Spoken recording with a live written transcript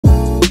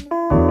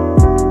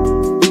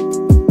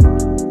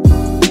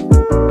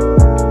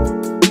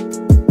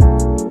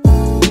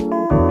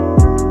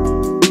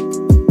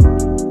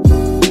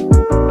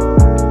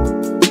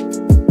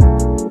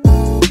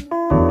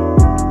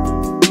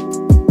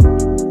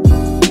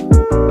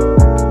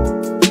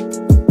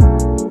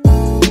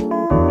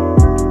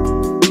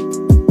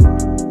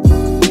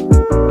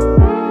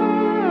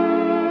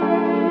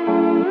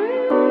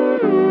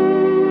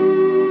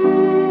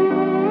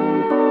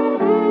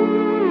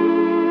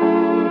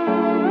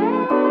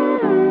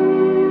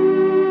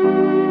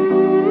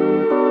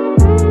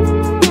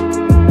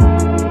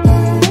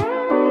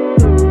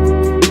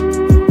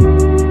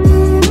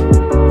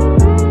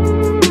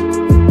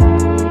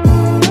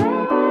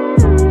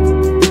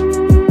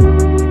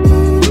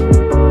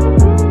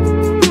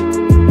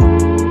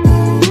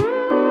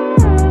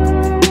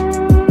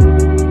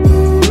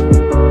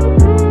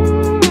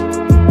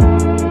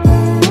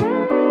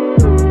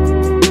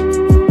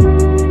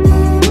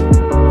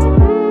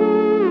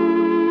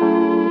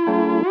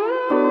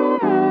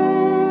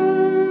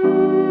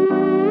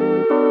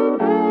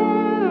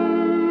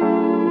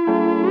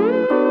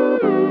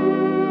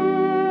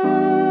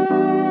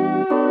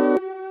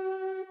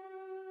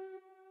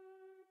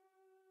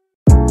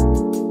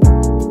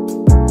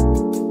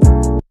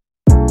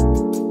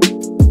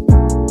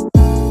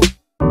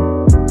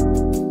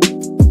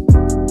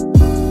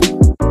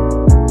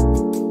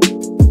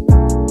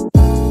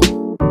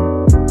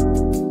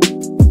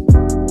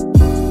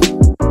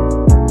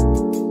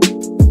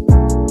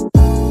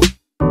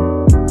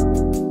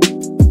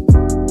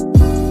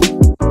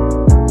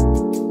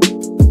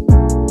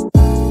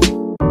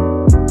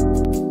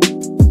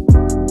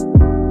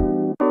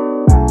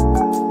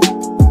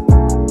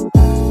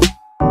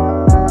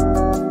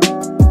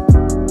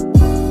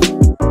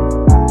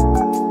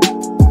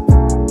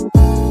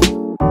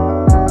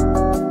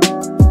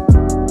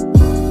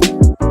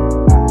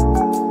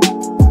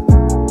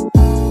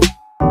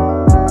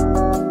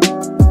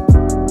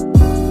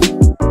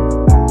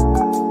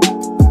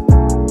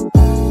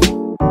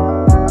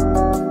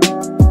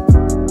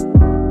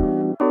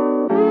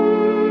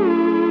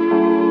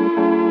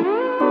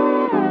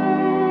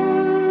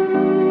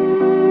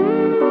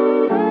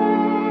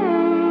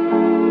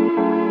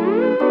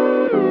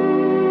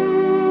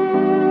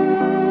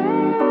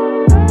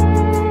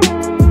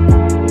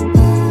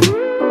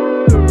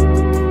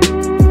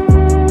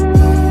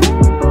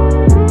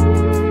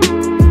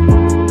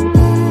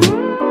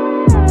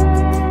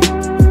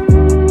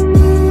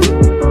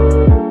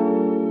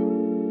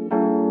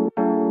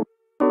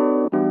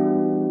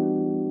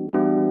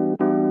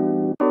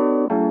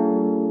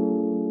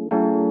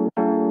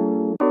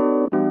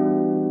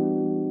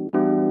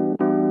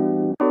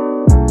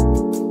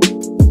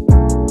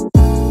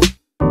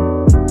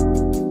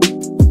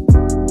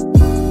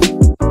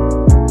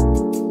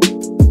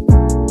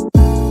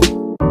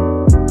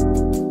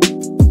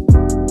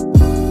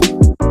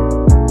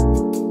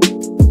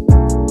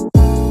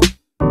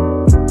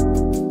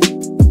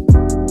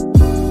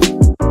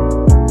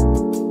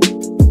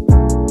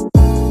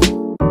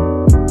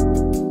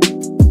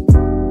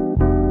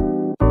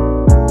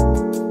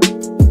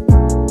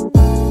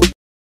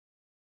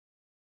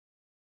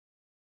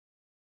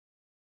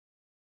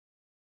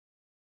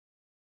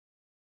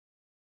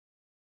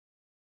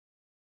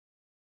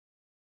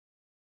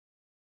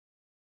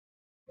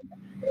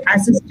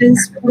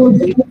assistance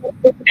project,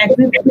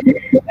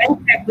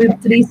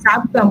 Equip 3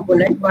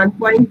 subcomponent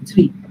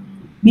 1.3.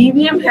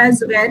 BVM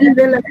has very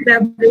well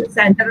established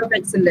center of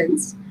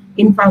excellence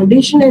in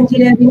foundation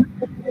engineering,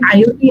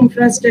 IoT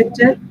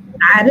infrastructure,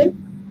 RF,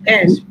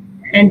 and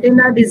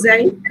antenna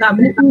design,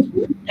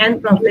 communication,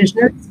 and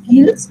professional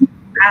skills,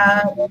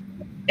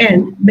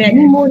 and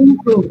many more in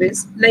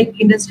progress like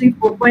Industry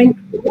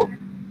 4.0,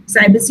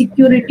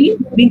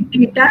 cybersecurity, big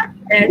data,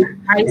 and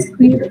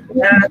high-speed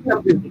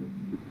computing.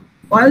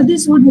 All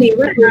this would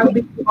never have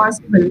been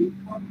possible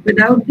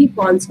without the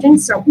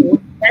constant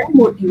support and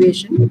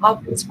motivation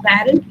of its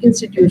parent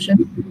institution,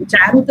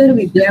 Charutar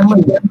Vidya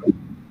Mandal.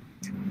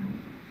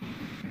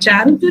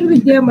 Charutar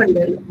Vidya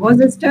Mandal was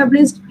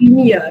established in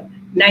year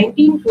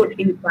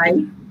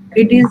 1945.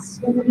 It is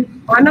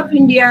one of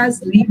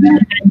India's leading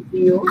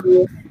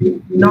NGO,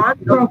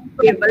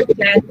 non-profitable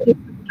charitable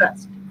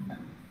trust.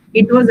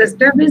 It was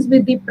established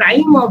with the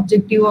prime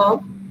objective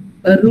of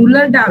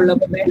rural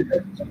development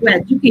through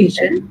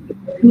education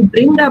to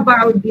bring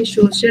about the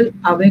social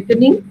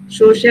awakening,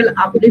 social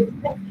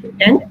upliftment,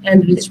 and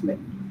enrichment.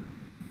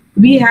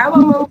 We have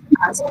among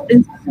us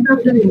Principal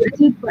Dr.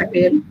 Indrajit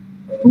Patel,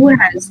 who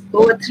has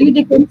over 3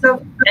 decades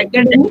of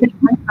academic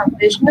and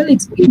professional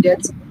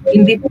experience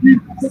in the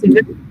field of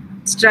civil,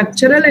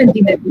 structural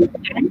engineering,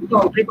 and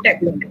concrete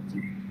technology.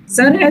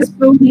 Sir has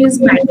proved his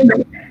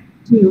management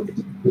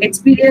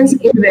experience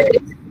in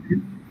various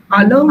fields,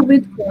 along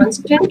with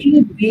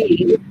constantly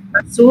being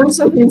a source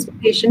of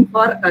inspiration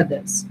for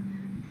others.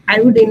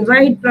 I would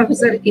invite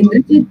Professor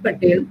Indrajit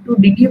Patel to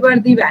deliver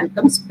the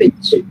welcome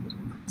speech.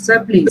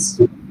 Sir,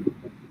 please.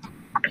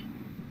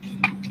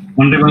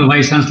 Honorable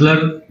Vice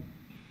Chancellor,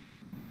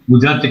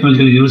 Gujarat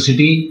Technological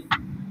University,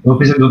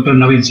 Professor Dr.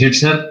 Naveen Seth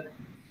sir,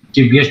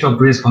 Chief Guest of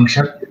today's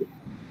function,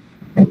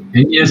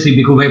 Engineer Sri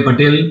Bhikhubhai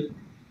Patel,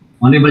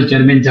 Honorable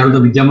Chairman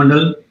Charutar Vidya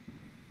Mandal,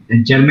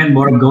 and Chairman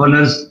Board of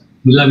Governors,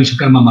 Birla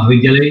Vishwakarma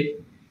Mahavidyalaya,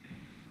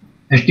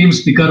 esteemed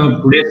speaker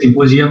of today's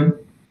symposium,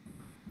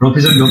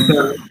 Professor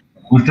Dr.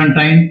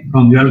 Konstantin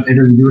from Ural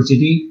Federal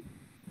University,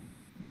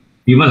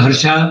 Vimal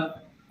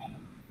Harsha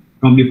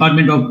from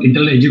Department of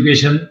Internal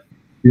Education,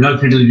 Ural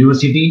Federal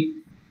University,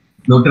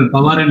 Dr.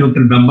 Pawar and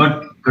Dr.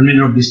 Brahmbhatt,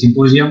 convener of this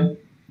symposium,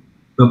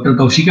 Dr.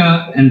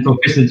 Kaushika and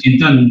Professor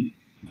Chintan,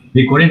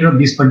 the coordinator of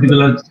this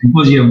particular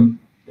symposium,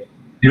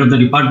 head of the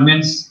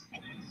departments,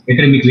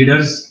 academic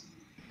leaders,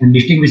 and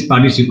distinguished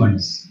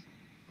participants.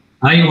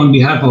 I, on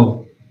behalf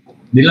of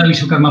Birla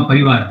Vishwakarma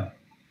Parivar,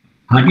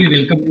 heartily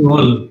welcome you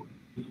all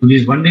to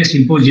this one-day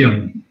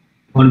symposium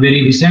on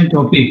very recent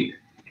topic,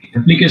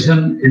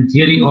 application and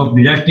theory of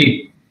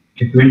didactic,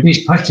 a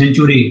 21st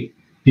century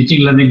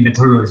teaching learning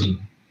methodology.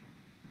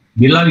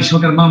 Birla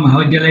Vishwakarma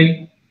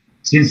Mahavidyalaya,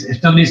 since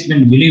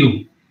establishment,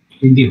 believe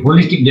in the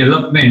holistic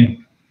development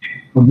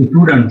of the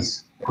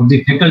students, of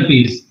the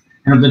faculties,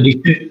 and of the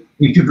district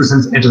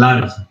institutions at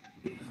large.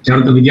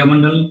 Charutar Vidya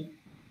Mandal,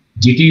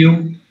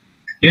 GTU,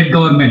 state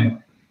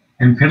government,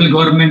 and federal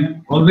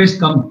government always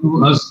come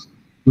to us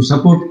to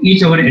support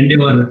each our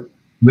endeavor,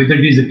 whether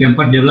it is the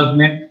campus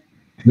development,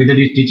 whether it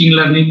is teaching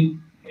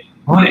learning,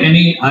 or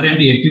any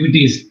R&D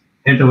activities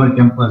at our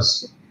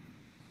campus.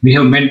 We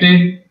have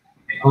maintained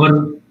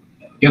our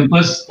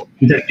campus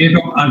with a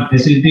state-of-art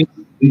facilities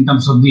in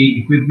terms of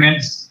the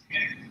equipments,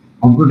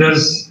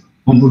 computers,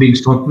 computing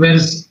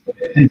softwares,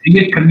 and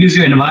create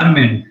conducive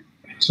environment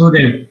so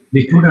that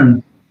the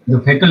students, the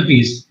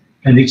faculties,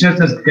 and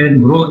researchers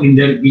can grow in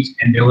their each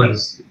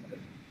endeavors.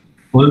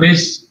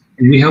 Always,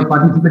 we have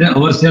participated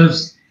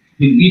ourselves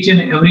in each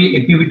and every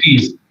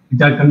activities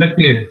that are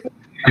conducted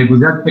by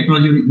Gujarat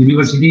Technological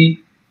University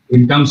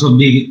in terms of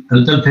the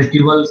cultural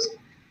festivals,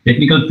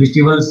 technical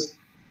festivals,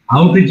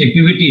 outreach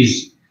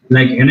activities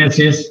like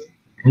NSS,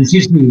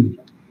 NCC,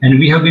 and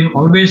we have been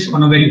always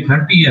on a very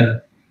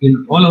frontier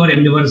in all our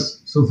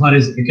endeavors so far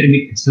as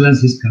academic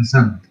excellence is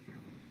concerned.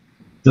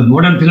 The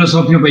modern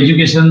philosophy of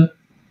education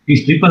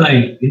is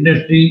III,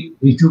 industry,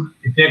 institute,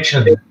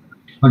 attraction,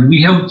 but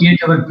we have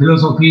changed our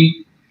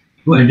philosophy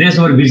to address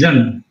our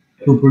vision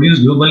to produce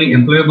globally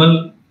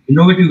employable,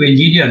 innovative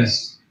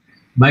engineers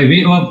by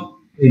way of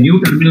a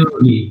new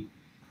terminology,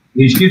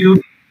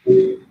 institute,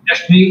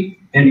 industry,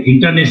 and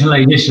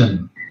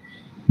internationalization,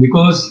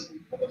 because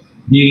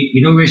the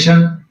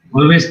innovation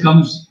always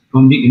comes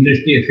from the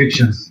industry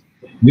affections.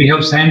 We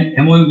have signed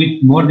MOU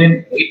with more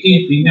than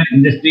 80 premier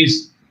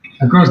industries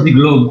across the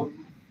globe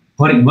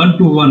for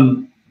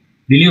one-to-one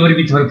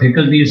delivery with our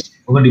faculties,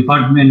 our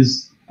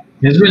departments,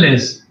 as well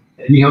as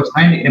we have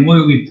signed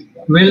MOU with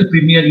 12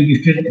 premier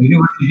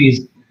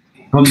universities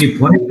from the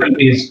foreign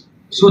countries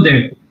so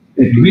that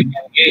we can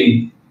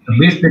gain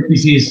the best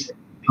practices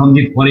from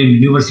the foreign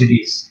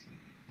universities.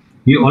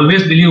 We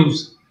always believe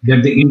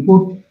that the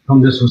input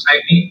from the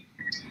society,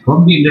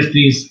 from the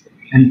industries,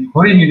 and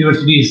foreign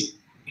universities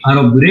are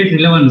of great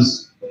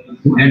relevance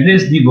to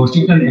address the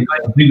Washington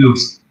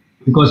attributes,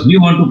 because we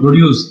want to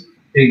produce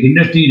an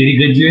industry-ready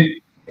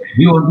graduate,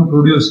 we want to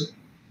produce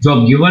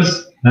job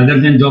givers rather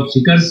than job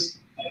seekers.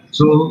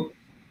 So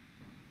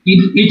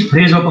in each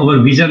phase of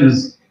our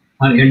visions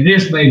are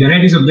addressed by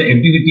varieties of the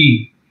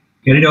activity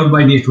carried out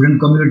by the student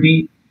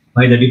community,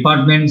 by the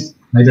departments,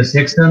 by the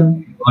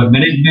section, our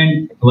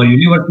management, our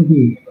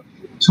university,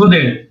 so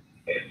that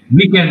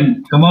we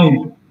can come out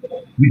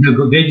with the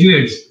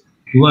graduates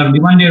who are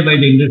demanded by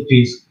the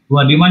industries, who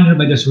are demanded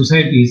by the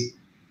societies,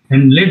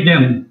 and let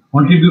them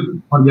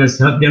contribute for their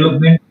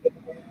self-development,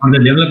 for the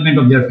development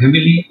of their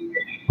family,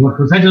 for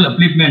societal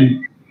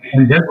upliftment,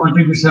 and their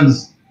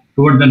contributions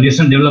toward the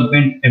nation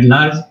development at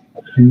large,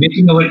 and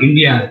making our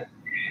India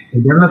a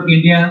developed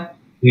India,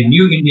 a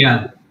new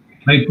India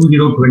by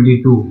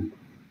 2022.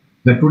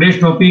 The today's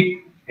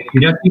topic,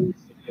 didactics,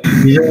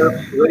 is a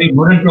very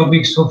modern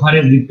topic so far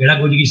as the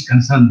pedagogy is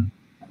concerned.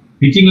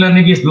 Teaching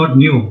learning is not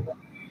new.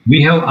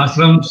 We have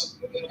ashrams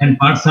and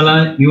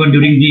pathshala even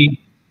during the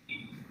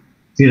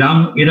Sri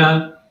Ram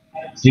era,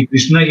 Sri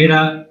Krishna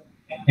era,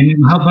 and in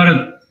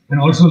Mahabharata, and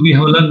also we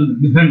have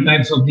learned different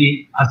types of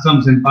the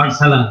ashrams and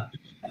pathshala.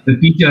 The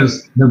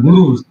teachers, the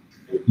gurus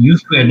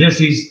used to address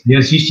their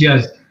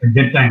shishyas at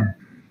that time.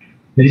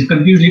 There is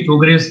continuously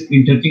progress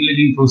in teaching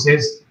learning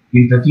process,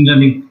 in teaching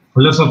learning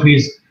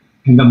philosophies.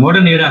 In the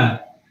modern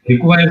era,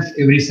 requires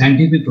a very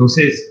scientific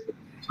process.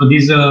 So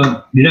this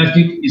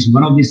didactic is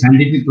one of the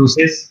scientific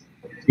process.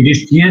 It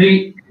is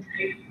theory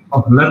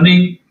of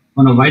learning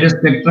on a wider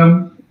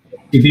spectrum.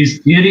 It is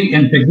theory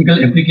and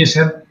practical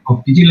application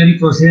of teaching learning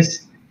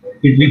process.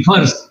 It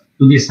refers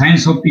to the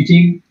science of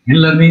teaching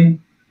and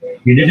learning.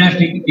 The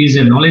didactic is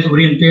a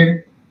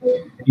knowledge-oriented,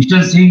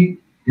 distancing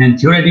and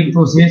theoretic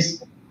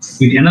process.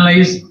 It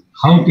analyzes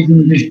how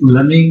teaching leads to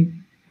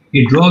learning.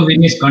 It draws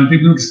various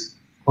contributes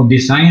of the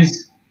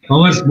science,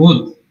 covers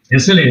both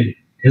SLA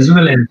as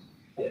well as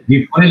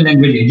the foreign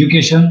language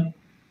education.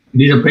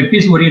 It is a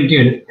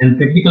practice-oriented and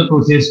practical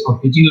process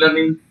of teaching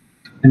learning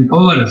and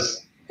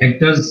covers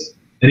actors,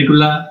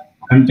 curricula,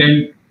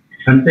 content,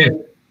 context,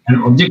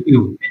 and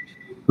objective.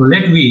 So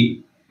let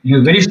we, in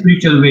a very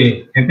spiritual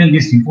way, attend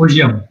this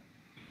symposium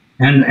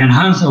and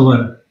enhance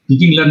our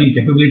teaching learning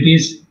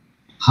capabilities,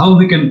 how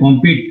we can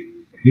compete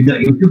with the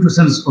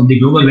institutions of the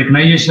global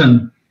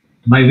recognition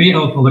by way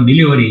of our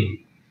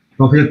delivery.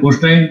 Professor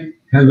Konstantin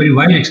has very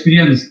wide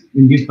experience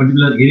in this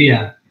particular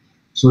area.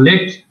 So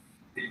let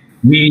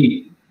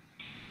me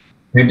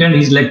attend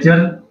his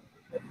lecture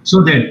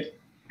so that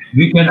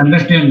we can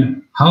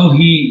understand how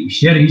he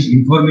share his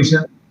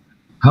information,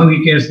 how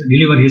he can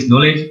deliver his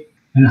knowledge,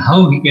 and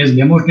how he can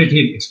demonstrate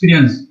his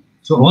experience.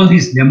 So all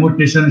this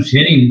demonstration,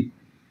 sharing,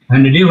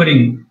 and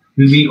delivering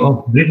will be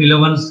of great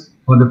relevance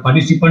for the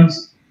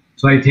participants.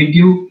 So I thank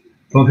you,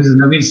 Professor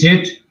Naveen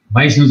Seth,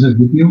 Vice Chancellor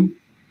BPU,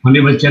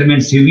 Honorable Chairman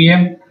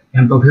CVM,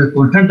 and Professor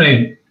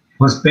Konstantin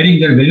for sparing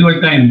their valuable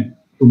time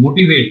to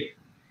motivate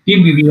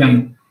Team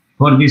BVM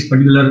for this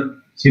particular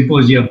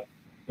symposium.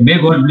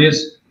 May God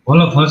bless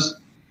all of us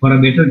for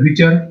a better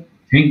future.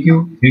 Thank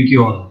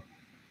you all.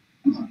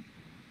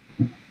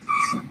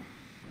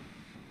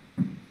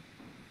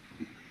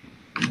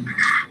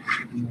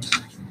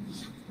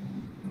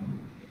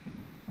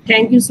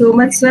 Thank you so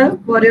much, sir,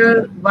 for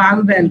your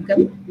warm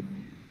welcome.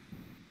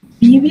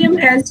 BVM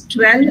has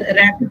 12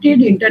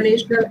 reputed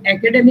international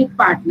academic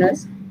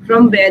partners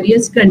from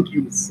various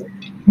countries.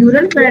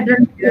 Ural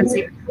Federal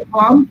University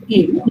formed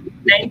in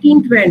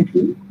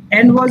 1920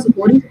 and was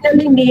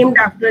originally named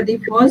after the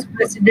first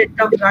president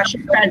of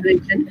Russian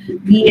Federation,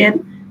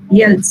 V.M.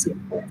 Yeltsin.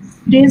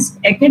 It is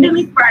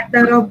academic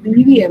partner of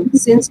BVM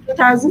since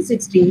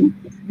 2016.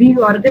 We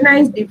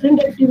organize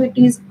different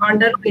activities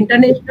under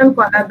international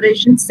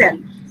collaboration cell,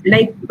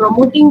 like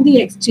promoting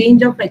the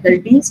exchange of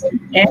faculties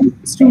and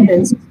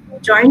students,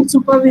 joint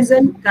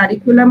supervision,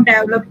 curriculum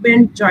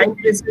development, joint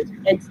research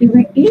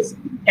activities,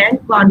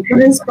 and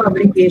conference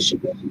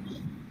publication.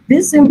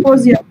 This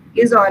symposium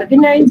is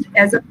organized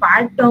as a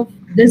part of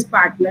this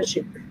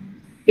partnership.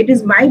 It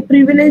is my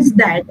privilege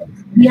that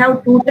we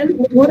have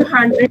total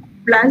 400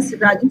 plus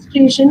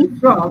registration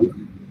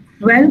from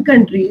 12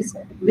 countries,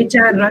 which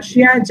are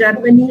Russia,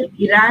 Germany,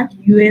 Iraq,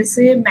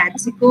 USA,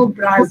 Mexico,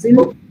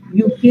 Brazil,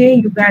 UK,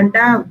 Uganda,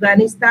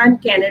 Afghanistan,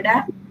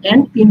 Canada,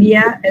 and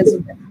India as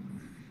well.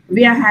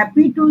 We are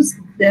happy to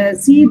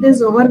see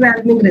this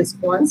overwhelming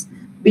response.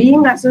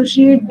 Being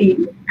Associate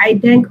Dean, I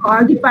thank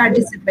all the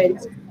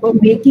participants for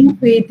making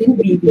faith in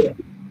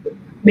BVM.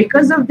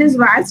 Because of this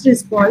vast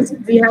response,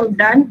 we have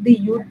done the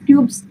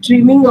YouTube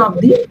streaming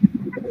of the.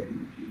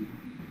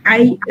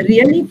 I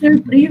really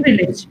feel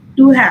privileged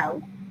to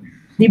have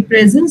the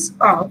presence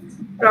of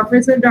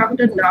Professor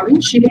Dr.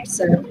 Naveen Seth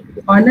sir,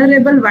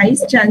 Honorable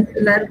Vice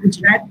Chancellor,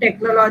 Gujarat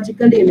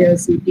Technological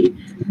University,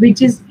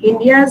 which is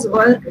India's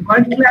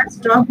world-class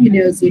top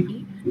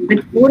university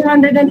with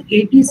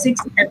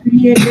 486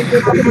 affiliated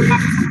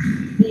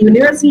programs. The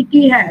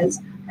university has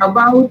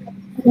about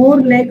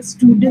 4 lakh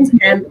students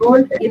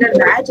enrolled in a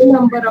large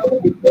number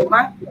of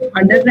diploma,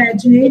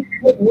 undergraduate,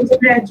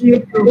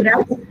 postgraduate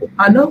programs,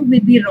 along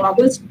with the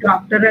robust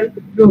doctoral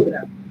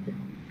program.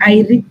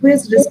 I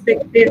request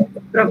respected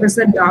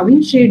Professor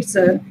Naveen Seth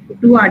sir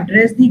to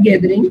address the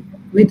gathering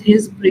with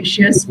his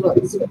precious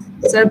words.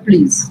 Sir,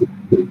 please.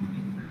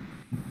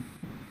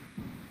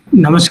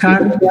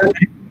 Namaskar.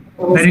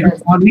 Very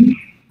good morning.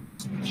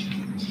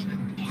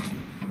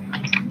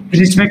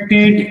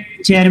 Respected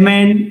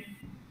Chairman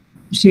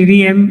Shri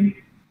VM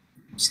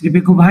Shri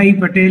Bhikhu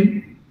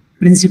Patel,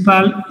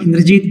 Principal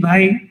Indrajit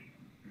Bhai,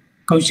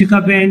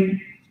 Kaushika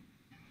Ben,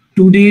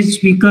 today's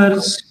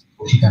speakers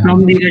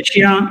from the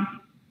Russia,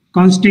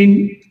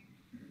 Konstantin,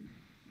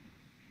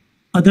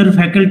 other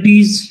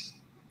faculties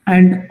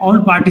and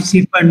all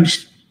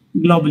participants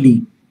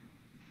globally.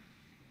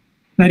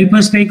 Very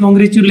first, I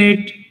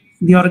congratulate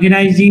the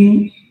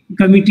organizing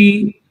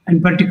committee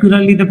and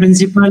particularly the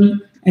principal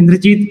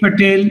Indrajit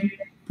Patel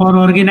for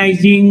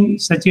organizing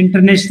such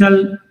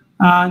international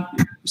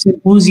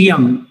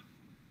symposium.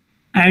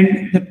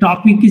 And the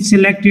topic is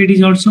selected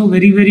is also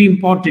very, very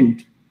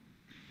important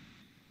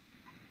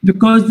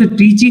because the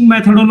teaching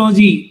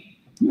methodology,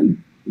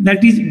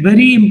 that is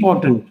very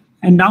important.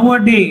 And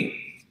nowadays,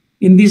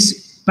 in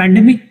this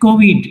pandemic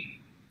COVID,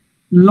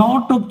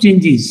 lot of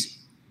changes.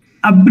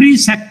 Every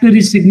sector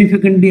is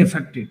significantly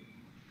affected.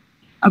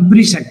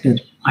 Every sector,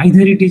 either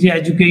it is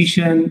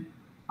education,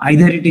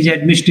 either it is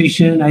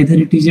administration, either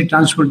it is a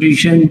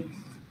transportation,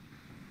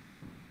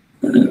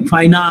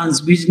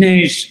 finance,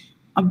 business,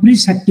 every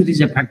sector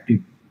is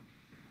affected.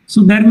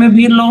 So there may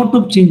be a lot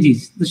of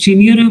changes. The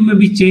scenario may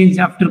be changed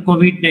after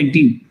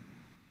COVID-19.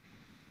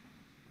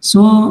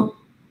 So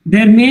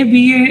there may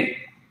be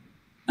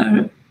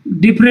a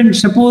different,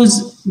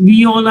 suppose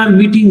we all are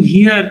meeting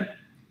here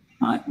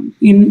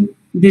in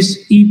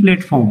this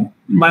e-platform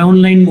by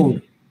online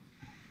mode.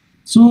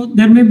 So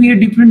there may be a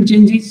different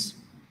changes.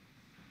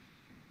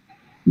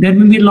 There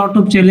may be a lot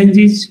of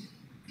challenges.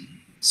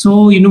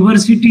 So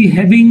university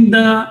having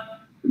the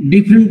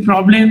different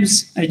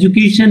problems,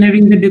 education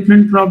having the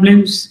different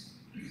problems.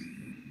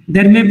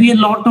 There may be a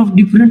lot of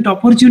different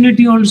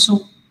opportunity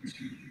also.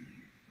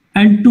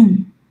 And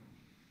to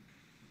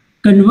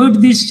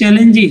convert these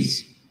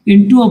challenges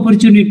into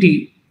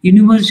opportunity,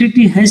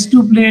 university has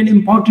to play an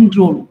important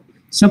role.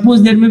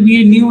 Suppose there may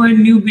be a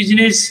new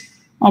business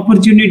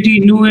opportunity,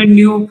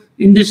 new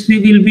industry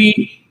will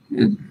be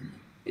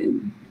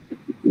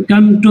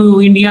come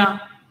to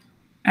India,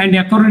 and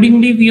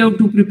accordingly we have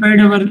to prepare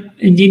our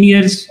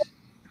engineers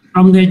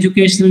from the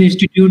educational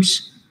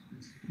institutes.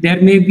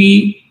 There may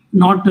be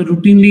not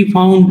routinely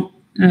found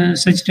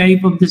such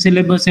type of the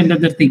syllabus and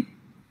other thing.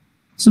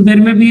 So there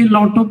may be a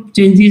lot of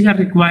changes are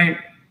required.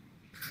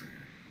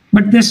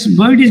 But this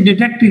word is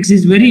didactics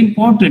is very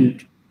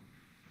important.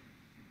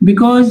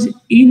 Because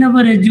in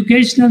our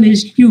educational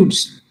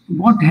institutes,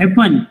 what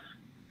happened,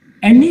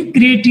 any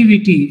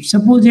creativity,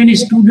 suppose any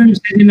student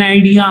has an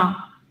idea,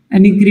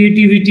 any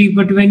creativity,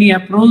 but when he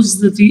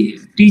approaches the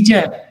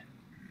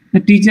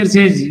teacher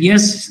says,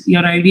 yes,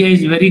 your idea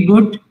is very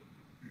good,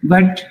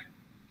 but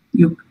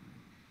you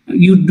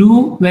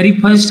do very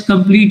first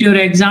complete your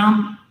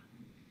exam,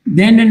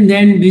 then and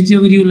then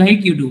whichever you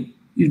like you do.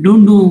 You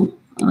don't do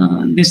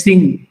this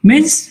thing.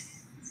 Means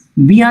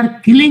we are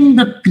killing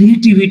the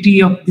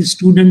creativity of the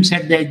students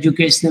at the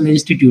educational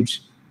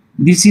institutes.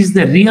 This is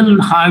the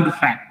real hard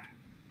fact.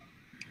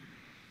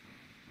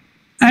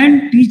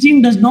 And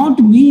teaching does not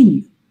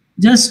mean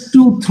just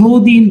to throw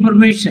the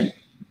information.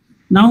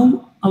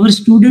 Now our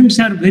students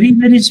are very,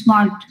 very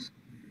smart.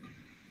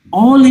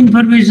 All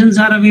informations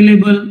are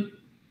available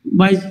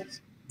by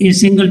a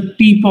single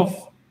tip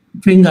of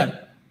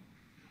finger.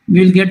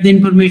 We will get the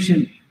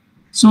information.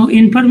 So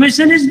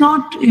information is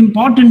not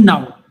important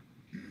now.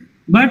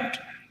 But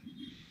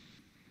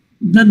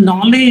the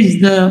knowledge,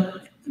 the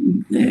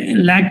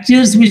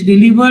lectures which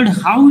delivered,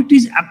 how it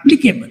is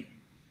applicable.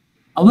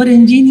 Our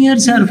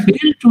engineers are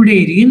failed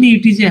today. Really,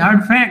 it is a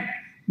hard fact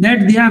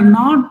that they are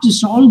not to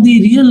solve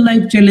the real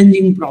life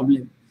challenging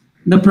problem.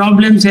 The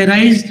problems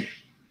arise.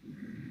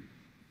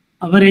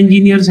 Our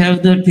engineers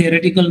have the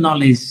theoretical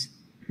knowledge,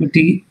 but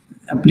the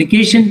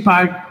application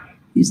part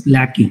is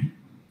lacking.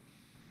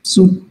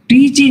 So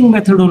teaching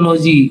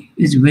methodology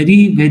is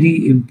very,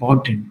 very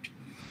important.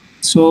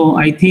 So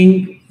I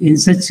think in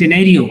such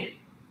scenario,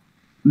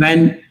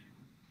 when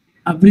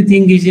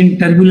everything is in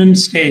turbulent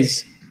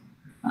stage,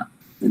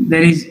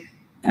 there is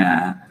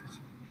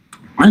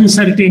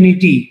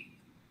uncertainty,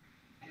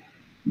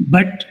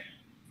 but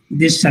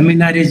this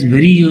seminar is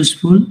very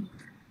useful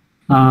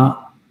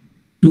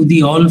to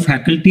the all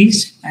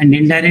faculties and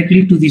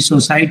indirectly to the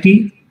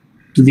society,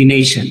 to the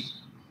nation.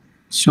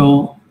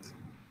 So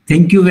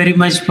thank you very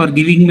much for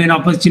giving me an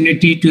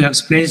opportunity to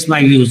express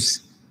my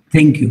views.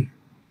 Thank you.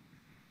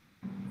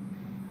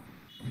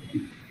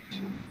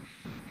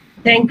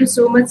 Thank you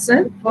so much,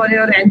 sir, for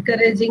your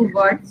encouraging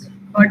words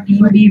for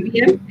Team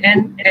BVM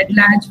and at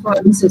large for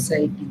the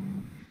society.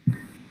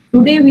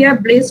 Today, we are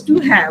blessed to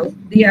have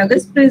the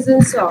august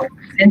presence of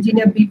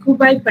Engineer Bhikhu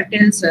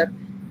Patel, sir,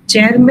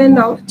 Chairman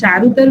of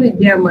Charutar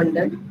Vidya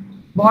Mandal,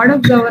 Board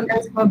of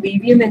Governors for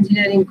BVM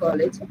Engineering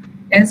College,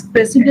 as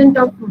President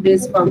of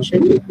today's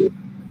function.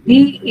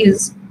 He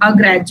is a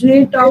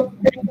graduate of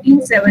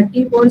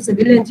 1974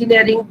 Civil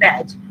Engineering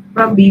batch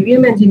from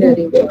BVM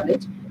Engineering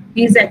College.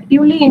 He is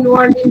actively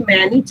involved in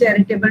many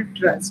charitable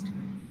trusts.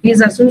 He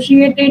is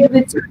associated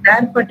with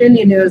Sardar Patel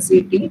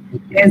University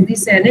as the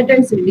Senate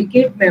and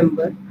Syndicate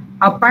member.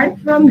 Apart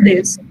from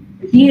this,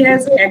 he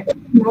has active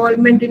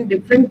involvement in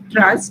different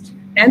trusts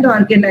and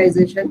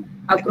organizations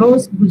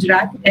across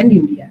Gujarat and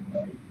India.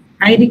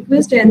 I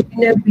request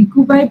Engineer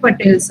Bhikhubai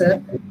Patel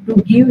sir to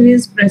give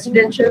his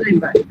presidential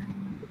remark.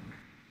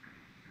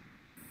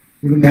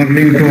 Good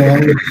morning to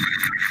all.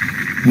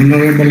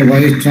 Honorable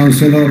Vice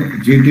Chancellor,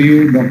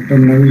 GTU, Dr.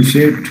 Navin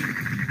Sheth,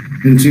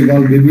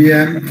 Principal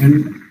BVM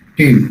and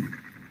team,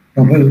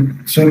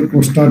 Professor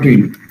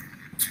Konstantin,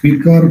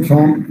 Speaker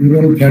from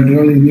Ural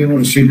Federal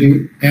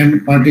University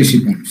and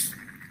participants.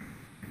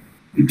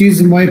 It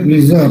is my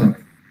pleasure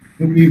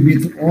to be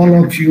with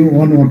all of you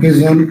on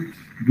occasion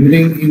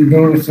during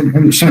introduction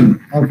function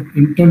of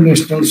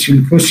International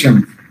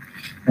Symposium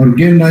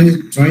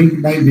organized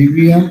joined by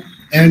BVM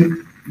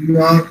and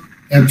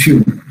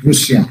URFU,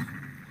 Russia,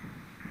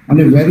 on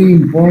a very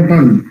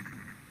important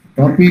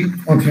topic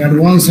of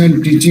advanced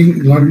and teaching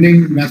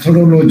learning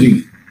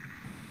methodology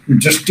to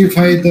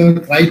justify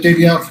the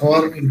criteria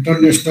for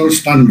international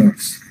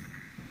standards.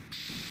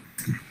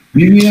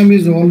 BVM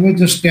is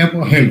always a step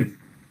ahead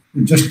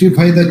to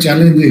justify the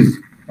challenges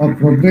of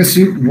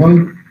progressive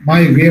world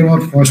by way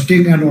of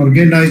hosting and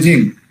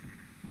organizing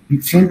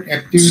different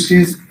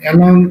activities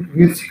along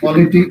with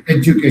quality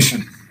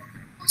education.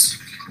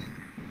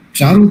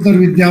 Charutar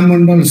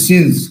Vidyamandal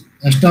since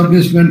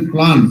establishment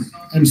plans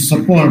and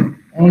support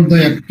all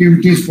the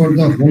activities for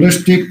the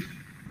holistic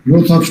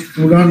growth of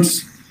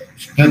students,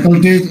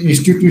 faculties,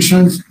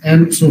 institutions,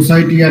 and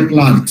society at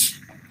large.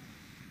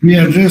 We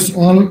address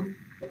all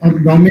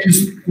of domains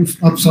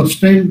of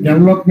sustained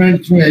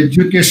development through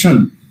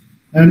education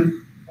and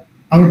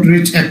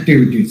outreach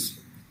activities.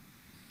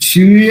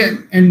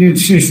 CVA and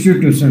its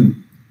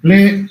institution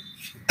play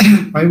a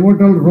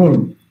pivotal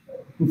role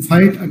to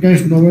fight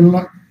against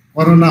novel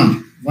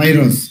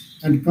coronavirus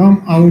and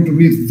come out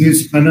with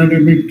this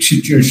pandemic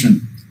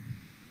situation.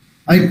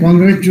 I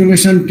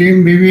congratulate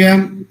Team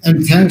BVM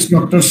and thanks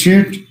Dr.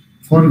 Sheth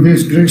for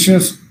this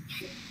gracious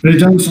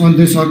presence on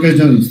this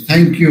occasion.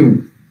 Thank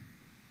you.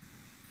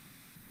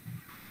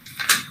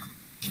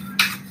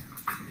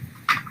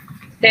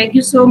 Thank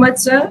you so much,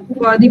 sir,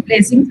 for the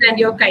blessings and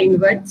your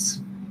kind words.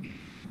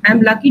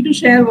 I'm lucky to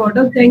share word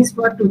of thanks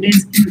for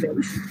today's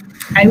event.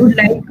 I would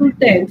like to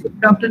thank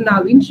Dr.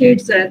 Navin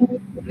Sheth, sir,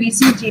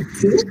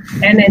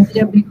 VCGQ, and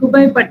Engineer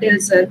Bhikhubai Patel,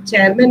 sir,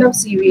 Chairman of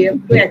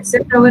CVM, to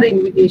accept our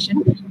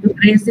invitation to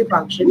grace the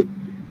function.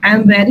 I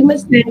am very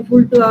much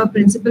thankful to our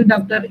Principal,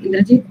 Dr.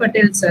 Indrajit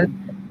Patel, sir,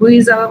 who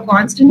is our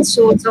constant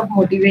source of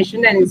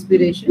motivation and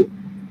inspiration.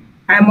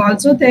 I am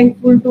also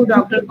thankful to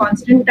Dr.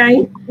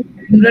 Konstantin,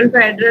 Ural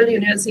Federal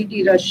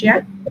University,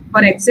 Russia,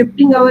 for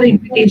accepting our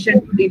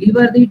invitation to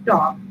deliver the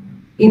talk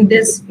in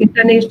this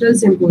international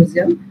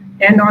symposium,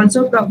 and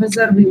also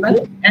Professor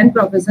Vimal and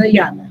Professor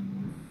Yana.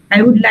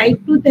 I would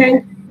like to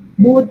thank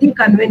both the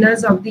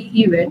conveners of the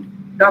event,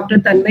 Dr.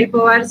 Tanmay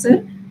Pawar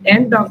sir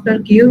and Dr.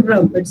 Keyur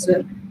Brahmat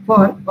sir,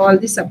 for all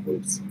the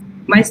supports.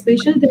 My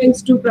special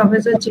thanks to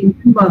Professor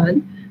Chintan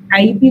Mahan,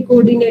 IEP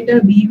Coordinator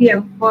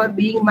BVM, for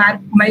being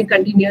my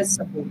continuous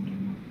support.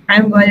 I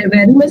am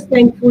very much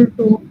thankful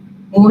to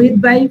Mohit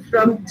Bhai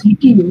from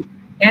GTU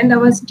and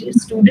our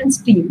students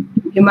team,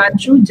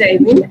 Himanshu,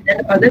 Jaimin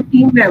and other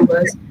team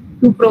members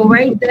to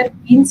provide their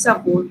keen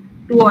support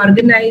to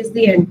organize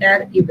the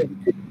entire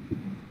event.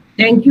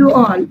 Thank you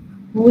all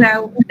who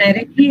have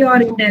directly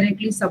or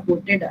indirectly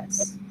supported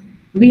us.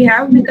 We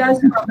have with us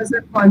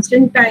Professor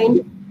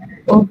Konstantin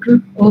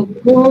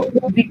Olkhovikov,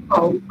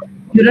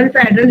 Ural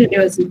Federal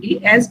University,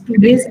 as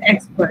today's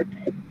expert.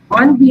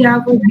 On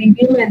behalf of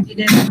BVM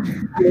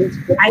Engineering College,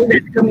 I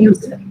welcome you,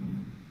 sir.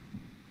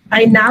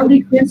 I now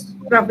request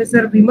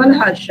Professor Vimal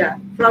Harsha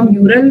from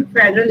Ural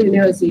Federal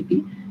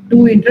University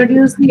to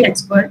introduce the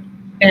expert,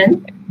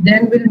 and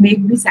then we'll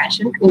make the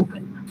session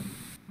open.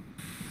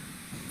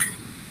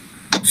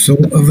 So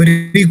a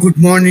very good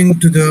morning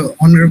to the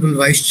Honorable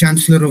Vice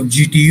Chancellor of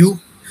GTU,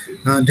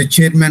 the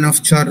Chairman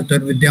of Charutar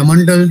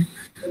Vidyamandal,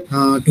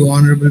 to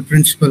Honorable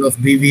Principal of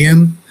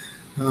BVM,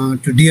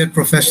 to dear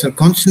Professor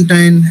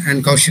Konstantin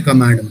and Kaushika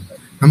Madam.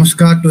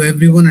 Namaskar to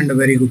everyone and a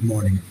very good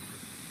morning.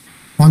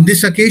 On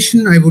this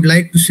occasion, I would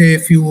like to say a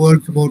few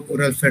words about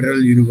Ural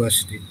Federal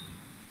University.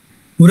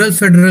 Ural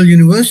Federal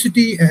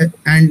University,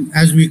 and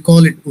as we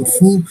call it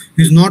URFU,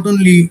 is not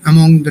only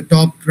among the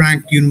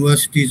top-ranked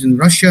universities in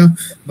Russia,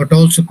 but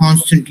also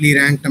constantly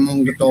ranked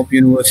among the top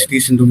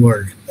universities in the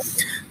world.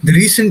 The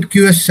recent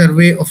QS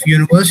survey of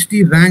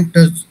university ranked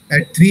us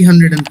at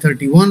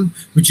 331,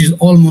 which is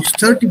almost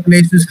 30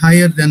 places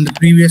higher than the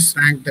previous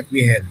rank that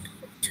we held.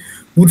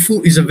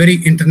 URFU is a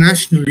very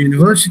international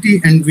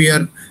university, and we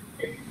are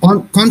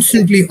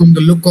constantly on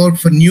the lookout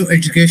for new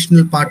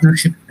educational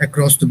partnerships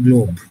across the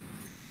globe.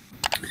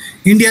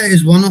 India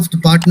is one of the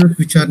partners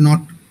which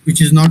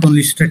is not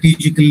only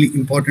strategically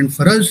important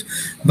for us,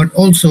 but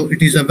also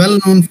it is a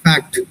well-known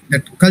fact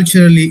that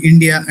culturally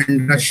India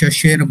and Russia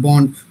share a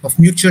bond of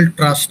mutual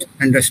trust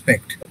and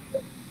respect.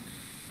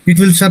 It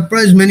will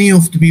surprise many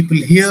of the people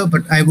here,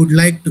 but I would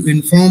like to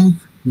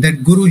inform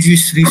that Guruji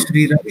Sri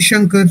Sri Ravi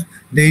Shankar,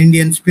 the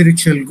Indian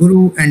spiritual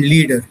guru and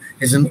leader,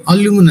 is an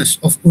alumnus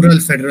of Ural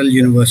Federal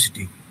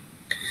University.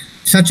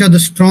 Such are the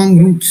strong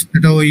roots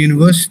that our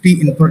university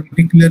in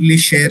particularly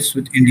shares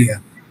with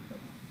India.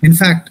 In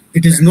fact,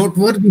 it is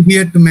noteworthy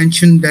here to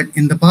mention that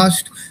in the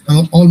past,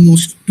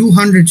 almost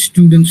 200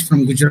 students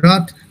from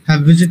Gujarat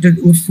have visited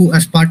URFU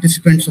as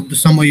participants of the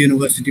Summer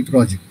University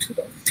project.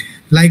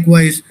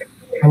 Likewise,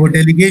 our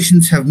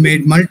delegations have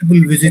made multiple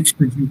visits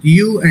to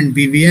GTU and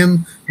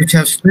BVM, which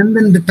have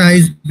strengthened the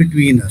ties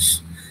between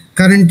us.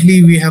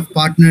 Currently, we have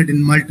partnered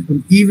in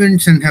multiple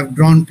events and have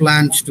drawn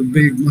plans to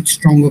build much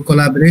stronger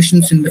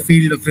collaborations in the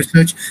field of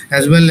research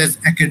as well as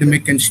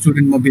academic and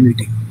student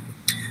mobility.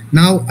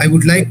 Now, I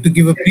would like to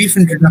give a brief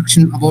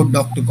introduction about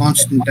Dr.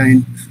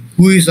 Konstantin,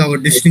 who is our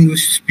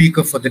distinguished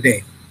speaker for the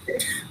day.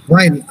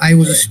 While I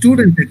was a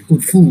student at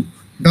URFU,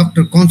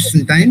 Dr.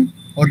 Konstantin,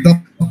 or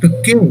Dr.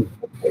 K,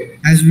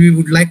 as we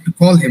would like to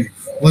call him,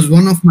 was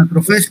one of my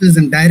professors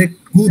and direct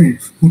guru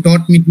who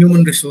taught me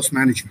human resource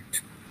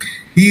management.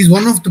 He is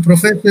one of the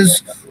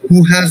professors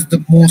who has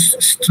the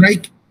most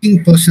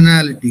striking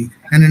personality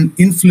and an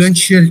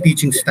influential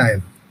teaching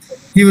style.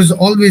 He was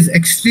always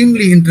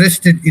extremely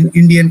interested in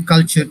Indian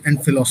culture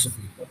and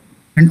philosophy.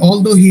 And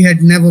although he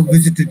had never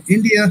visited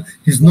India,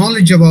 his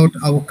knowledge about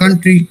our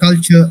country,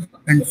 culture,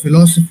 and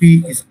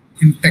philosophy is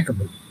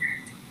impeccable.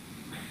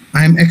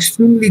 I am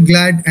extremely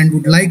glad and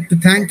would like to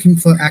thank him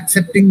for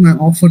accepting my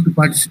offer to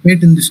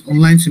participate in this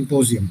online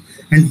symposium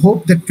and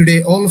hope that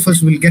today all of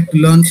us will get to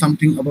learn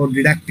something about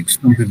didactics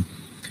from him.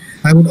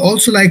 I would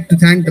also like to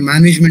thank the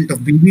management of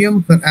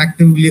BVM for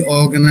actively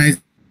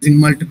organizing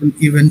multiple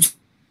events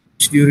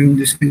during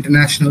this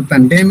international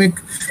pandemic,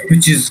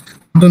 which is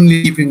not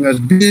only keeping us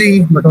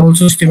busy, but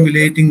also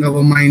stimulating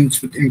our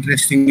minds with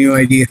interesting new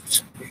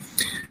ideas.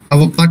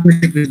 Our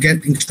partnership is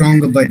getting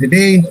stronger by the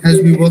day as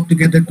we work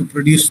together to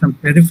produce some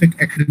terrific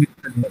academic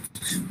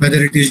results.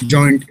 Whether it is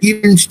joint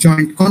events,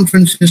 joint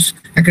conferences,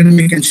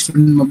 academic and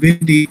student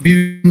mobility,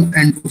 BVM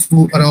and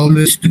UFU are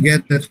always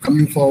together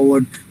coming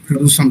forward to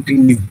do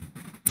something new.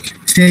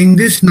 Saying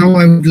this, now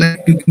I would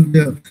like to give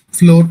the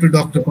floor to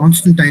Dr.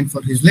 Konstantin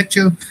for his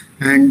lecture,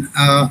 and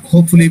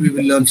hopefully we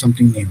will learn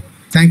something new.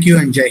 Thank you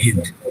and Jai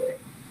Hind.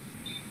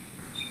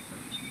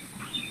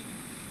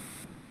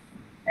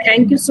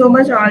 Thank you so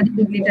much, all the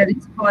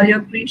dignitaries, for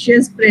your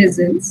precious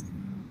presence.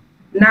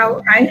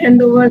 Now, I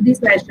hand over the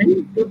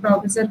session to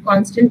Professor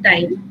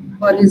Konstantin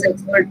for his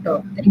expert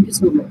talk. Thank you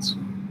so much.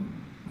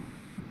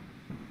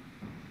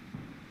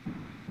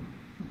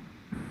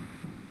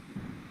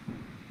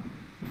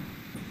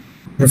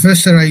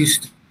 Professor, are you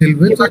still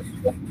with us?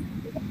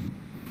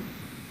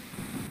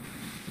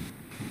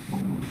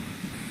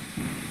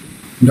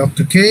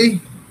 Dr. K?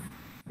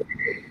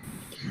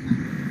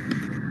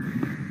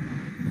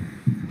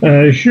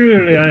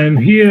 Surely I am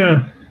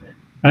here.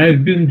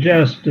 I've been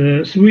just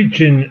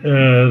switching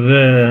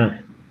the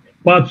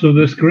parts of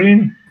the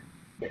screen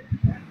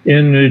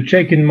and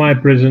checking my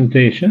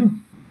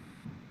presentation.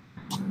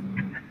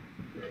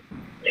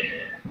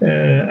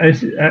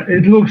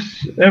 It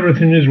looks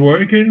everything is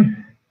working.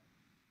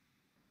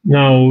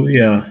 Now,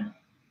 yeah.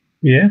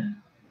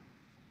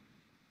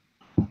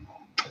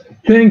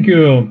 Thank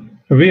you,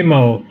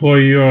 Vimal, for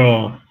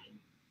your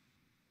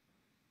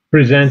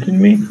presenting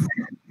me.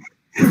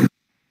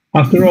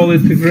 After all,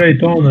 it's a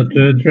great honor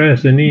to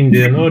address an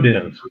Indian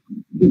audience.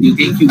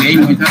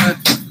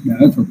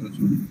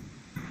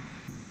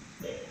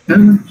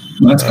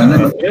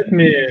 Let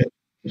me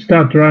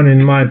start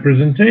running my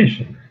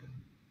presentation.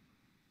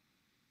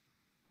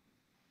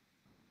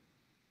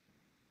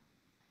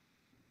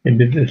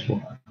 Maybe this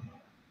one.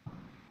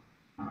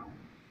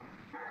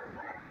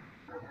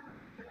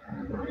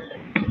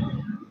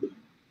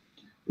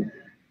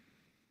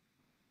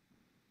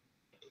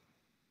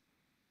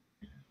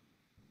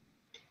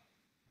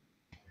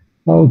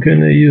 How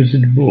can I use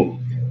it both?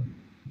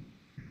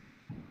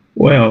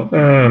 Well,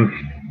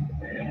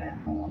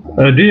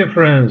 dear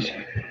friends,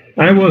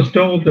 I was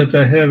told that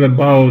I have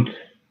about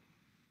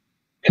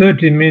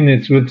 30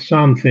 minutes with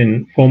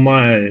something for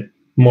my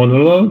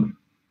monologue,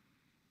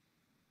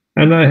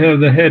 and I have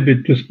the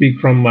habit to speak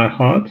from my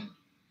heart.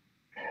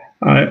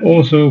 I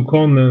also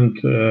comment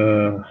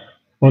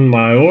on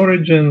my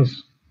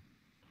origins.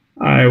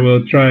 I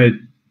will try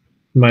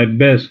my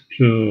best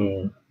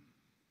to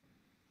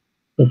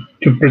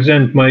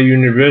present my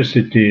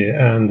university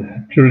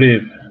and to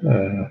leave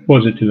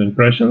positive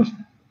impressions.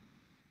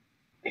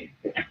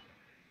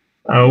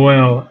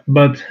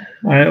 But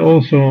I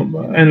also,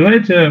 and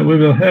later we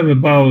will have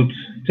about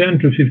 10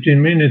 to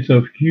 15 minutes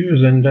of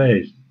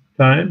Q&A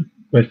time,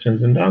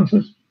 questions and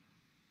answers.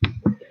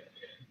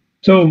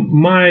 So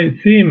my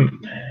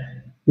theme,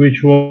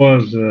 which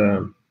was,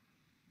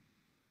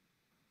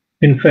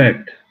 in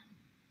fact,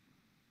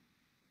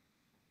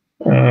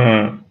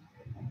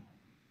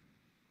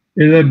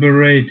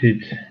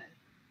 elaborated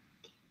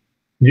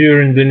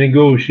during the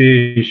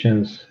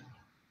negotiations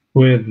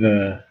with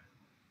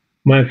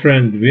my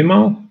friend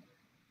Vimal.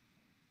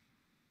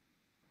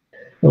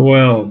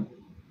 Well,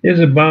 is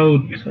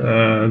about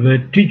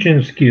the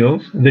teaching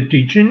skills, the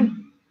teaching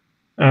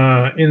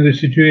in the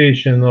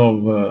situation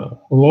of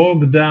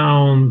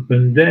lockdown,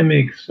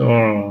 pandemics,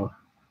 or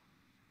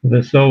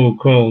the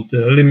so-called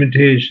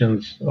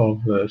limitations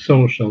of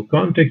social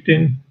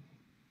contacting,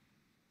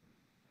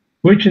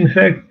 which in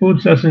fact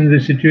puts us in the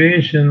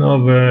situation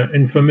of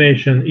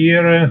information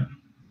era,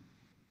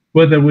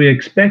 whether we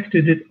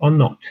expected it or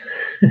not.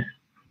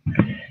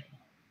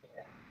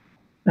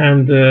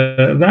 And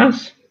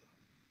thus,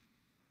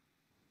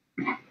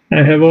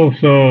 I have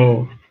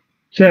also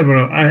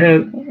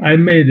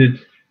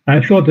I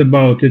thought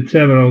about it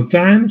several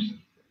times.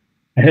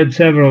 I had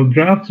several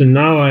drafts, and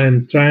now I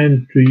am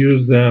trying to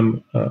use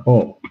them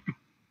all.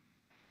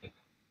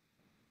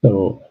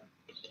 So,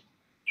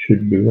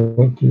 should be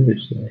working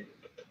this way.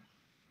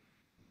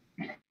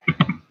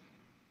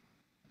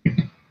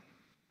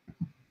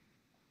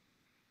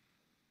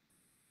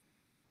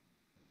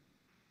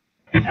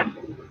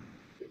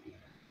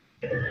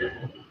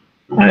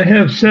 I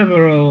have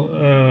several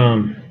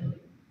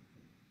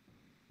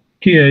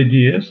key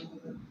ideas.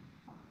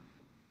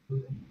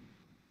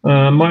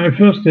 My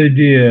first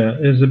idea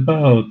is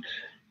about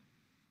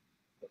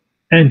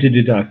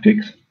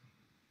anti-didactics,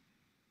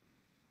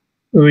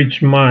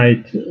 which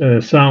might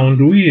sound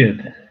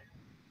weird,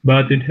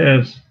 but it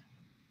has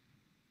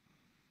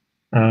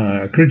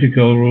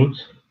critical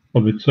roots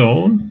of its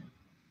own,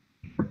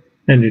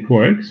 and it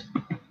works.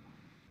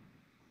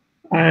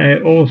 I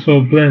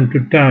also plan to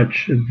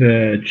touch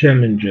the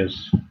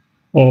challenges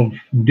of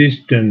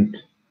distant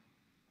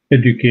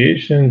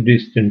education,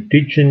 distant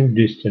teaching,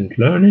 distant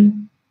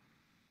learning,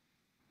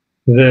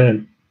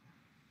 the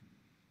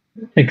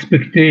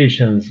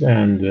expectations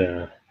and,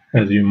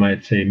 as you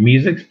might say,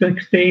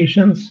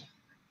 mis-expectations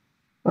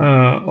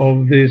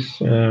of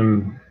this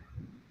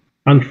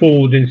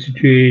unfolding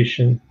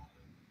situation,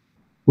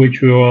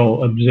 which we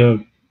all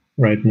observe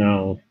right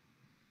now.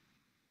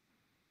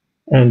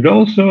 And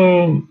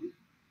also,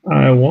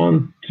 I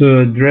want to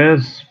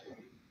address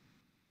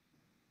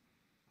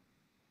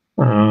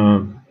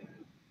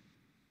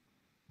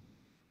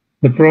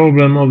the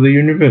problem of the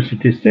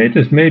university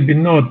status, maybe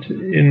not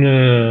in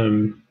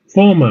a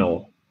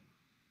formal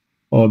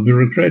or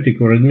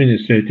bureaucratic or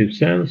administrative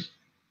sense,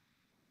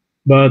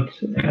 but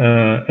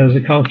as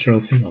a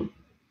cultural phenomenon.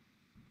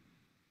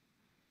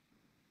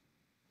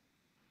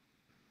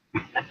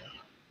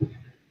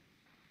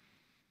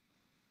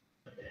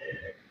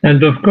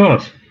 And of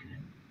course,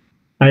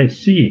 I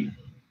see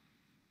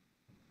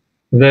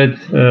that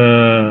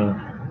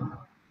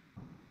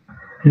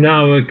in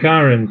our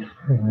current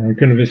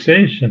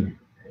conversation,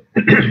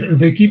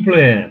 the key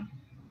player,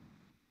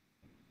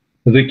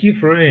 the key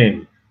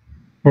frame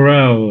for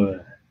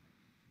our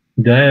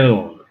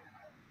dialogue,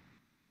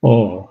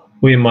 or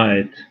we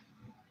might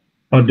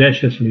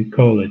audaciously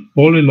call it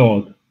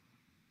polylogue,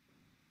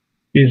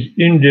 is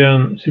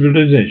Indian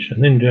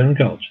civilization, Indian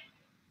culture.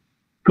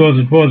 Because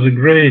it was a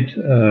great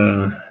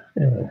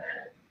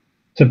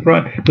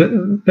surprise.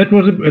 That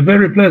was a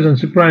very pleasant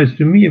surprise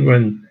to me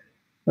when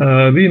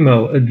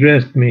Vimal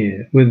addressed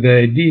me with the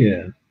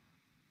idea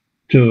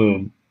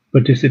to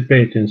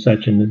participate in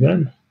such an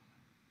event.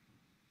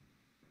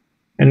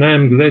 And I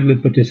am gladly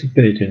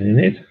participating in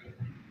it.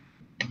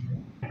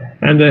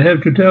 And I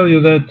have to tell you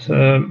that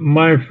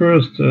my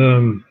first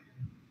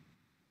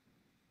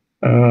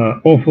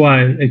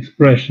offline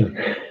expression,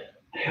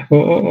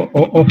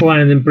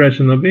 offline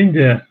impression of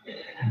India,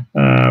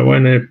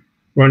 when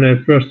I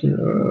first,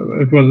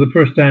 it was the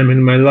first time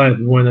in my life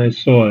when I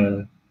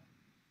saw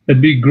a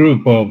big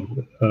group of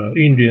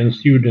Indian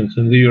students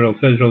in the Ural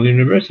Federal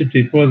University.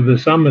 It was the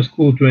summer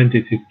school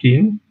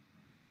 2015,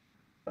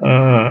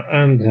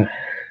 and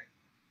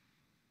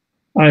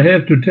I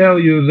have to tell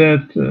you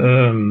that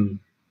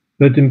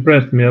that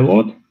impressed me a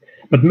lot.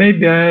 But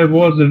maybe I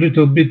was a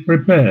little bit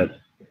prepared.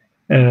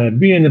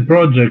 Being a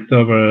project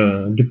of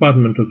a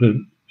Department of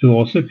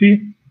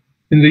Philosophy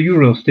in the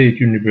Ural State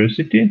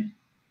University,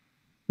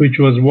 which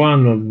was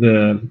one of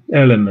the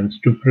elements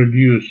to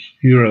produce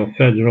Ural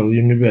Federal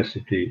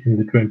University in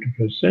the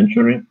 21st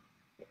century.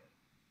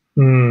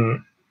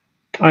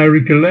 I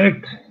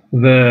recollect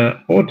the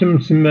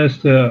autumn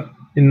semester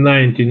in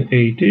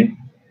 1980,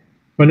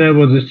 when I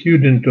was a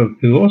student of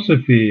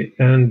philosophy,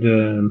 and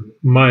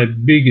my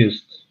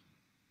biggest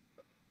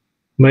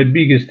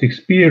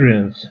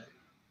experience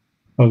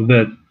of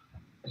that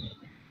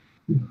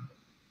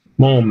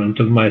moment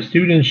of my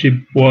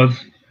studentship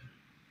was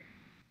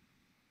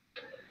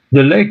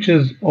the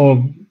lectures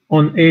on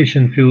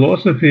Asian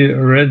philosophy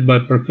read by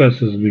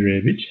Professor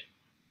Zverevich.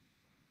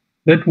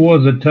 That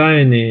was a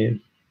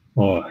tiny,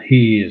 or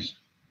he is,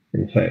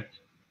 in fact,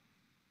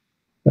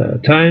 a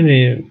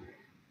tiny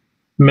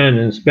man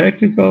in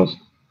spectacles.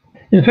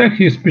 In fact,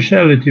 his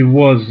specialty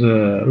was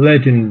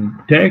Latin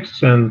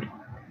texts, and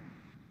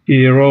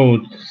he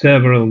wrote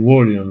several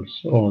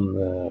volumes on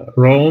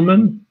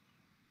Roman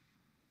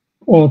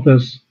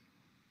authors.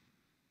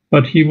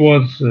 But he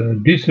was a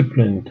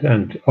disciplined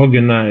and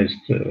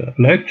organized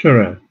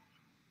lecturer,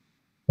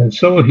 and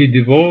so he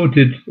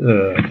devoted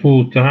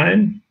full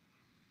time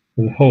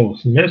the whole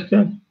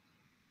semester,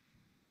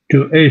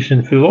 to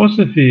Asian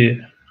philosophy,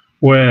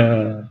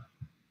 where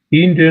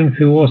Indian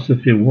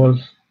philosophy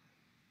was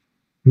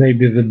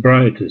maybe the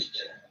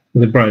brightest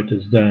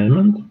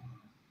diamond.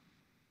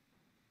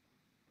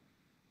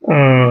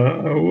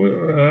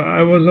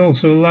 I was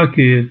also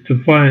lucky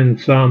to find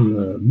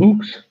some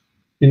books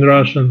in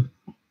Russian,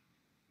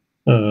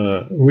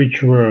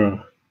 which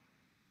were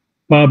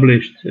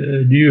published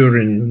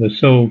during the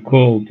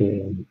so-called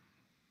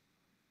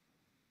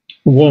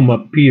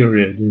warm-up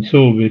period in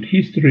Soviet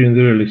history in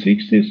the early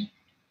 60s,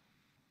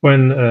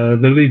 when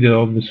the leader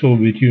of the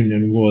Soviet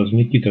Union was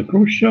Nikita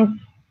Khrushchev.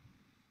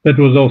 That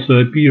was also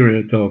a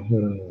period of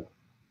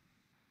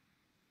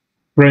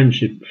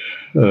friendship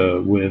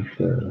with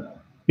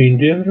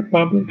Indian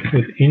Republic,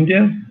 with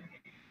India.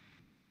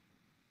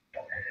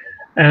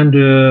 And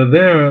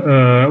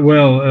there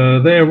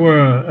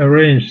were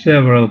arranged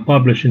several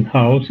publishing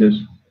houses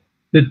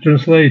that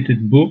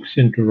translated books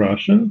into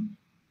Russian.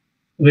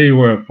 They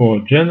were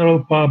for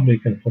general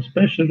public and for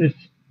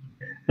specialists.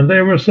 And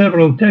there were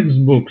several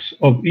textbooks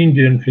of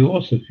Indian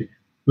philosophy,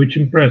 which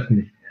impressed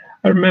me.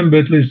 I remember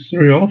at least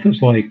 3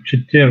 authors like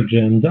Chatterjee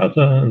and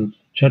Datta and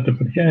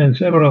Chattopadhyay and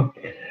several.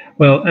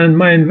 Well, and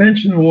my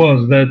invention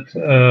was that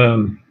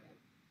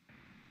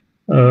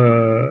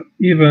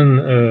even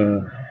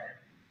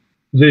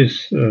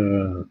this,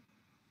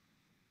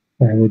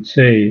 I would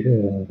say,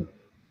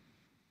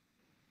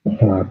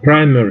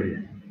 primary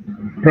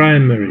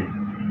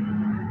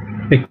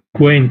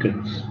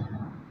acquaintance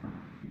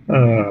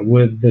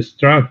with the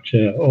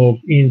structure of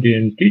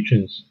Indian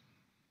teachings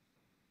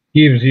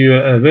gives you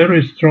a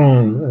very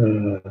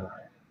strong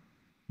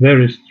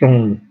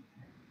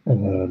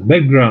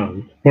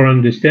background for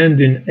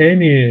understanding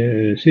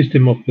any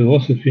system of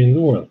philosophy in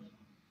the world.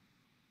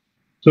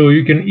 So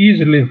you can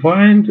easily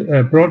find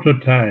a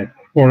prototype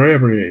for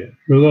every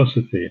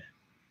philosophy,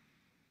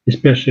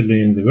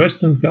 especially in the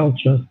Western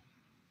culture,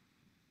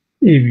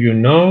 if you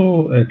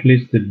know at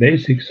least the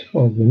basics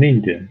of an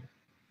Indian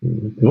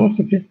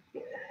philosophy.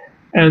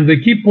 And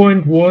the key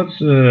point was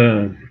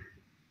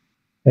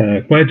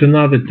quite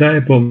another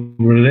type of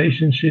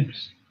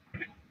relationships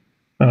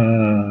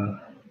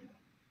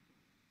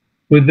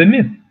with the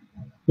myth.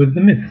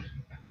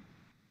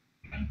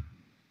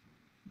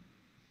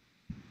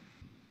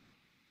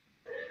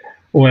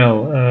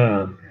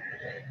 Well,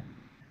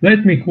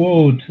 let me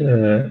quote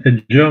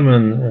a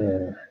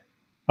German,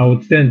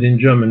 outstanding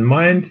German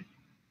mind,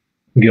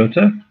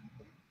 Goethe,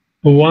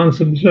 who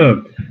once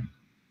observed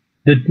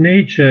that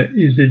nature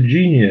is a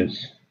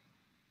genius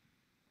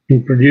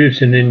in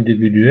producing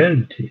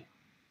individuality.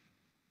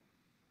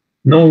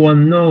 No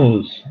one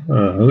knows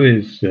who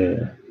is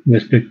the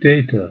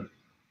spectator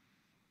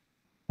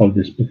of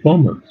this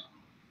performance,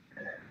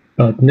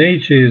 but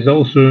nature is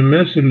also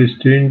merciless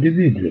to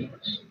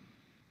individuals.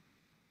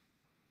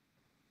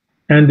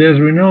 And as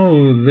we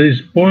know,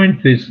 this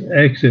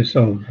axis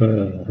of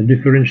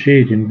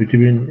differentiating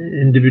between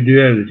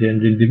individuality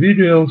and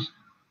individuals,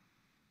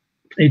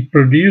 it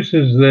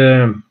produces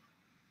the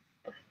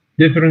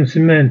different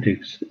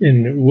semantics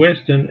in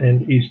Western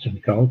and Eastern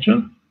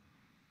culture.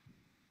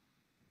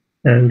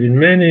 And in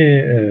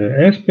many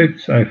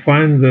aspects, I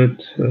find that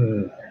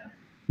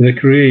the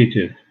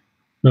creative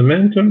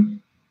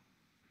momentum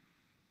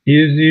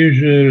is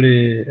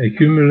usually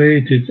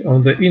accumulated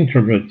on the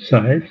introvert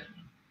side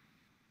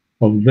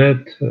of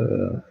that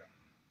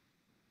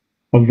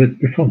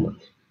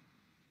performance.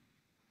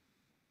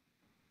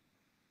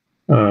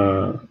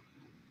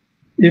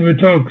 If we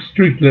talk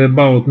strictly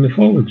about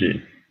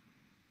mythology,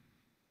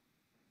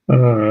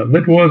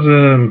 that was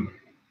a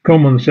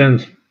common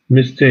sense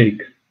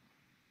mistake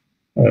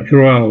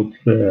throughout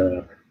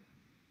the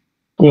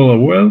scholar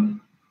world,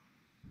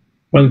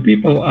 when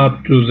people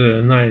up to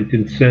the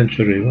 19th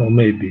century, or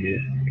maybe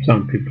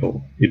some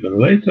people even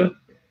later,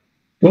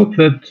 thought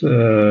that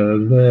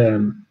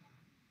the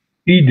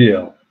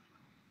ideal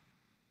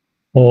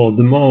or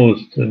the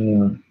most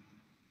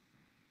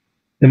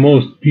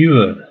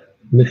pure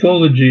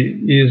mythology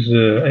is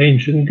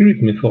ancient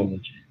Greek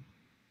mythology.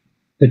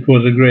 That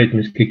was a great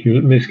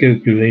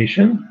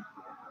miscalculation.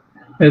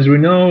 As we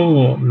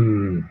know,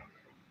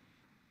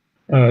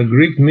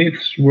 Greek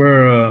myths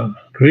were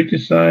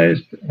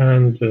criticized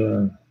and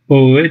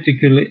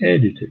poetically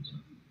edited.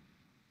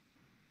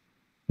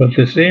 But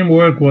the same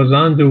work was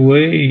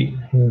underway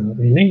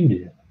in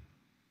India.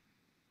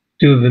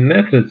 Still, the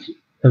methods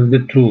and the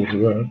tools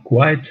were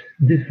quite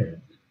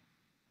different.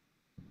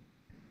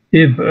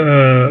 If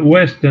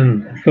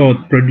Western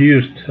thought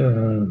produced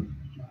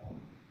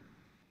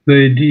the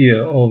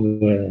idea of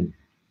a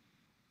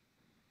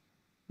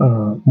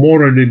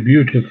morally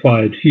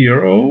beautified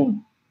hero,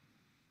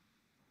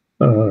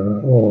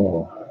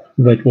 or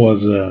that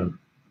was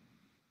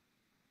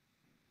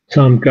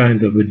some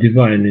kind of a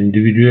divine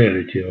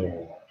individuality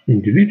or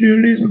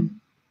individualism,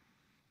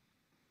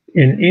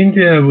 in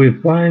India we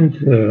find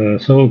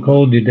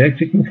so-called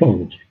didactic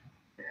mythology.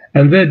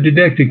 And that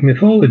didactic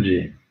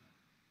mythology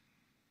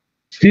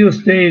still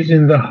stays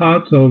in the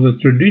heart of the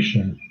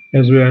tradition,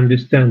 as we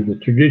understand the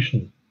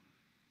tradition.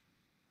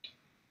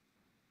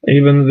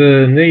 even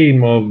the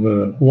name of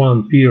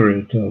one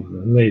period of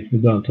late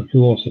Vedanta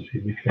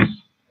philosophy, which was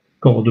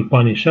called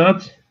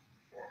Upanishads,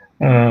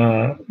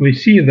 we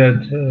see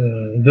that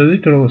the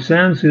literal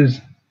sense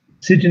is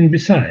sitting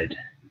beside,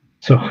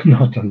 so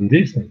not on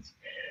distance,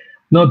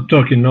 not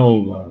talking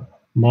over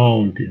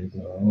mountains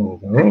or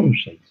over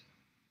oceans.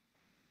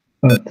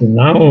 But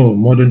now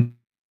modern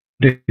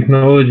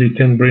technology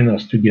can bring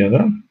us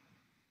together,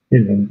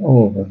 even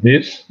over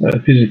these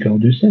physical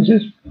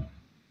distances.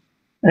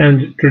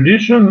 And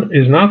tradition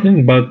is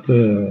nothing but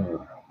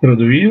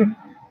traduire,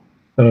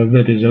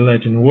 that is a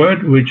Latin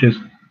word, which is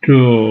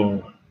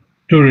to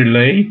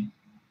relay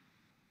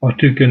or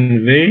to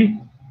convey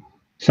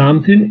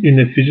something in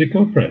a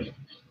physical presence.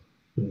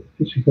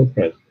 Physical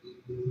presence.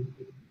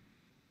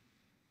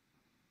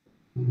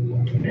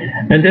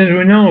 And as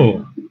we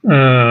know,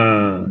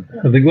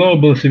 the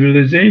global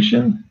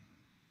civilization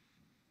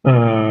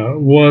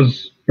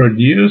was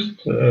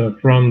produced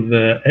from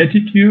the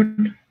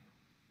attitude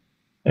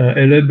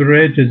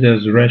elaborated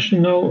as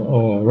rational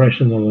or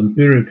rational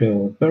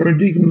empirical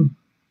paradigm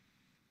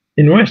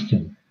in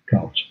Western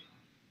culture.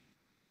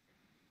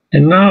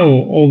 And now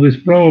all these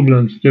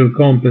problems to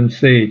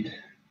compensate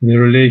the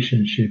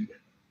relationship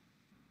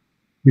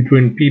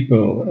between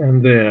people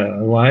and their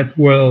life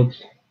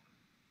worlds,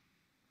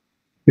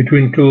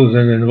 between tools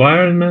and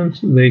environments,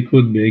 they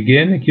could be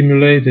again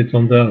accumulated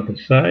on the other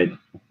side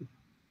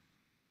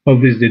of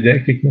this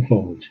didactic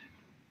mythology.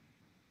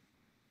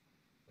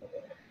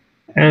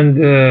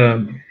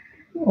 And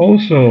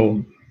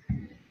also,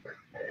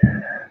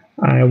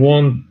 I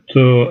want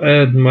to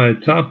add my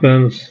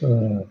tuppence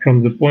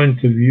from the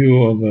point of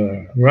view of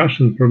a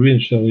Russian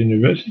provincial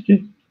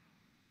university.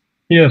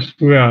 Yes,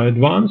 we are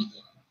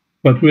advanced,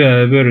 but we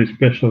are a very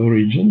special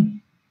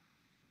region.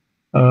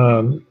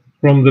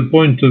 From the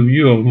point of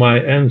view of my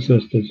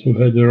ancestors who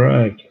had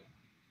arrived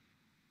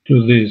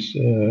to this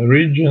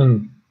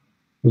region,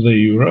 the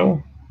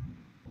Ural,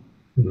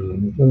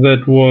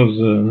 that was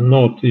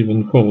not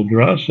even called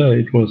Russia,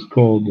 it was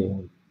called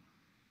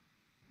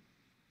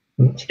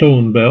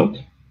Stone Belt,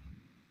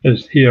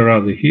 as here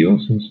are the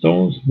hills and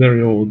stones,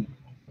 very old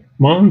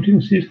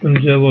mountain system,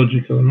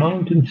 geological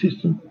mountain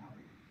system,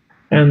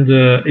 and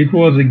it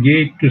was a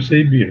gate to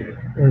Siberia,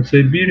 and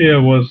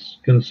Siberia was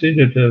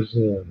considered as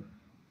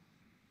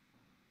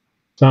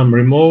some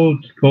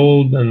remote,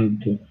 cold,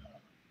 and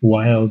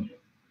wild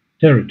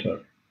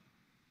territory.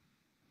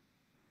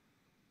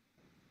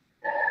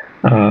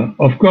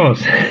 Of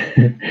course,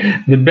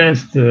 the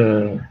best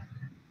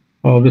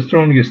or the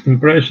strongest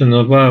impression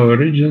of our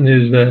region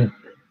is the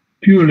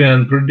purely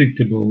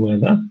unpredictable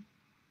weather.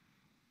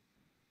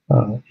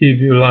 If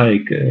you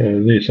like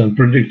this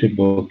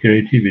unpredictable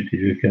creativity,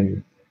 you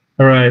can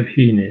arrive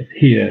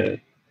here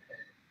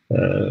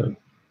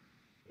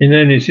in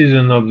any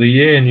season of the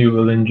year and you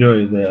will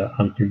enjoy the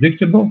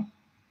unpredictable.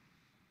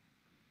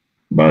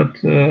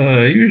 But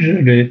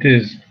usually it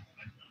is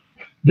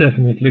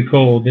definitely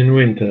cold in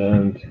winter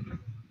and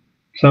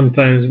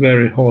sometimes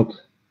very hot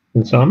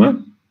in summer.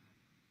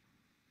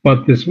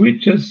 But the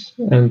switches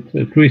and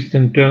twists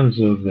and turns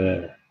of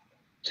the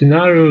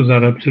scenarios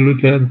are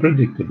absolutely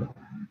unpredictable.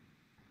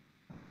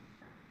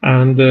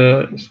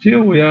 And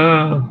still we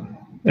are,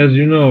 as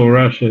you know,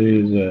 Russia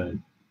is a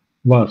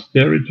vast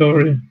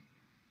territory.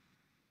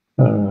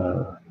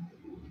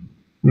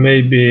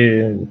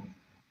 Maybe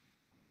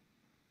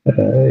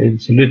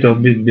it's a little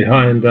bit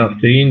behind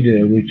after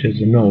India, which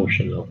is an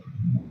ocean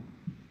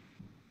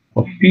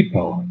of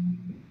people.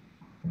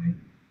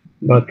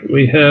 But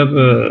we have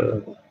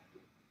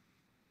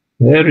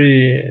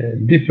very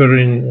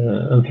differing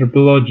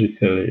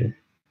anthropologically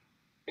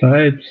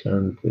types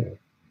and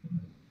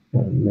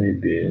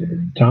maybe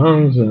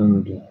tongues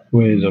and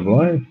ways of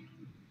life.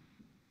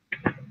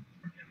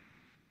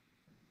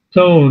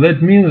 So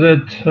that means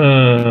that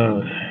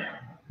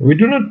we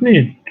do not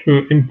need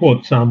to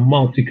import some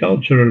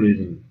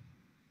multiculturalism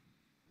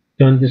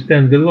to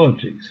understand the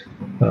logics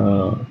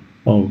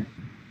of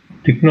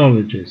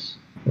technologies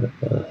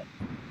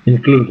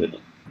included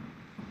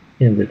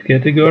in that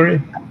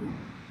category.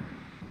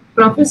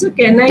 Professor,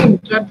 can I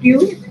interrupt you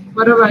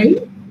for a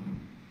while?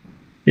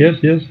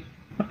 Yes, yes.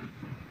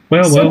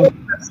 Well.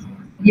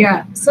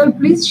 Yeah, sir,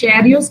 please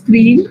share your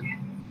screen.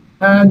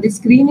 The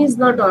screen is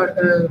not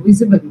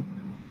visible.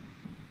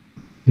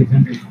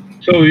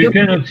 So you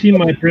cannot see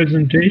my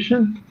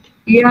presentation?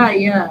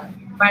 Yeah.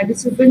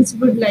 Participants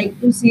would like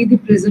to see the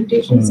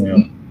presentation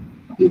screen.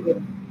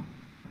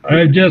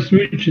 I just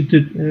switched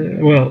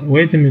it. Well,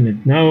 wait a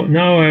minute. Now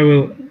I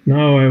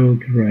will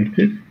correct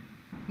it.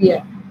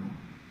 Yeah.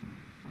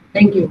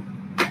 Thank you.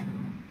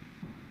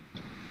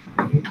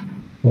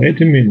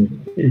 Wait a minute.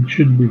 It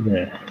should be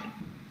there.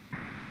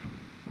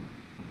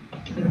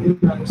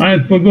 I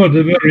forgot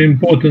a very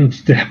important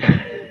step.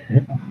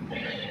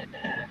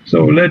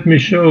 So let me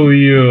show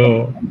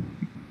you.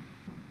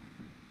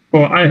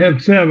 Oh, I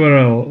have several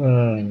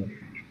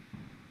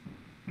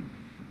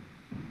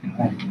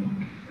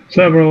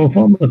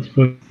formats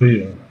for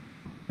you.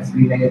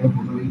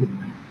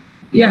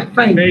 Yeah,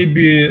 fine.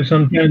 Maybe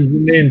sometimes the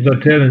names are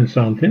telling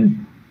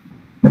something.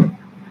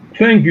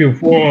 thank you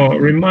for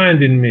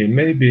reminding me.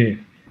 Maybe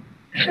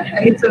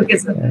It's okay,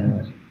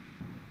 sir.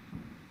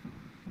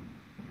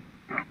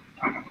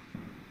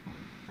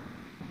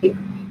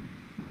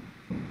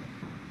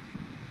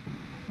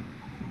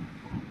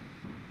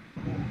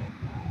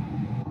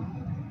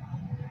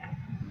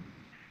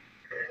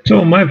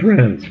 So, my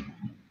friends,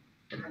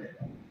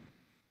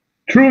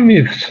 true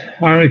myths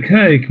are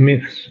archaic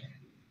myths.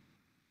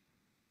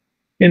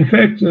 In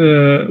fact,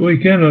 we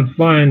cannot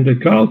find a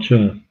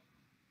culture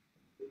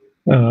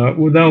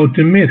without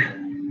a myth,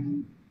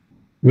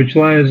 which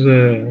lies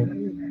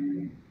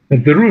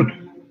at the root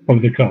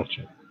of the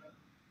culture.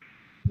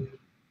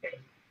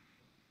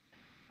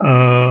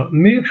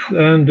 Myth,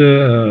 and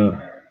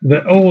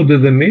the older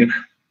the myth,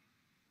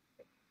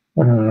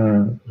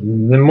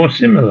 the more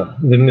similar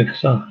the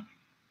myths are.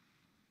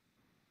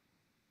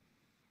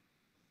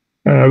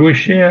 We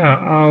share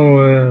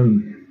our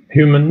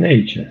human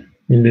nature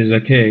in this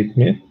archaic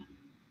myth.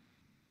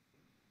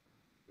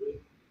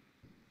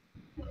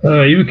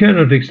 You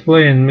cannot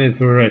explain myth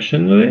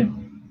rationally,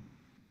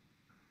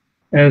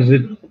 as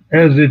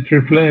it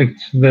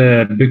reflects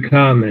the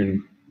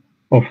becoming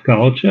of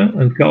culture,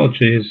 and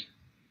culture is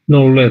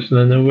no less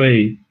than a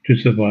way to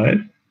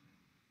survive,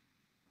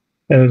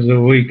 as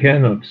we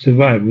cannot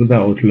survive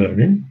without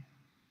learning.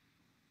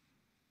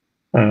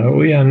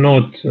 We are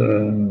not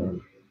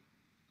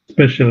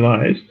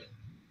specialized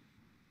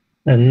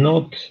and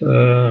not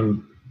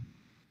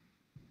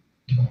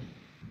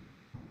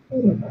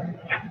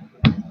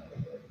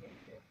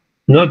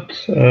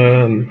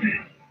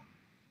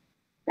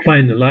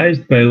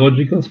finalized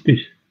biological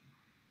species.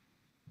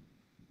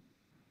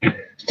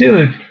 Still,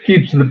 it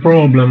keeps the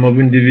problem of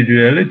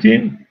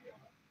individuality,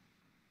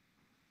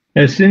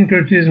 as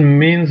syncretism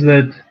means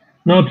that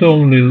not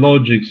only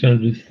logics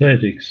and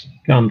aesthetics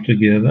come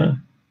together,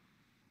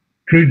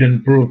 creed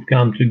and proof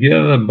come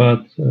together,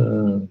 but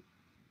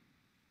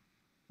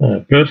a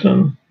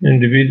person,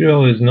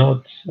 individual, is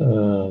not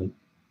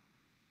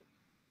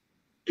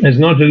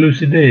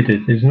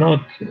elucidated, is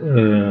not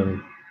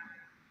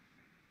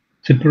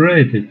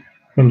separated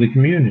from the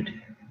community.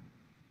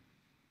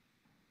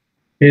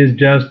 He is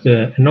just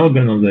an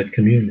organ of that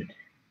community.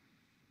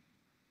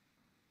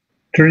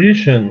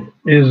 Tradition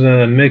is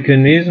a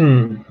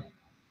mechanism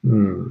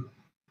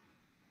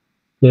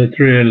that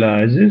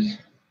realizes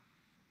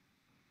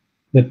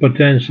the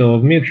potential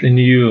of myth in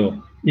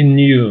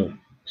new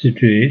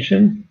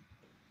situation,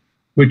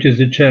 which is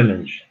a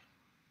challenge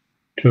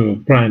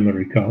to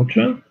primary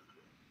culture,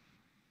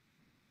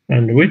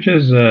 and which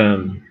is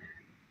a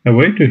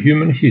way to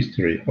human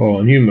history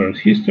or numerous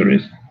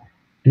histories.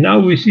 Now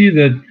we see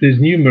that these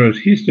numerous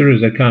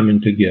histories are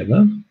coming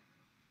together.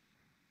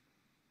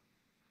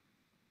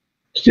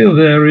 Still,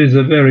 there is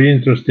a very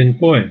interesting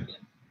point.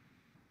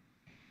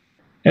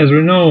 As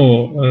we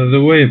know,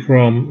 the way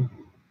from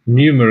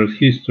numerous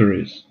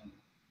histories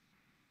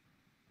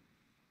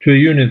to a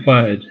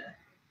unified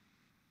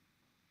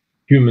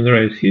human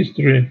race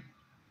history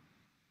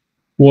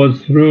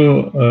was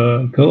through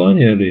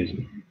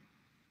colonialism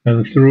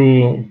and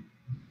through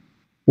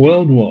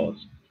world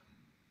wars.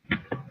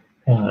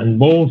 And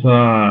both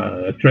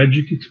are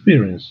tragic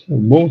experiences.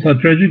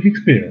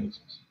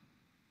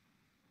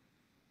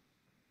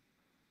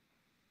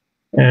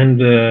 And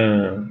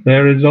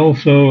there is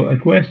also a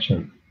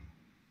question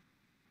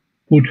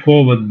put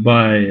forward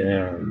by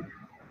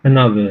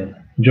another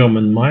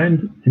German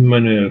mind,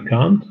 Immanuel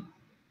Kant,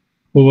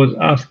 who was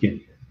asking,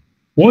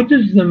 what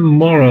is the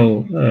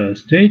moral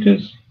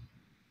status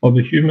of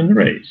the human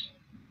race?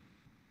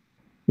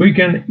 We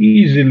can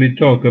easily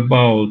talk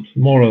about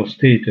moral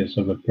status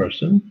of a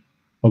person,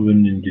 of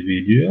an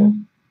individual.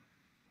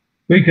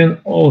 We can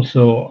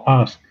also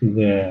ask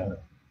the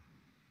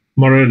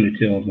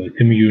morality of a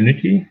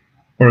community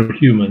or a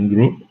human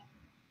group.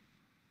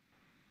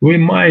 We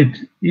might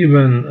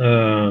even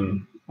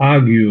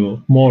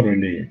argue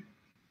morally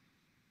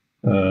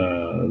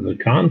the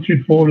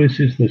country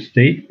policies, the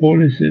state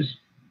policies.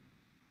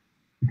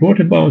 But what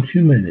about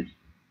humanity?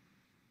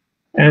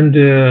 And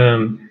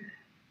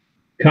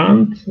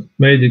Kant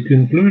made a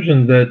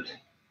conclusion that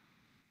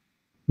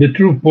the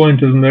true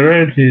point of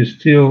morality is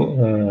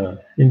still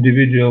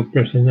individual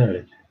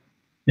personality.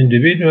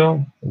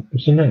 Individual and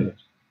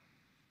personality.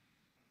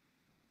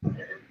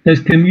 As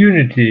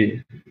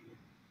community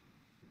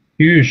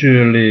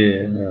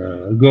usually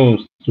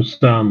goes to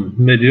some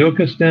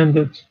mediocre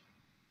standards,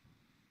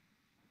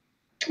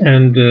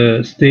 and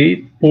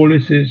state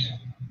policies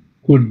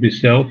could be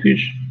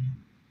selfish,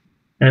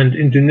 and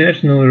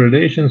international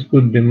relations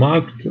could be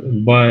marked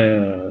by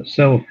a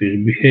selfish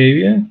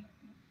behavior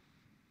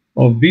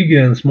of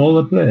bigger and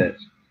smaller players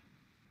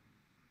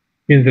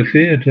in the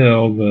theater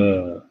of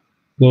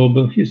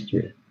global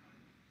history.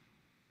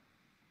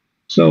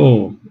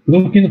 So,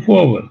 looking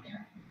forward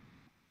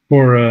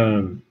for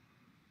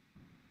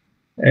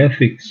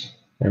ethics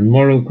and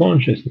moral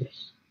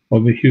consciousness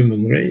of the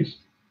human race,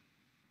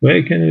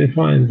 where can we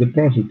find the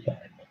prototype?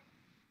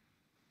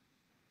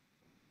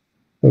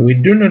 We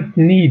do not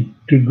need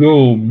to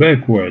go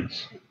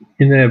backwards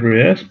in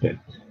every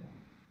aspect,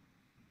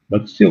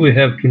 But still we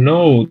have to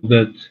know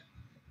that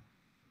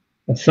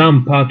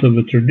some part of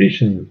the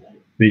tradition,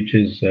 which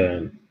is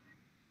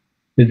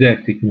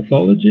didactic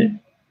mythology,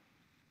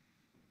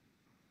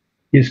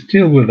 is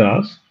still with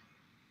us.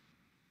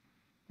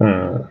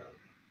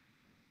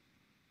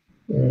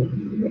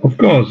 Of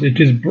course, it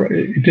is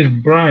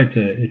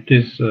brighter, it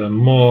is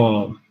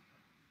more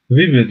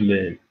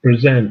vividly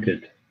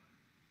presented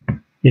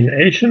in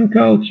Asian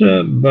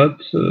culture,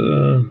 but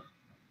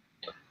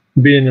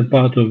being a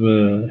part of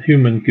a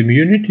human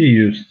community,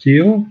 you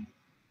still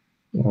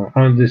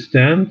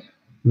understand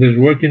the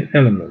working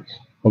elements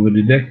of a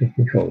didactic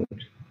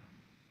mythology.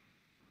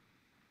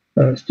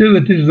 Still,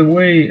 it is the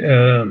way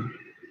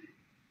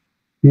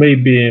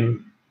maybe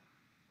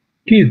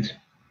kids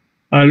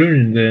are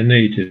learning their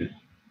native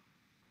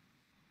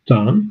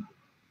tongue.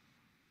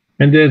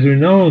 And as we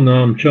know,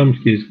 Noam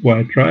Chomsky is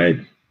quite right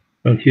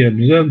when he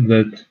observed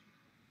that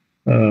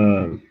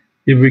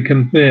if we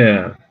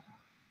compare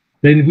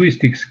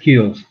linguistic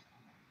skills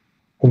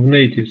of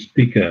native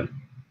speaker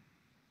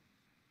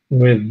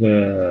with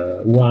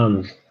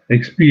one's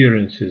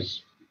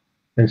experiences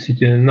and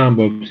sit in a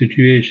number of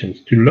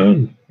situations to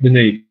learn the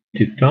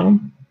native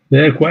tongue, they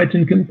are quite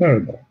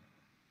incomparable.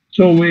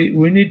 So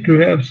we need to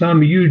have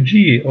some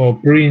UG or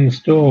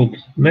pre-installed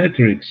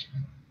metrics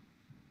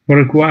for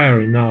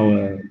acquiring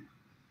our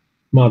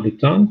mother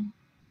tongue.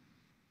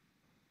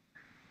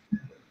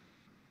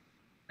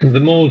 And the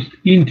most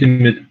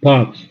intimate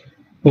part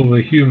of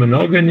the human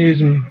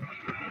organism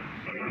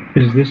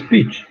is the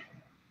speech.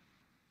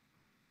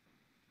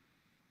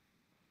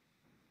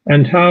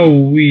 And how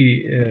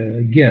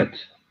we get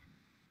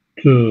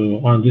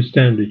to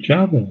understand each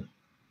other,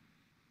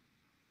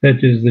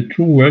 that is the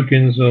true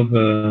workings of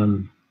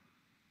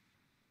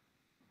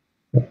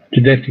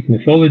didactic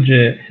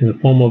mythology in the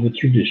form of a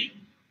tradition.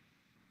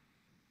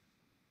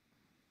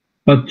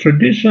 But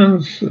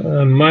traditions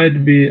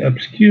might be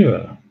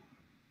obscure,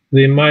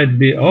 they might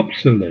be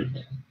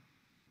obsolete,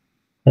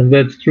 and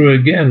that's true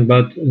again,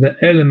 but the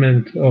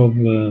element of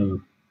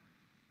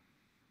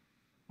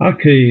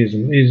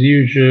archaism is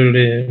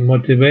usually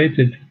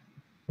motivated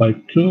by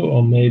two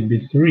or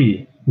maybe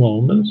three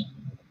moments.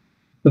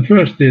 The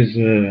first is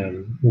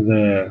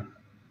the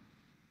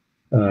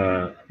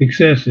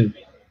excessive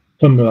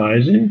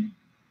formalizing,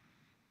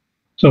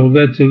 so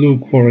that's a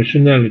look for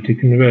rationality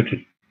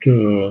converted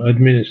to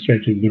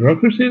administrative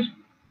bureaucracies.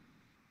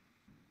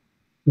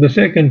 The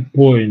second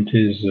point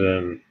is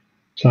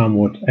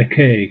somewhat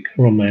archaic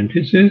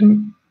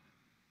romanticism,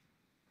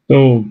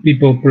 so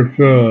people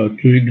prefer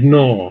to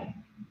ignore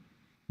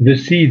the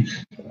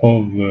seeds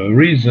of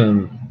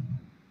reason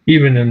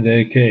even in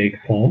the archaic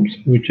forms,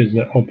 which is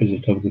the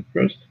opposite of the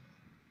first.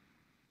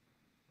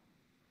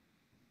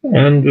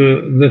 And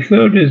the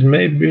third is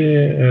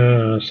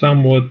maybe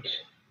somewhat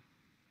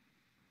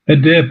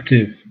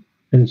adaptive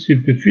and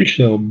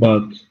superficial,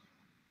 but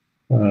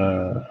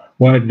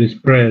widely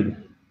spread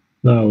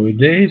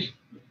nowadays,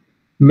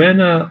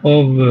 manner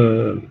of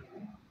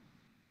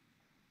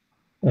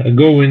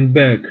going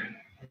back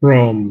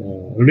from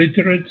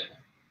literate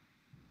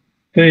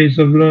phase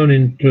of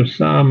learning to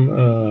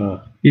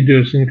some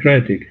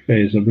idiosyncratic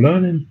phase of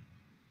learning,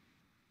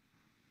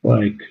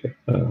 like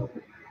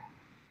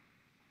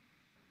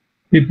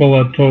people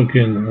are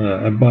talking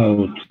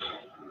about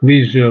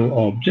visual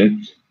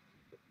objects,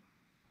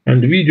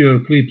 and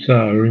video clips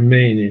are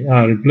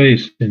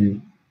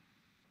replacing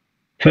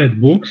fat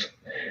books,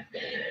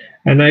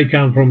 and I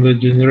come from the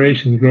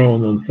generation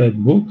grown on fat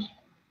books,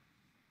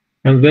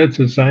 and that's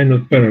a sign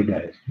of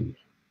paradise.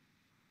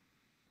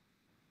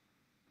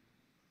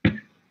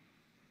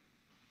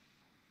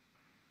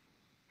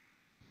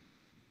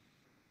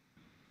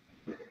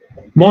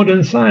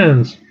 Modern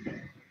science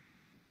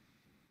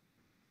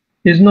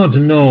is not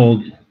an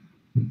old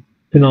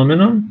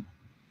phenomenon,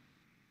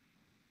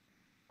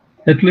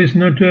 at least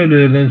not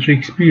earlier than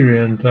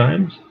Shakespearean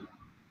times,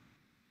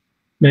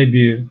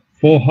 maybe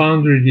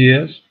 400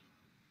 years,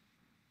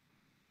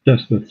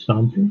 just with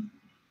something.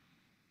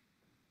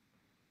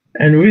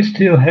 And we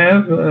still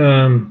have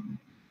a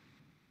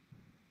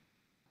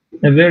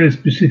very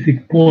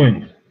specific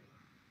point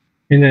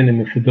in any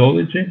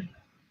methodology,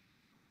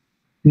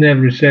 in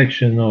every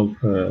section of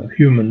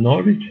human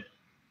knowledge,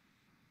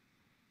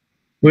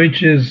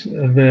 which is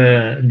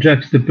the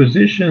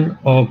juxtaposition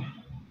of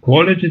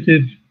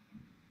qualitative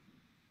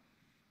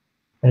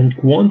and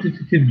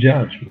quantitative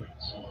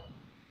judgments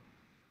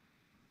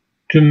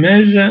to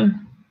measure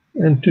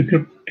and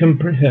to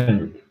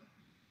comprehend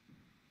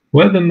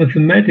whether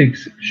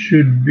mathematics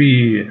should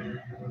be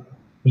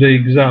the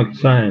exact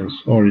science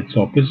or its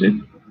opposite,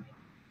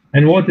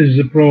 and what is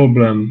the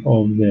problem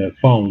of the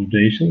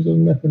foundations of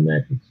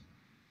mathematics.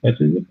 That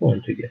is the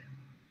point again.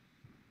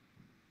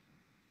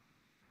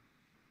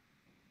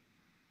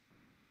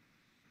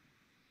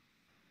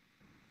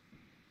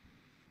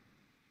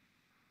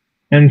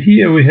 And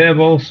here we have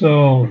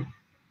also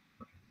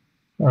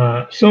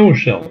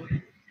social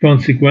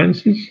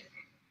consequences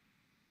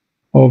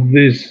of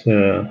this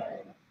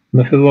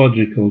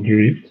methodological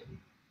drift,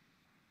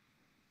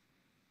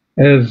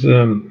 as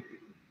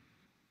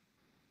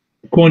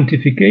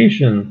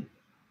quantification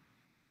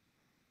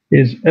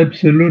is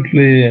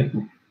absolutely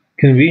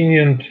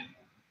convenient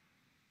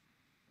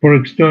for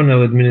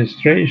external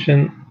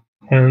administration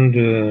and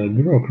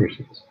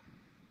bureaucracies.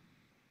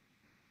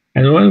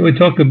 And when we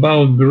talk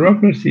about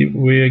bureaucracy,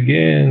 we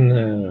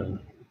again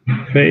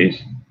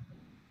face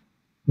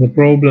the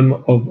problem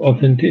of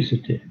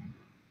authenticity.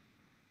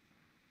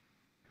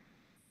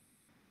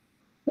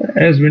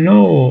 As we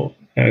know,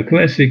 a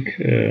classic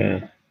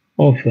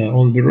author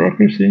on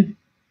bureaucracy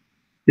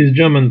is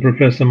German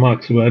professor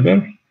Max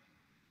Weber.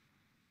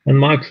 And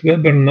Max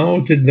Weber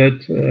noted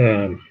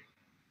that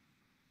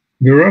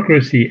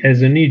bureaucracy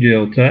as an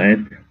ideal type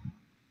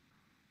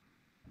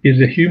is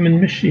a human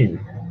machine.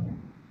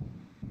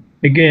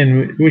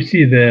 Again, we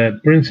see the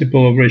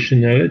principle of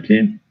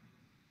rationality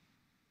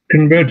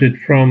converted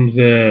from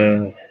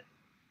the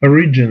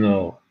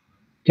original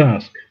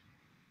task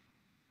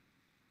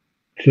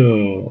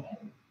to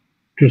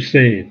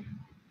save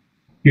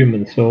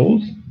human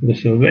souls, the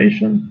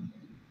salvation,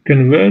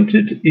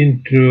 converted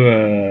into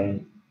a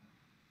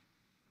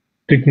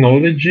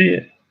technology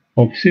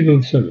of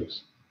civil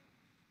service.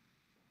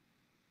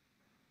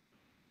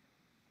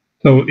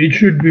 So it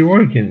should be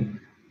working.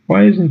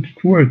 Why isn't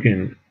it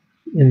working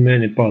in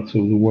many parts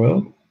of the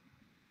world?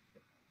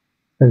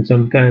 And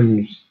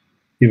sometimes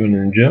even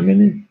in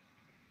Germany?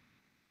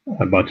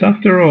 But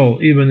after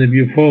all, even if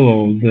you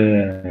follow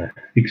the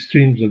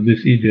extremes of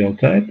this ideal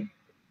type,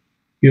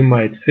 you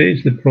might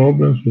face the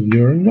problems with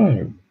your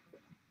environment.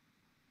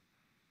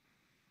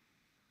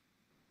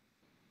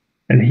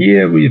 And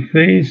here we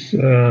face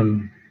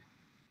the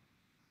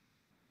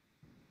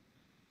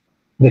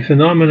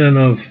phenomenon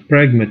of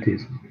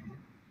pragmatism,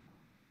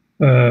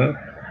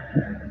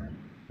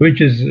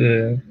 which is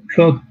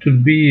thought to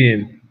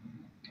be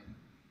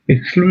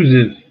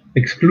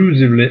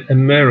exclusively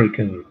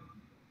American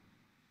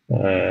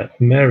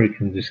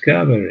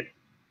discovery.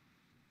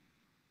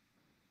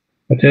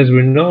 But as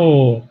we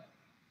know,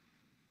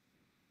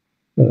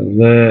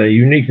 the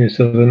uniqueness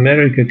of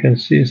America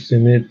consists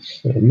in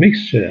its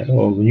mixture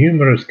of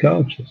numerous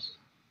cultures.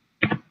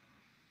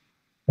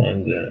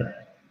 And a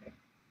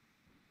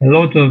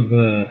lot of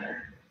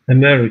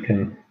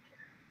American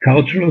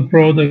cultural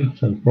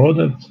products and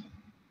products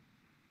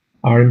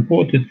are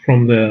imported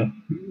from the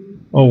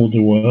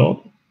older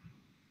world,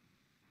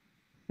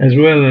 as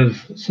well as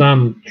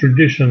some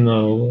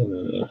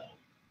traditional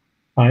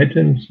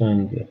items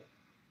and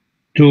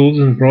tools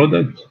and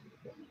products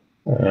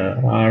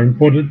are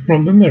imported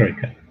from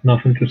America.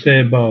 Nothing to say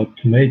about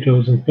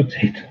tomatoes and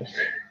potatoes.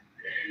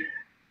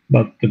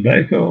 But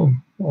tobacco,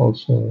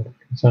 also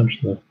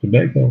consumption of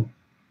tobacco.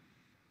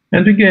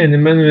 And again,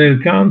 Immanuel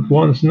Kant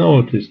once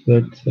noticed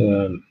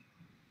that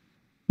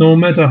no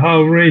matter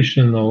how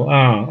rational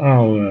are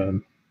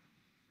our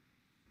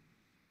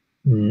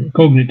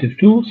cognitive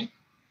tools,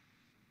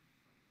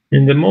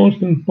 in the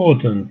most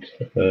important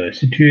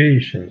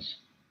situations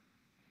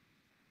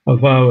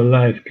of our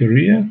life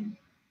career,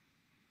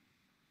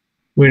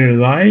 we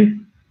rely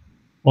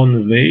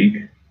on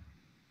vague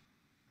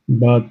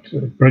but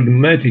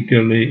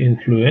pragmatically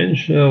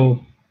influential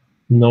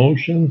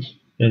notions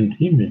and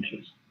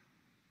images.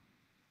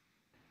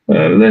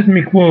 Let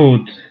me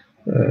quote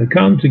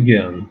Kant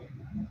again,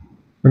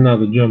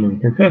 another German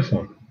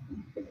professor.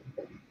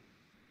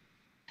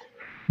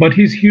 But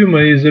his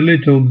humor is a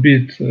little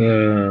bit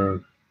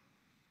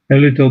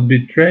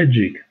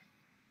tragic.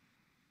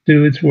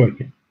 Still, it's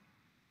working.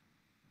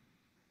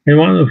 In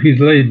one of his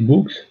late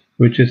books,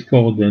 which is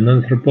called An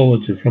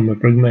Anthropology from a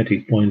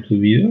Pragmatic Point of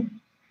View,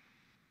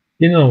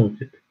 he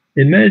noted,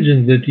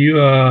 imagine that you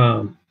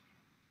are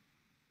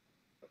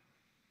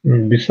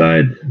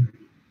beside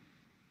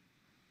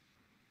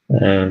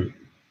a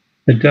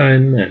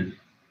dying man,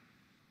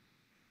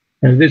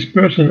 and this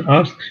person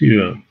asks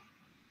you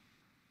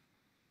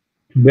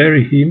to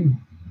bury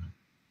him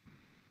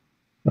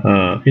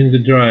in the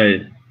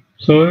dry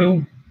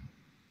soil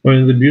or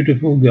in the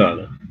beautiful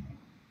garden.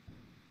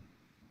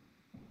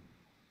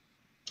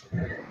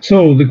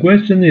 So the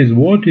question is,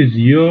 what is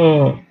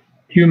your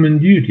human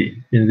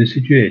duty in this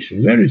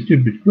situation? Very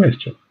stupid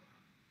question.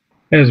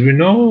 As we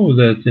know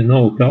that in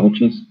all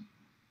cultures,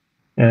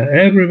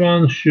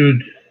 everyone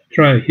should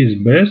try his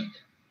best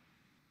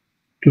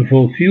to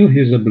fulfill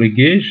his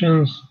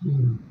obligations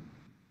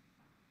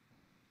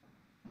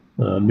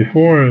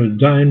before a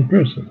dying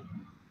person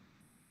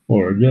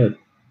or a dead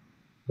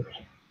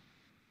person.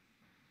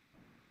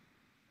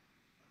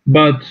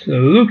 But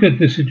look at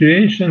the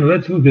situation,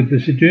 let's look at the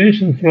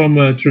situation from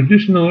a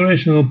traditional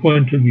rational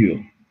point of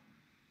view.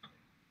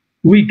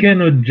 We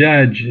cannot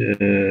judge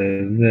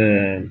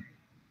the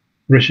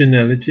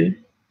rationality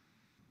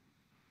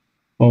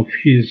of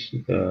his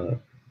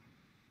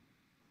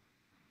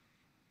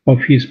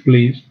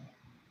pleas.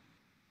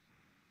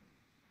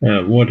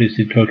 What is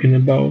he talking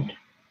about?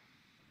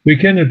 We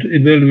cannot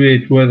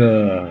evaluate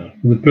whether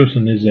the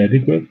person is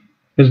adequate,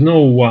 as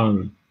no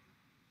one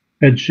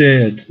had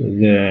shared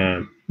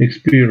the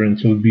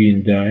experience of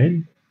being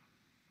dying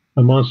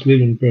amongst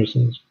living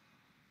persons,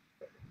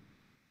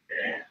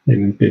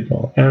 living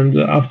people. And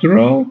after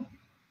all,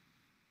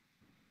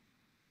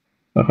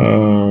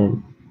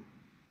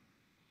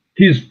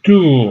 His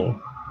two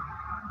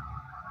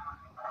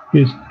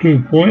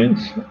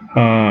points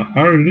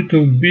are a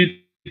little bit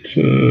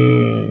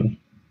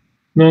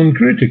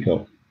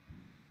non-critical,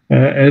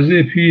 as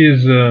if he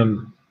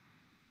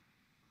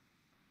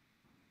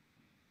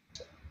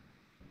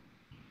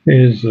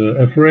is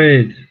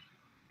afraid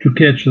to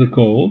catch the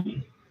cold,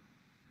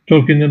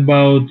 talking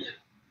about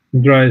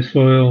dry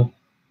soil,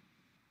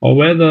 or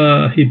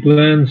whether he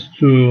plans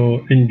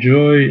to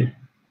enjoy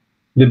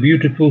the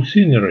beautiful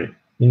scenery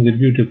in the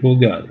beautiful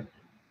garden.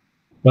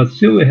 But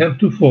still we have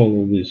to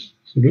follow these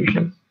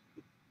solutions.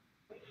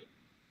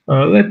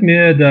 Let me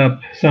add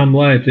up some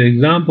lighter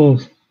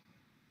examples.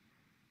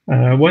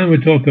 When we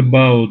talk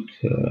about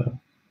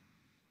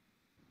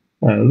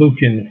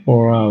looking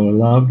for our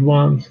loved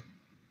ones,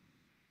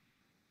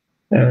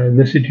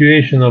 the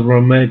situation of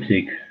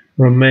romantic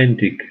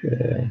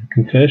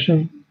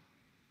confession,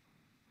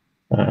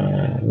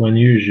 when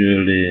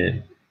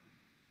usually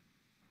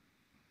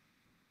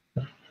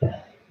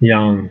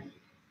young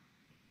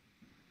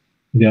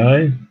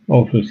guy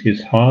offers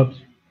his heart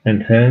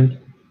and hand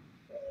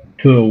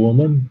to a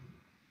woman.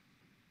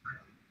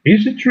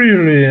 Is it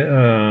really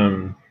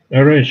a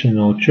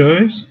rational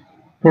choice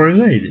for a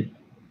lady,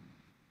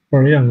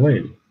 for a young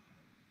lady?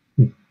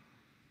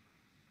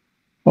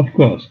 Of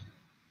course,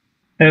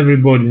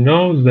 everybody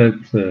knows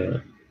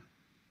that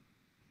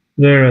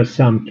there is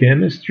some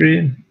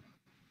chemistry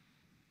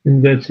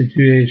in that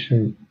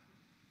situation,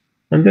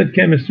 and that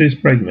chemistry is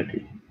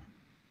pragmatic.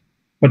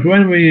 But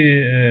when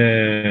we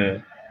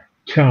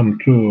come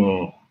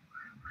to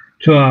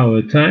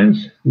our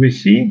times, we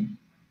see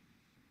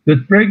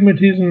that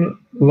pragmatism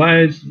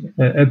lies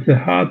at the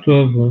heart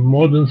of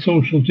modern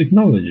social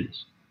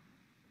technologies,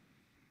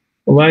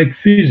 like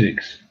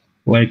physics,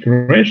 like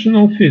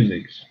rational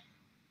physics,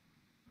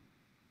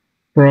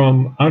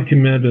 from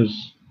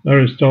Archimedes,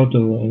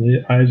 Aristotle,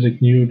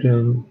 Isaac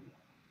Newton,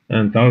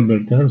 and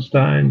Albert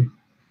Einstein.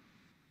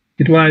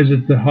 It lies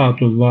at the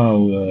heart of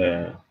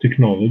our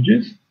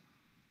technologies,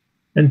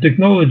 and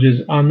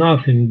technologies are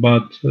nothing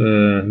but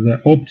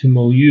the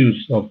optimal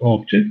use of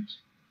objects.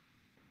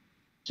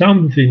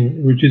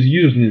 Something which is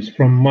useless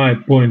from my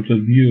point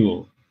of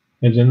view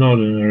as an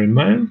ordinary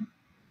man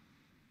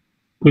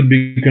could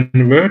be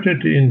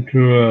converted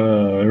into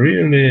a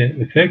really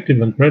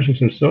effective and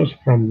precious resource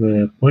from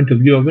the point of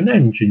view of an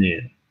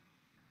engineer.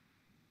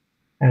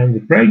 And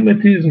the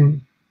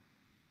pragmatism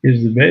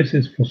is the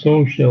basis for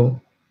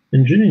social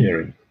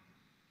engineering.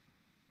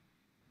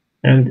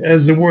 And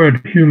as the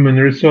word human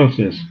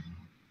resources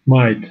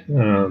might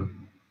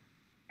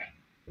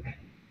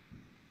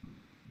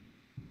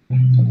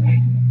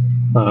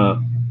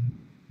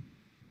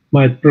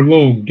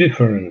provoke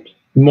different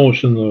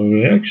emotional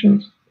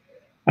reactions,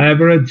 I have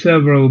read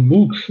several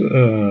books,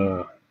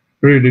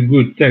 really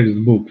good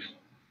textbooks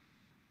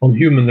on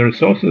human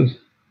resources,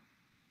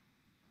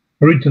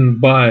 written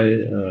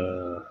by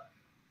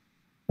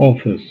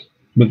authors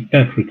with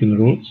African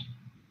roots,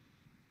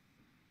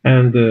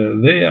 and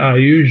they are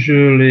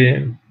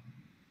usually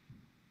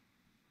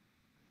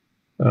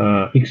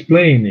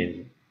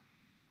explaining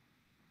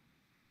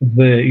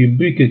the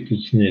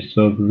ubiquitousness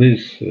of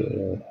this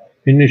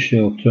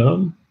initial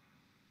term,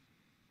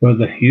 where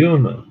the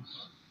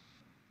humans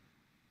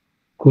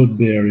could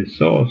be a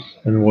resource,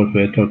 and what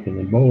we're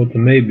talking about,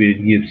 maybe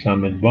it gives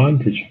some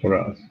advantage for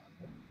us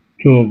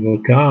to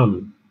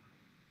overcome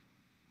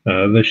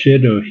the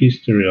shadow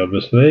history of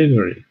the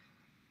slavery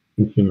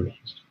in human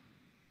history.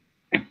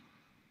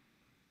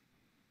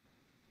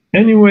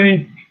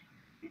 Anyway,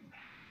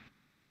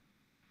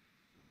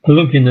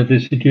 looking at the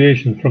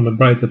situation from a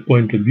brighter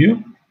point of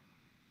view,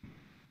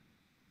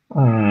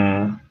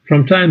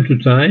 from time to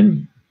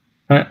time,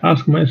 I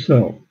ask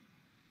myself,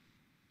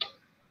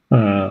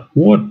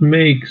 what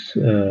makes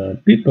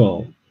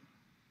people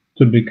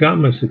to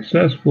become a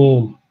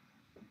successful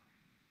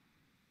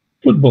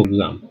football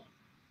example?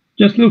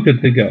 Just look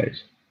at the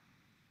guys.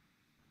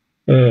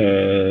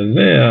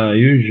 They are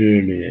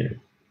usually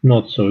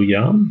not so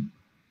young.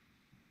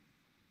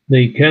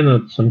 They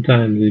cannot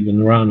sometimes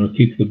even run or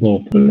kick the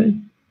ball properly,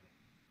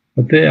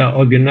 but they are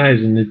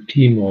organizing a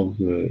team of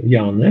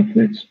young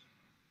athletes,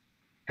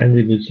 and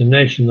if it's a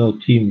national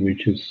team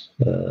which is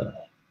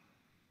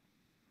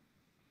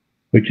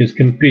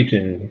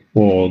competing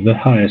for the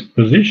highest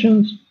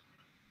positions,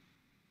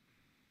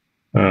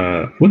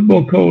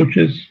 football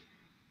coaches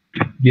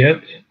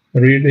get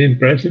really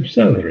impressive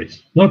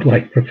salaries, not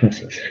like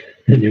professors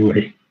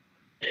anyway.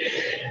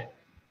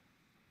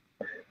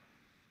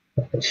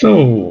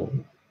 So,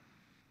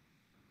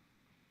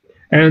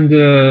 and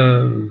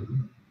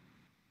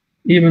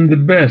even the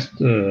best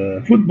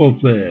football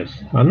players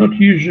are not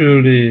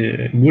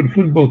usually good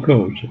football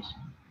coaches.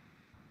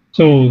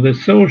 So the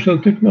social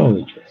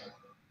technologies,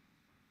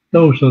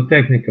 social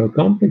technical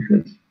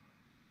complexes,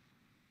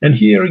 and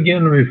here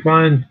again we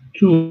find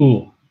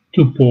two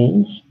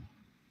poles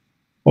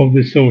of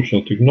the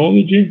social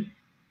technology,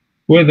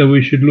 whether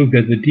we should look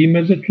at the team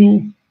as a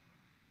tool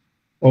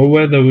or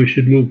whether we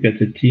should look at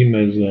the team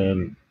as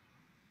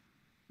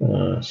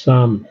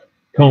some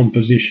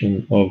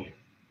composition of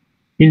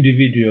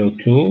individual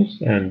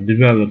tools and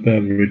develop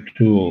every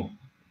tool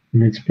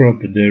in its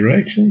proper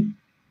direction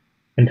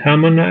and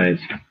harmonize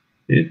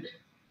it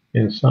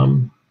in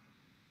some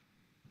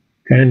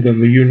kind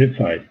of a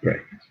unified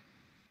practice.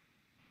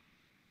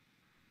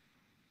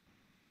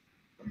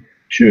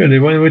 Surely,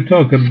 when we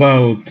talk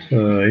about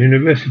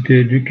university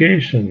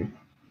education,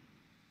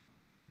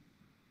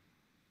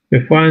 we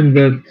find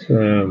that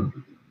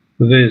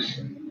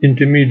this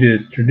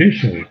intermediate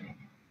tradition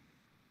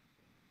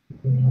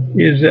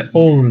is the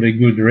only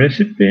good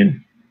recipe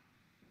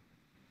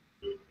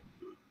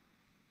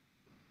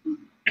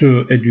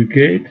to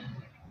educate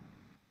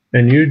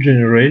a new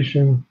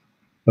generation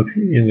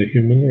in the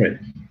human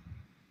race.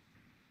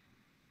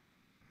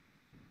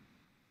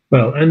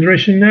 Well, and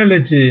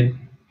rationality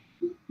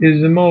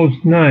is the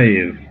most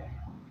naive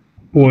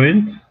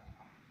point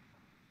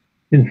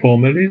in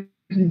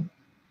formalism,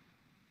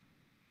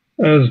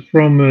 as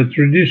from a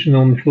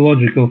traditional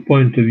mythological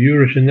point of view,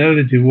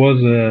 rationality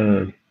was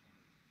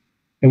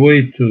a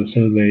way to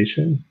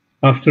salvation.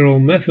 After all,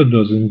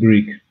 methodos in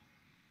Greek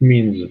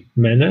means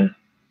manner,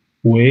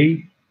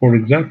 way, or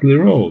exactly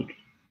road,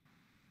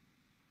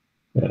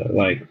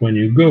 like when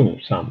you go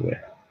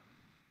somewhere.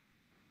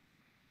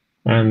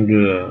 And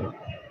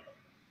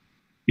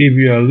if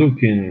you are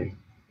looking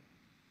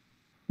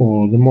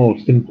for the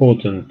most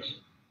important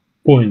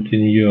point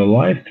in your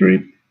life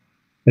trip,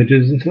 that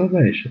is the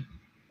salvation.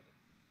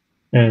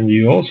 And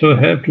you also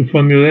have to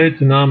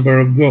formulate a number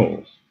of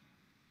goals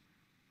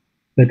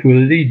that will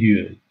lead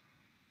you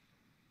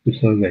to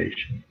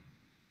salvation.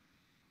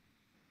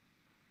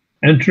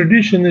 And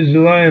tradition is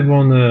alive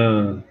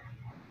on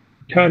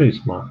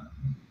charisma.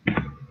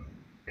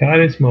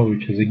 Charisma,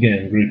 which is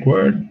again a Greek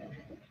word,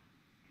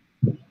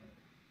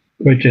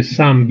 which is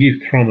some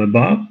gift from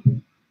above.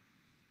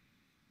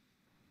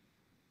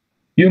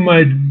 You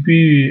might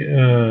be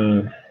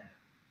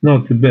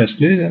not the best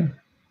leader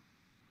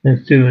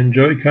and still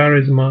enjoy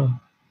charisma,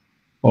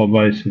 or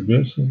vice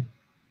versa.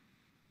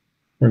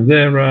 And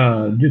there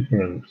are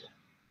different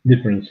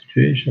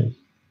situations.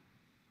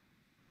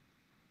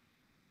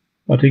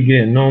 But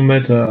again, no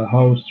matter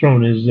how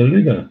strong is the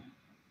leader,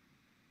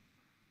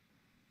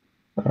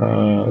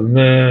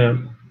 the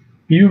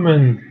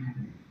human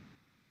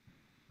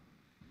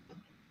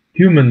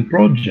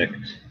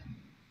project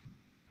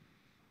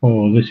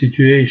or the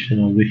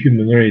situation of the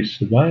human race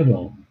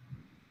survival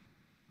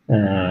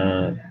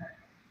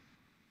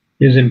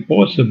is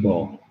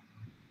impossible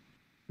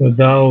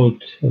without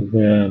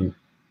the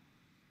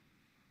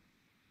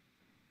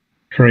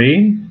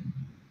brain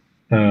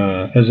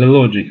as a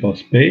logical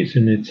space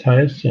in its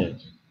highest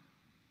sense.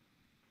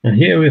 And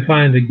here we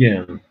find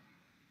again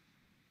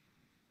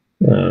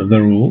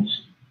the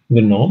rules,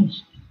 the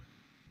norms.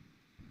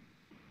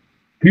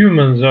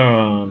 Humans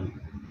are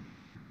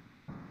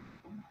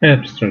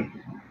abstract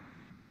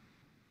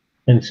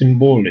and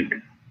symbolic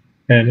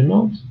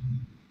animals,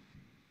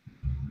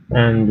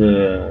 and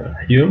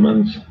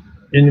humans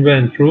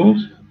invent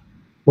rules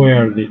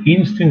where the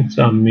instincts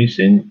are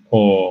missing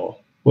or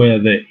where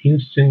the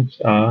instincts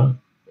are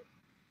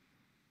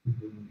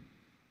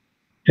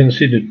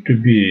considered to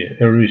be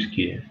a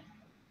risky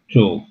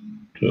tool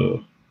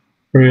to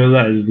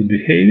realize the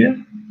behavior,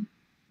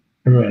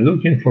 and we're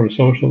looking for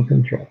social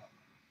control.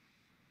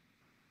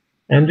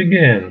 And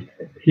again,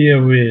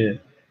 here we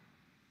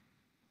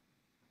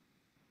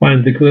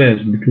find the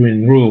clash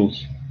between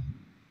rules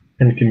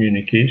and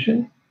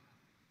communication.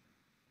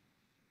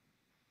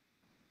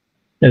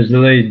 As the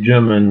late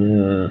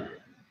German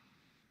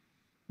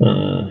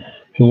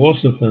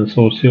philosopher and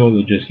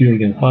sociologist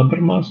Jürgen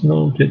Habermas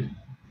noted,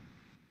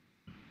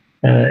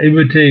 if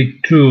we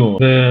take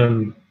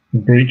two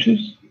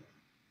breaches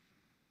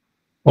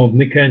of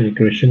mechanic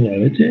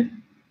rationality,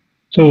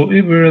 so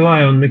if we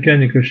rely on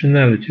mechanic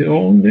rationality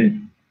only,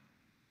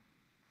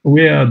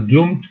 we are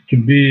doomed to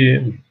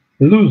be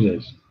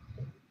losers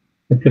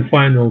at the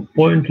final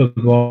point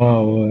of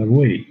our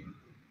way,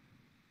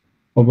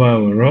 of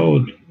our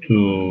road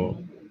to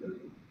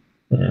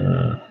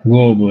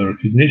global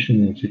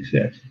recognition and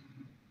success.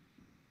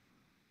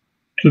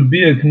 To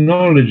be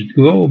acknowledged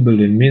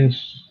globally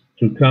means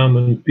to come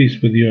in peace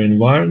with your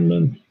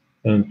environment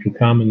and to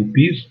come in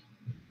peace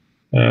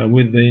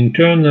with the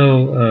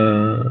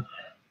internal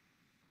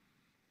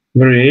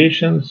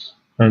variations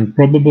and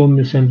probable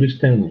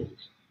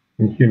misunderstandings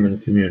in human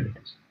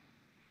communities.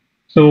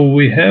 So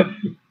we have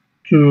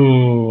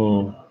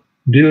to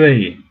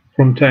delay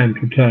from time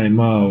to time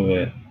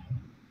our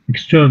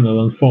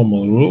external and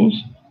formal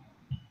rules.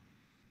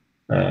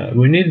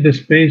 We need the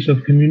space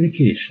of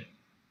communication.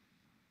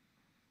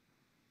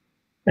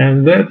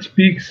 And that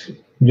speaks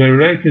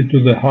directly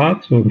to the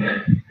hearts of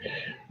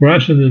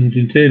Russian and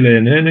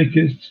Italian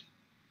anarchists,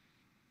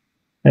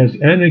 as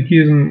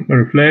anarchism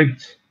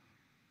reflects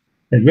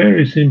a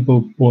very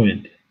simple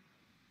point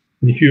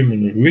in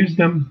human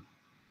wisdom,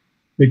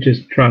 which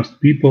is trust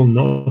people,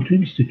 not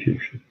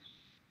institutions.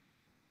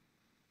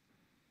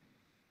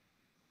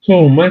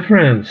 So, my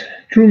friends,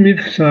 true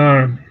myths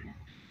are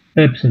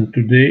absent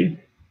today,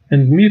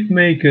 and myth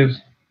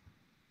makers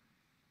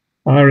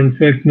are in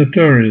fact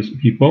notorious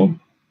people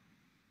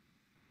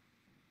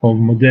of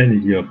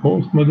modernity or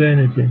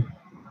post-modernity.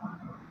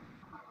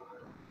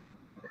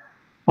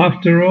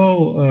 After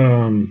all,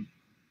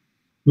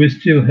 we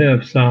still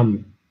have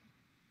some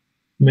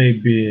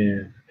maybe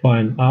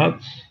fine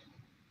arts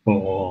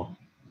or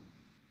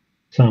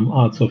some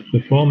arts of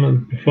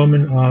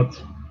performing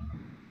arts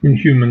in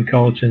human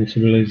culture and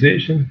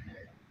civilization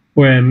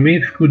where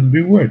myth could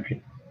be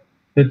working.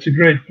 That's a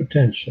great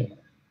potential.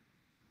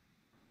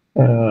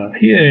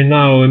 Here in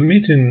our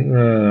meeting,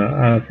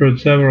 I've heard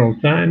several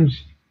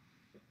times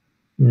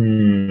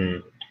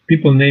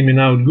people naming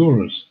out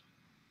gurus.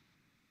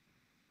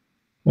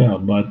 Well,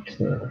 but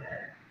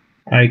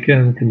I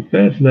can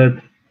confess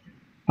that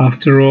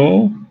after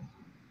all,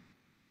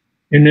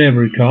 in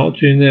every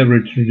culture, in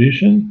every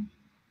tradition,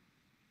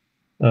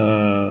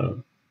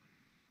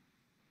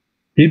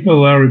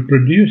 people are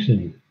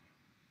reproducing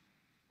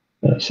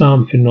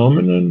some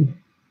phenomenon,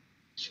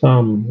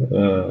 some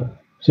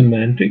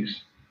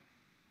semantics,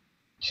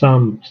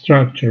 some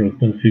structural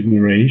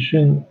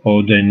configuration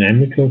or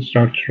dynamical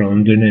structural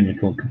and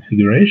dynamical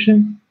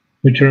configuration,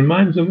 which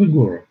reminds of a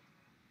guru.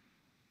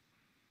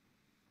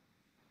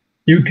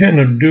 You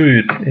cannot do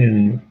it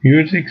in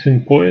music,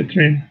 in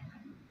poetry,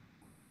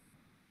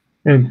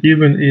 and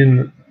even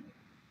in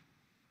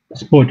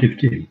sportive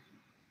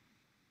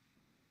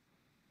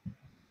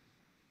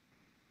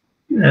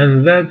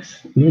and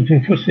that's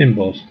looking for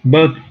symbols.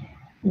 But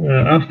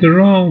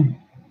after all,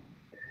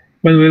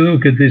 when we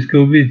look at this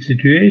COVID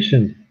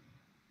situation,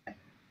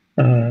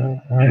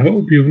 I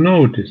hope you've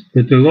noticed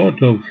that a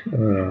lot of,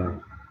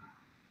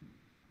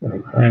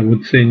 I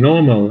would say,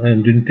 normal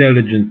and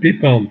intelligent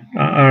people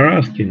are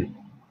asking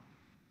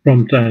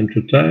from time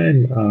to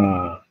time,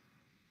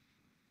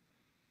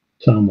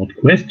 somewhat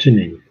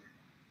questioning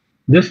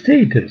the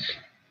status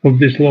of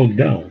this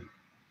lockdown.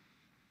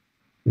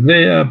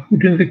 They are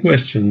putting the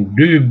question,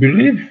 do you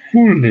believe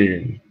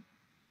fully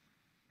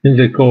in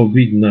the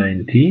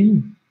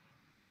COVID-19?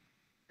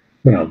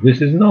 Well,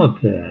 this is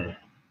not a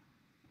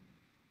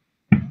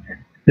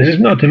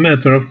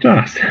matter of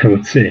trust, I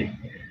would say.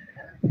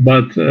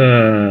 But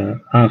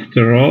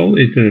after all,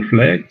 it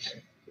reflects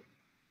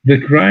the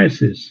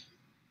crisis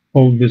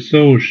of the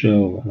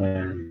social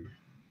and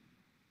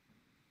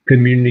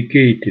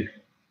communicative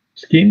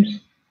schemes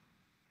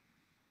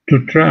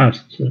to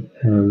trust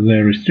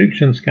the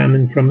restrictions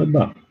coming from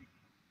above.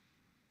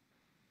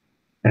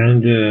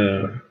 And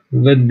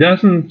that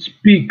doesn't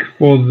speak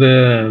for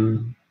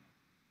the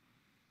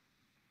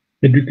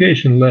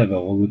education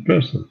level of the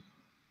person.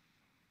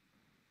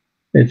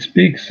 It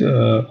speaks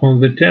on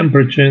the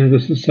temperature in the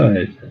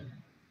society.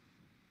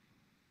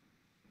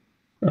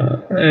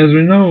 As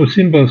we know,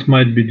 symbols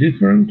might be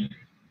different.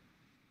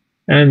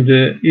 And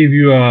if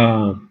you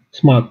are a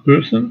smart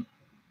person,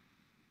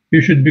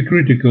 you should be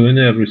critical in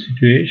every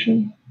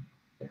situation.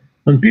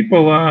 And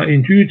people are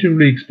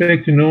intuitively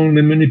expecting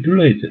only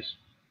manipulators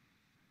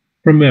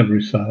from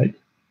every side,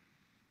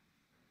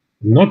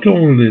 not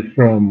only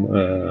from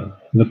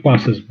the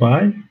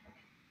passers-by,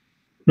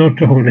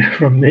 not only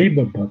from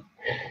neighbor, but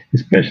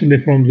especially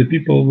from the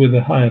people with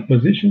a higher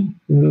position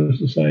in the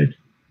society,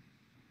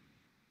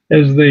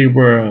 as they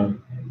were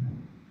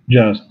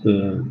just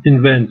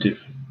inventive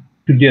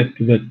to get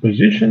to that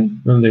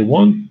position, and they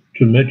want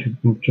to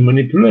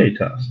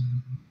manipulate us.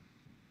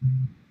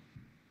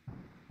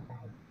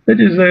 That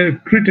is a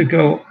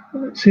critical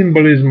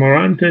symbolism or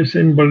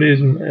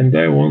anti-symbolism, and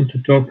I want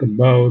to talk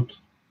about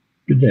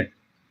today.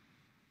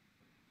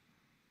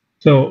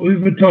 So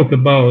if we talk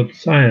about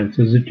science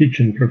as a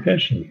teaching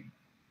profession,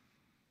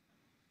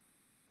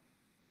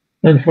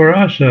 and for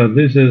Russia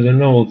this is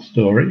an old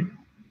story,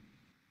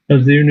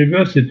 as the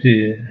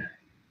university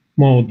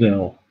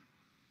model,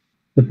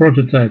 the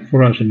prototype for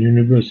Russian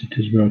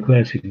universities were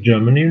classic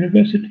German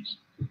universities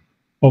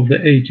of the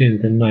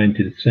 18th and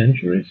 19th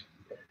centuries.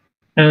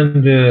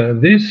 And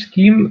this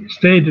scheme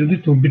stayed a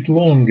little bit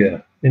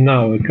longer in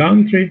our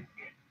country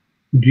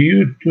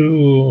due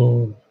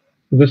to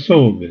the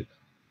Soviet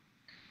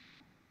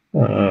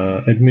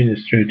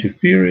administrative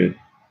period.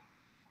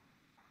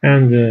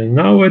 And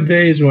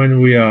nowadays, when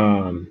we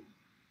are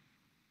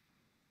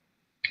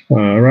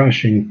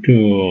rushing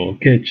to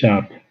catch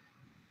up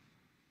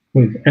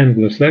with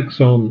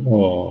Anglo-Saxon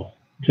or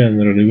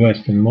generally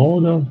Western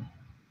model,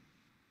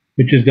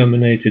 which is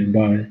dominated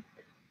by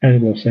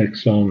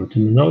Anglo-Saxon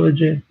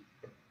terminology,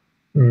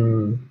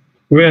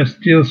 we are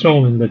still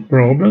solving the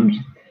problems.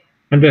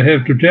 And I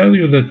have to tell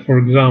you that, for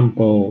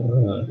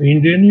example,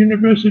 Indian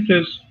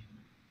universities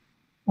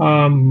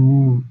are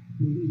more,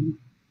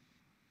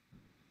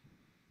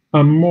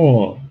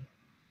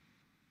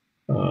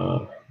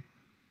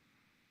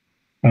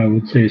 I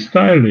would say,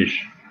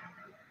 stylish.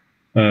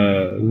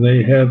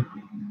 They have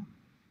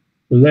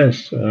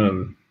less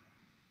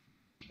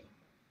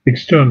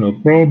external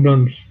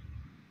problems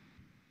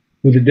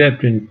with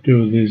adapting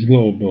to these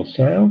global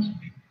styles,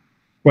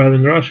 while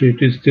in Russia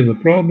it is still a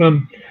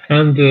problem,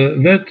 and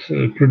that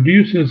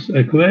produces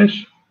a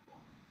clash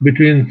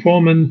between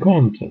form and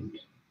content.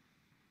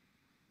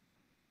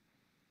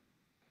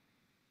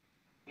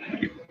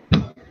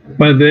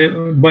 By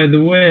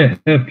the way,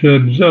 I have to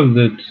observe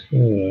that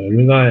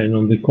relying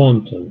on the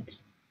content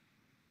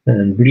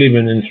and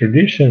believing in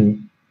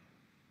tradition,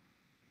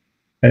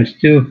 I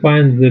still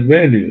find the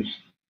values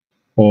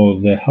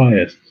or the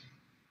highest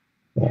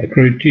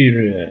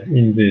criteria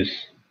in this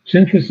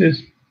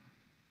synthesis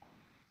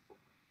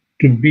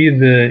to be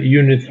the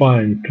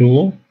unifying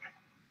tool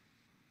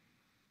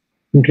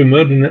into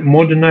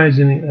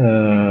modernizing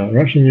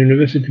Russian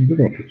university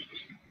bureaucracies.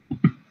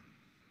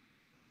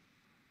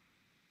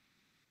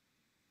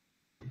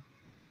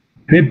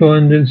 People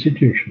and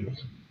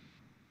institutions.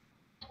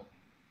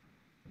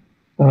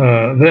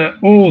 The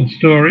old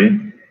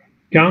story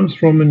comes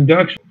from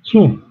induction.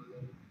 Sum.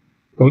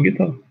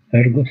 Cogito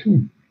ergo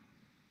sum.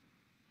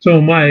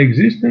 So my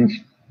existence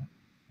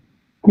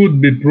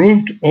could be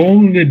proved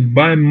only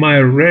by my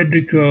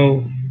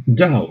radical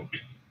doubt,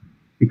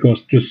 because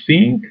to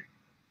think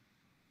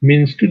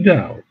means to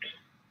doubt.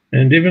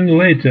 And even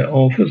later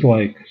authors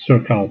like Sir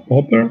Karl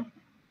Popper,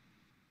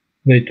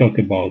 they talk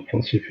about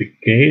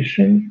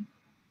falsification,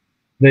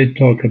 they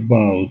talk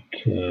about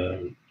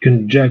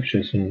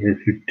conjectures and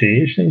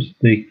refutations,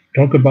 they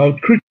talk about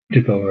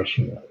critical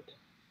rationality.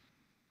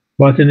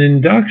 But an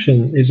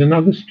induction is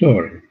another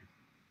story.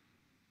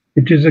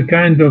 It is a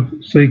kind of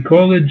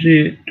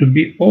psychology to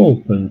be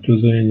open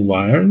to the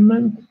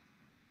environment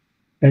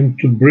and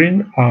to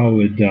bring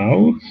our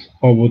doubts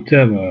or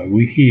whatever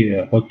we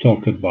hear or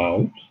talk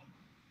about,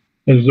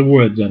 as the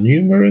words are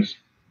numerous,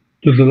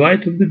 to the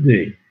light of the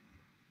day.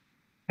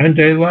 And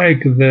I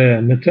like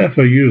the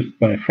metaphor used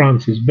by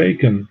Francis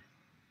Bacon,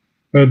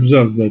 who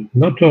observed that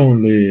not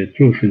only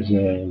truth is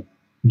a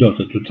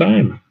daughter to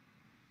time,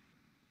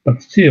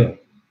 but still,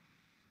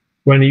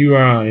 when you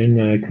are in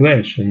a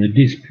clash and a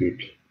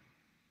dispute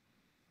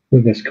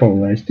with the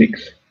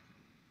scholastics,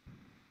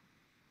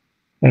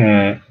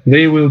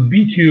 they will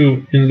beat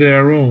you in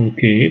their own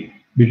cave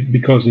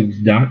because it's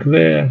dark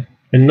there,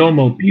 and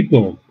normal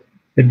people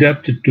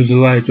adapted to the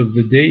light of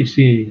the day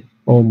see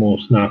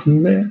almost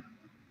nothing there,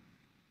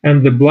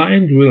 and the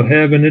blind will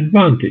have an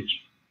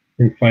advantage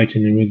in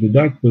fighting with the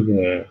dark with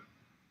a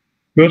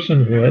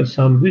person who has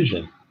some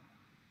vision.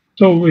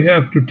 So we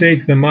have to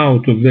take them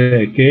out of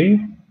their cave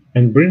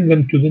and bring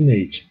them to the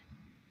nature.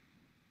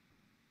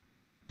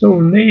 So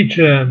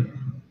nature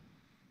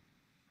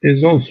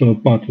is also a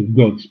part of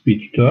God's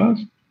speech to us,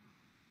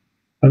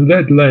 and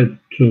that led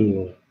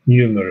to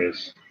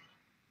numerous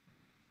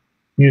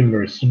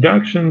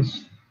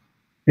seductions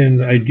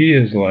in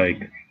ideas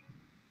like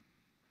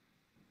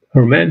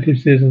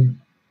romanticism,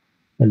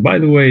 and by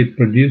the way, it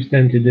produced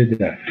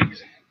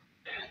anti-didactics.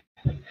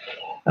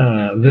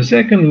 The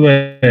second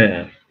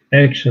layer,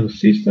 action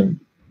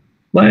system,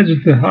 lies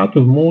at the heart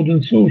of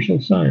modern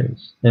social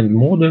science and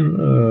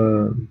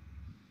modern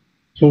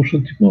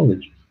social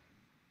technology.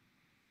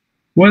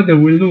 Whether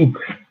we look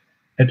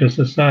at a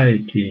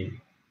society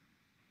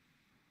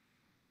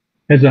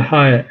as a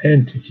higher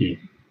entity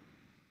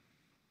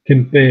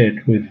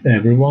compared with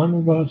every one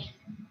of us,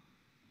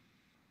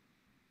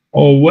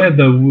 or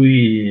whether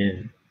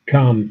we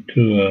come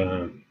to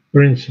a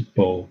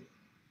principle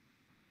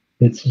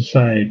that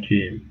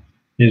society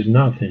is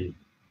nothing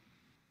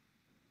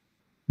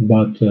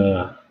but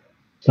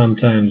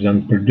sometimes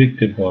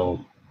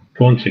unpredictable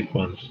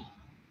consequence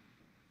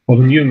of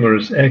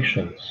numerous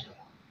actions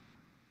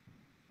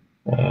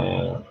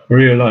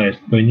realized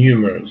by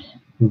numerous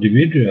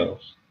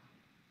individuals,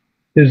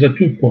 these are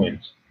 2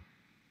 points.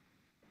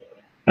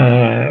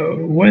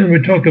 When we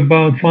talk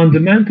about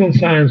fundamental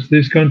science,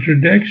 this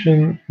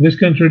contradiction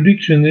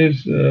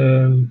is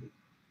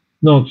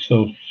not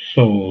so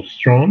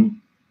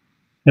strong,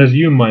 as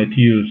you might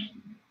use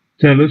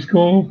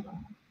telescope,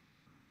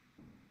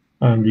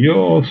 and you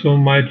also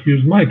might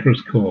use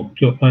microscope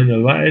to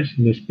analyze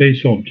the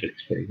space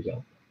objects, for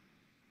example.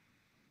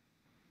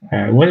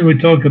 When we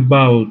talk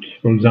about,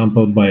 for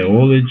example,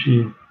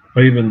 biology,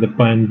 or even the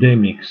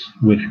pandemics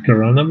with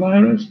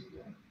coronavirus,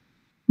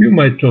 you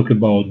might talk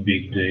about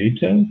big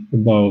data,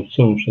 about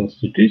social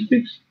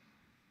statistics,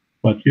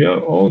 but you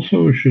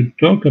also should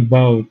talk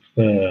about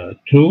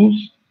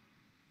tools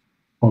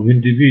of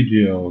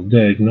individual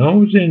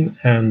diagnosing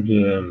and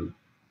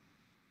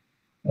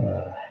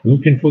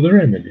looking for the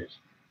remedies.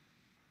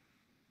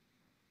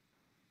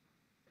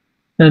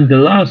 And the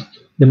last,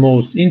 the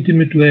most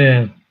intimate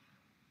layer,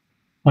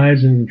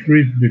 lies in the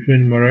thread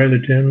between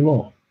morality and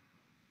law.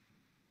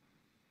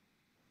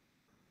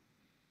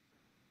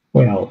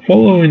 Well,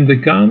 following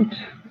the Kant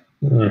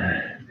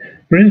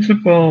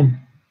principle,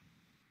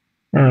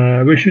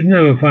 we should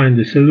never find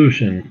a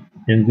solution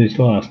in this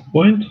last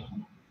point,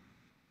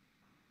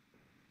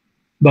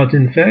 but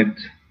in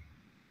fact,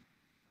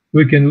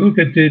 we can look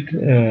at it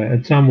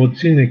at somewhat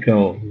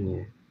cynical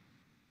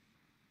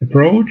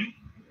approach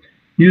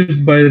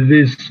used by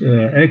this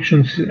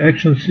action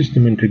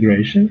system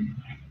integration.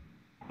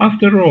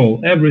 After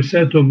all, every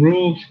set of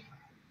rules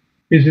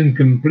is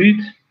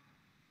incomplete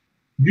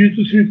due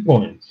to 3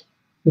 points.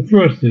 The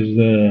first is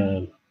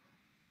the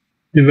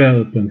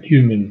development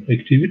human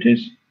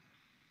activities,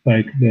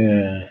 like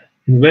the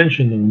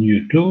invention of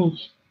new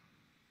tools,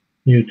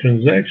 new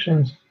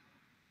transactions,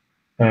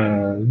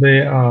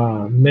 they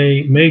are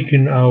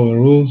making our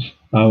rules,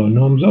 our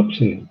norms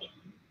obsolete.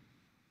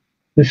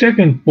 The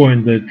second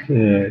point that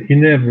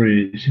in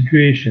every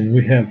situation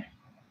we have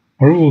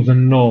rules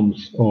and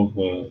norms of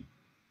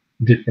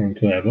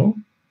different level,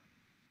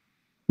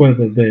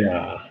 whether they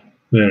are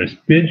very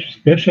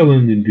special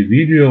and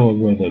individual,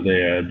 whether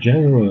they are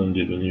general and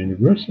even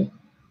universal.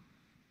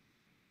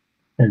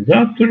 And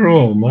after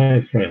all,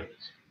 my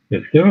friends,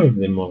 the third,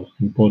 the most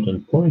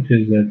important point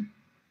is that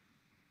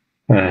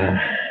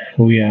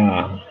we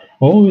are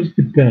always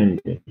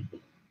dependent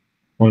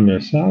on a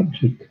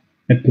subject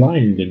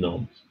applying the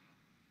norms.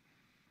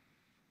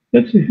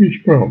 That's a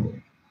huge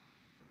problem.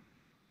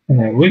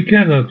 We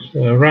cannot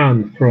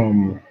run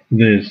from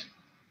this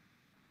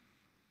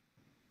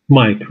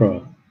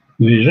micro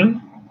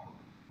vision,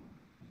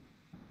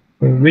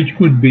 which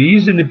could be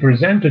easily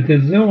presented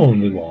as the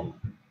only one,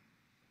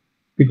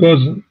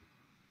 because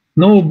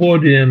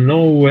nobody and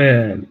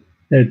nowhere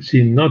had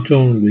seen not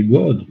only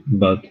God,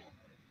 but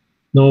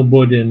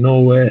nobody and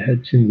nowhere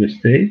had seen the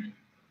state.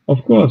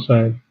 Of course,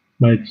 I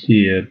might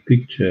see a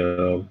picture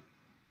of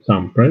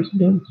some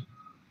presidents,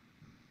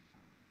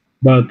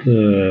 but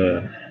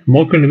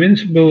more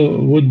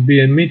convincible would be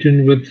a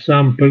meeting with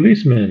some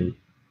policemen,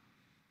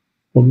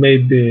 or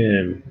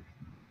maybe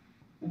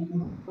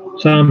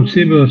some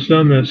civil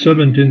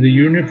servant in the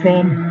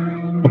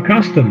uniform, or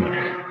customer.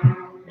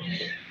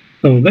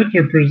 So that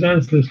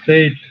represents the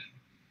state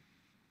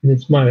in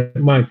its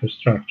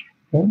microstructure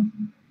form.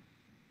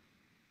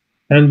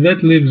 And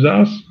that leaves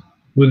us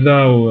with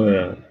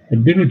our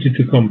ability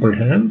to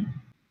comprehend.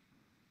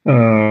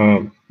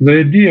 The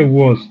idea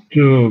was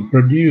to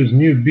produce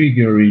new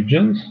bigger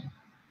regions,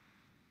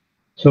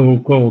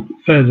 so-called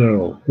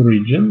federal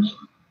regions,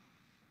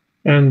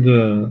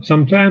 and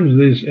sometimes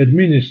these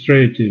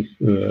administrative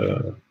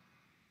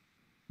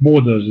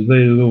borders,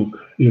 they look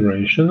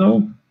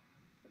irrational.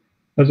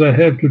 As I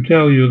have to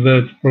tell you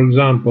that, for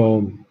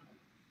example,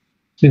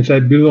 since I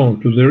belong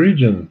to the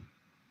region,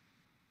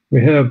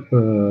 we have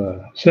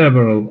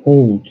several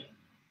old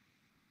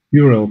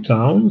Ural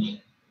towns,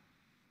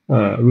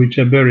 which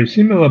are very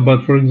similar,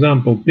 but for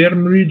example,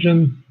 Perm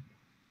region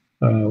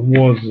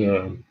was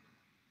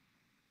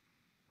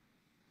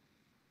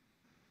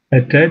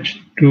attached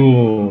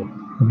to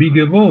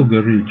bigger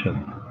Volga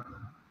region,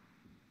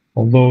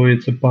 although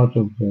it's a part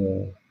of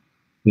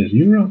this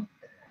Ural.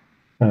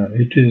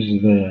 It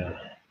is the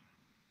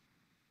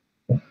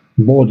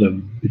border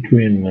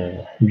between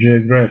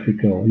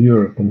geographical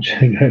Europe and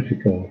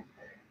geographical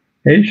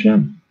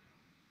Asia,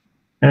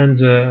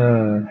 and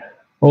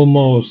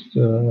almost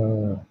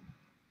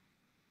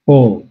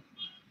all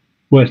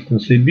Western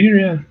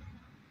Siberia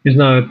is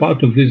now a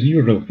part of this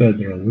Ural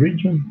federal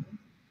region,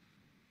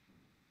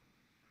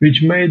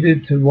 which made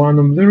it one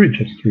of the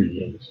richest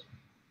regions.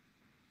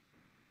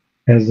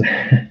 As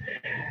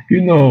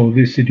you know,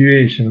 this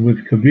situation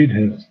with COVID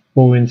has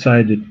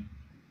coincided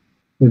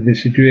with the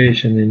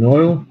situation in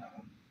oil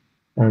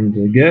and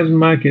the gas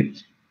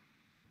markets.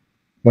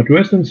 But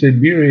Western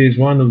Siberia is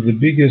one of the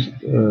biggest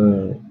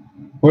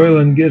oil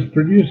and gas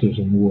producers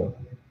in the world.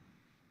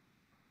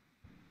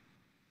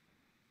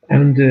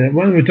 And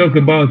when we talk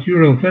about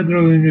Ural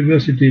Federal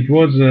University, it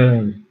was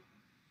a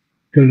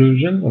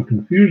collusion or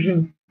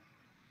confusion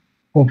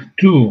of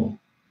two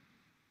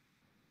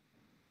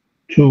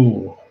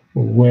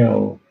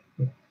well-known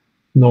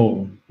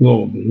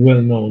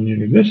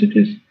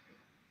universities.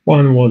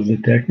 One was the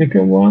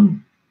technical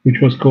one, which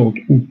was called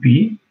UP.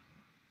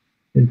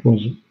 It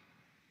was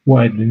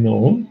widely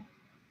known.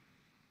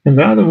 And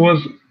the other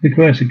was the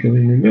classical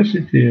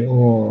university,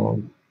 or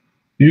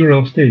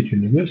Ural State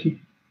University.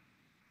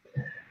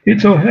 It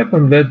so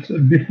happened that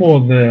before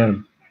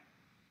the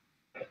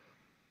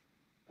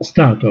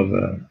start of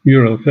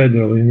Ural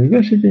Federal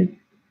University,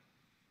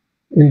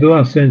 in the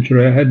last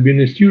century, I had been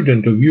a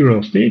student of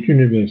Ural State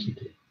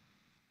University.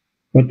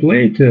 But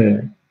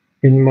later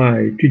in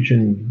my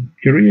teaching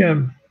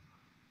career,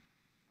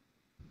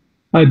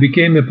 I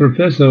became a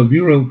professor of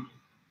Ural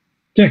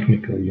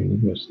Technical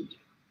University.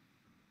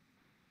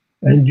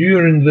 And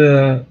during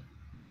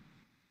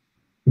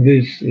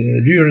this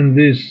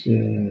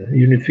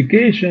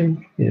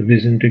unification,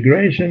 this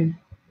integration,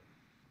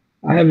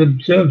 I have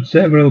observed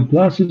several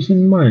pluses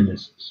and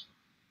minuses.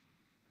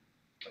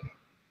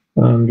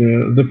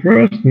 And the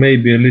first,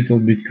 maybe a little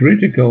bit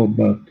critical,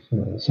 but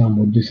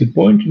somewhat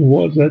disappointing,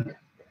 was that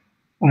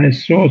I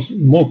saw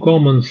more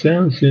common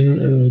sense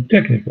in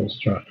technical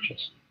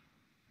structures.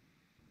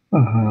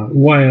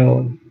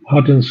 While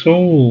heart and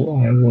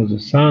soul, I was a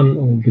son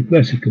of the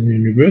classical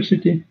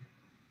university,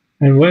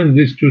 and when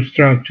these two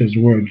structures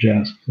were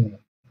just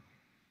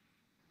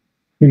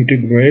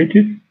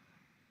integrated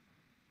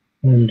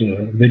and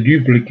the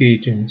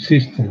duplicating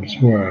systems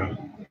were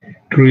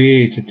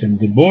created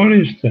and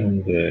abolished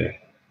and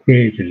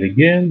created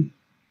again,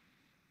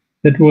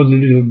 that was a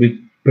little bit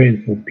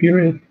painful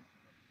period.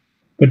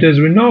 But as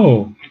we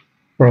know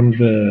from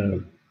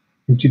the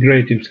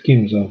integrative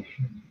schemes of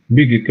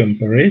bigger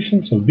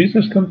corporations or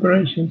business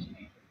corporations,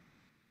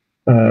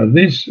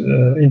 This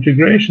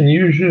integration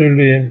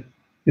usually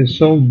is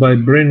solved by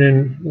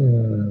bringing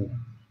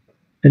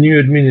a new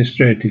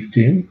administrative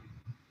team,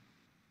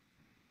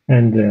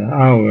 and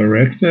our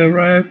rector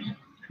arrived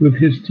with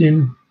his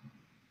team.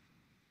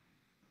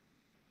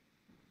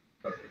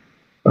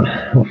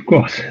 Of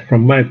course,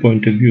 from my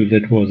point of view,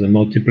 that was a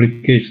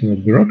multiplication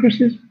of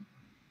bureaucracies.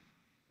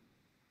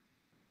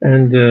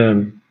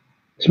 And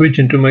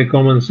switching to my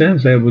common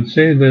sense, I would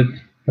say that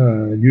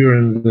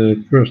during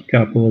the first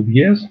couple of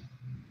years,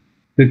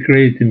 the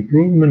great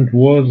improvement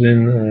was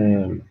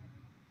in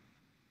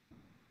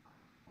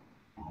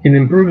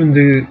improving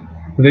the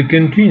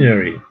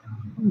cantinery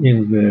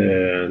in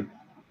the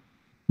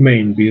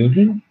main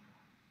building,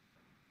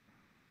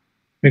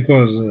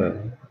 because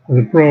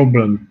the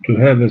problem to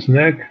have a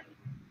snack,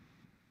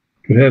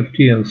 to have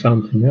tea and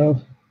something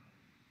else,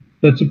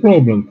 that's a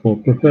problem for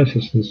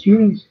professors and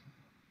students.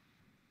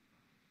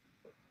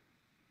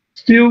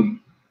 Still,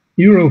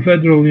 Ural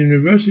Federal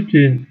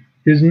University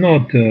is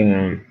not,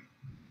 I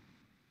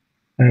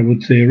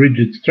would say, a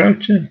rigid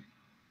structure.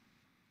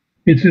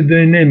 It's a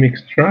dynamic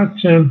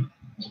structure,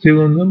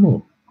 still on the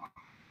move.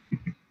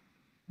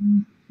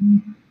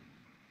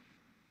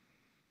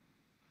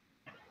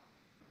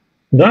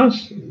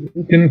 Thus,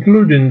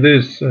 concluding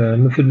this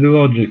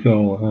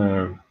methodological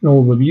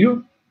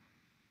overview,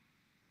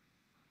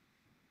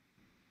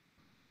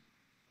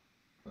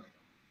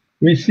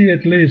 we see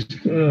at least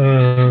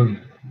 3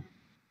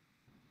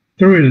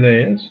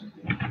 layers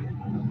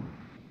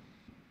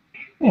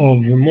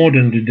of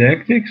modern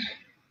didactics,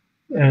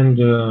 and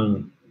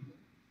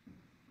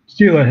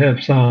still I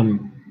have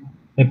some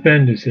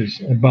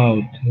appendices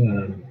about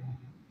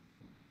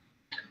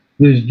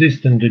this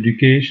distant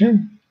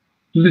education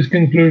to this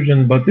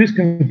conclusion, but this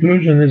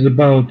conclusion is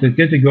about the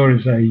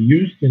categories I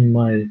used in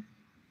my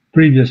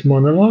previous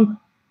monologue.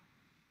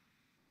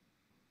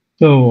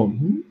 So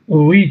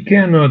we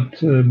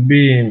cannot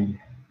be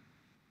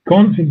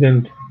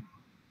confident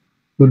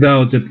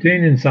without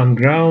obtaining some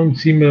ground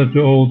similar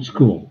to old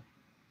school.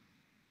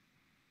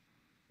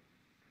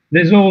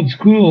 This old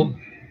school,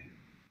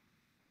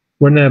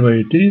 whenever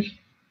it is,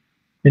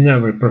 in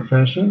every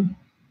profession,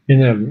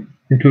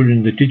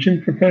 including the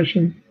teaching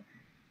profession,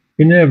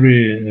 in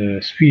every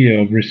sphere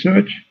of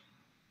research,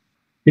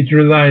 it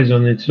relies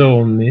on its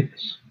own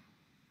myths,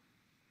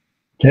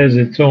 it has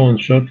its own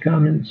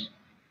shortcomings,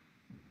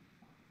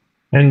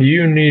 and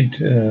you need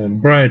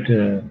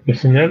brighter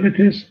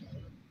personalities,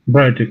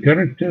 brighter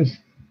characters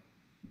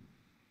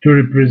to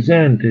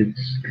represent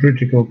its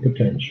critical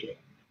potential.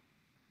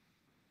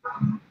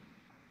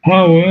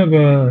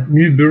 However,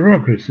 new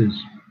bureaucracies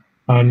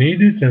are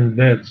needed, and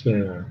that's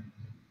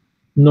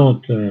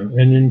not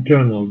an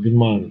internal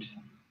demand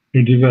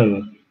to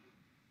develop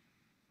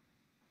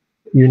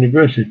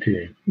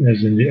university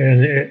as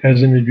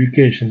an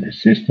education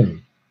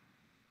system.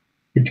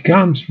 It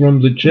comes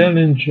from the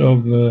challenge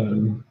of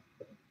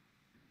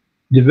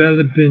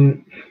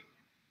developing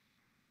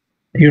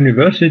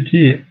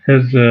university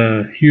as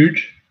a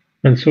huge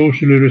and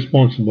socially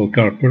responsible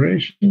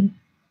corporation.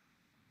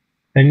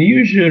 And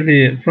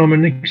usually, from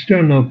an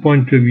external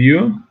point of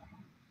view,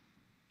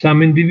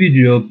 some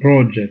individual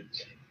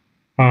projects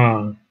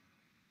are,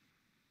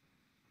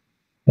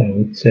 I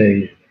would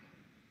say,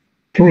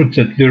 fruits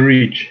at the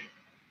reach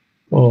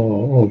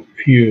of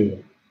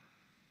few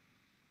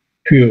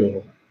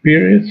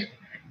periods,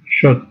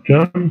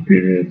 short-term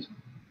periods.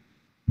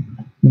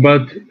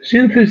 But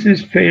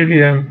synthesis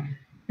failure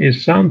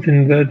is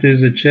something that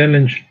is a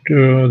challenge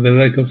to the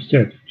lack of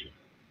strategy.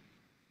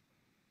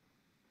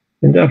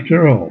 And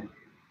after all,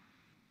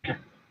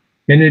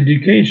 in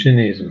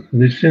educationism,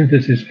 the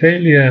synthesis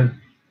failure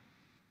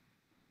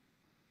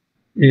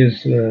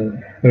is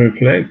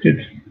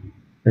reflected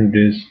and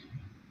is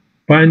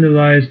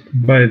finalized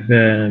by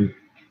the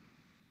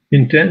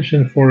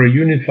intention for a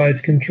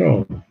unified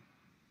control,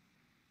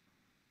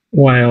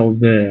 while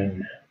the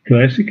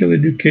classical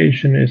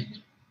educationist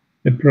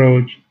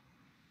approach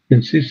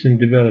consists in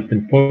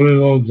developing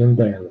polylogues and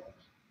dialogues.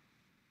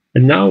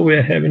 And now we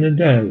are having a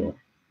dialogue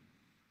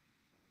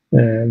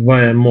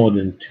via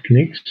modern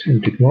techniques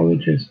and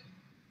technologies.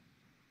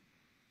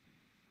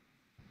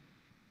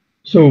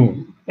 So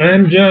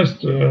I'm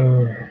just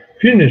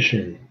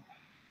finishing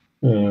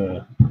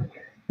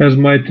as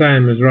my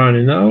time is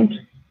running out,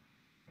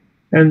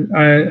 and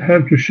I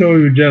have to show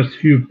you just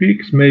few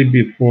pics,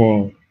 maybe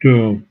to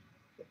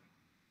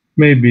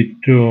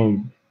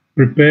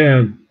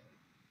prepare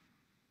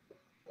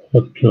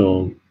or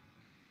to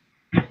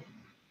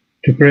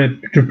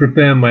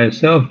prepare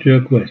myself to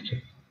your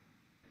question.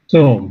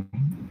 So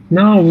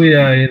now we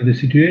are in the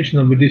situation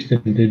of a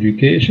distant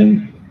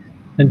education,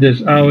 and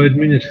as our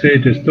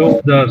administrators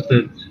told us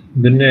that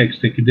the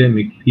next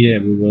academic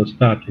year we will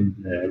start in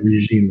the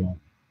regime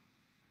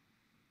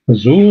of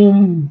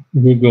Zoom,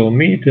 Google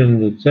Meet,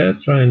 and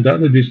etc., and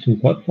other distant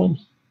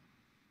platforms.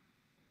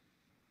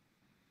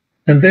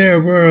 And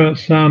there were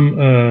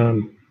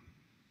some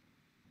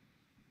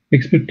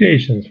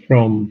expectations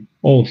from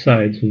all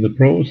sides of the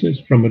process,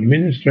 from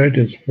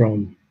administrators,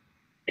 from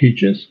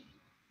teachers.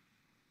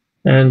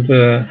 And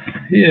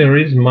here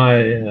is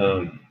my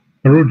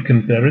root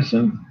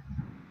comparison,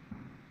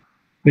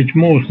 which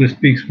mostly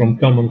speaks from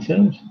common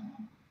sense.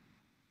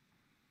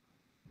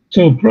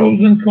 So, pros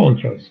and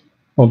cons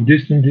of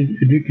distant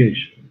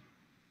education.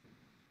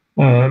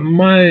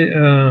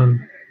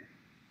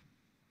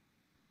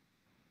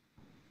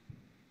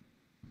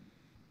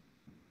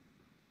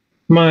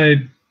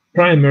 My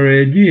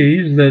primary idea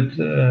is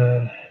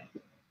that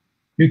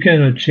you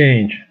cannot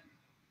change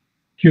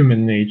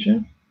human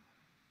nature,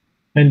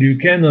 and you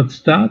cannot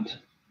start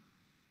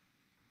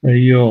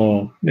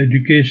your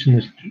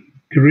educationist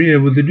career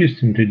with a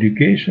distant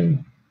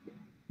education,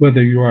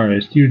 whether you are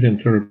a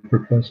student or a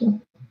professor.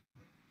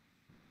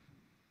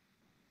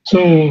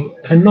 So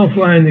an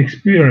offline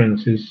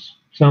experience is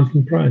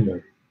something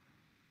primary.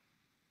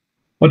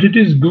 But it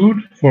is good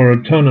for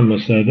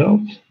autonomous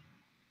adults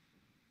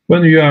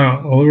when you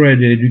are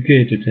already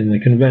educated in a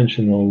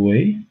conventional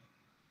way.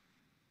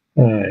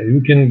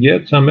 You can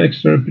get some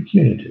extra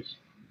opportunities.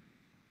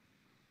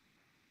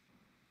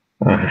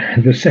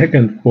 The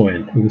second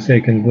point, the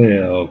second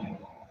layer of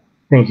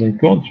pros and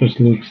cons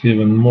looks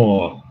even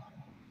more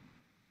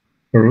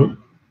through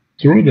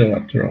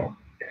after all.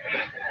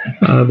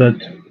 That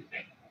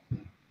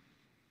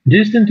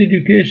distant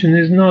education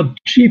is not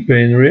cheaper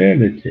in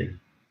reality,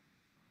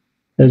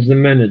 as the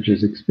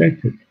managers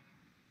expected.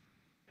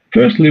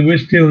 Firstly, we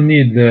still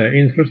need the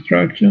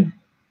infrastructure.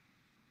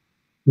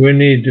 We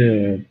need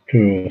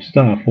to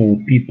staff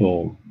all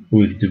people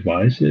with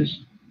devices.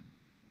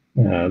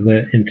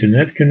 The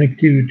internet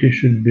connectivity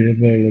should be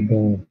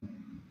available.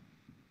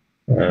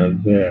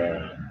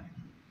 The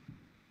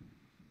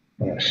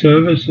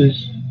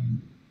services,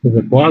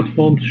 the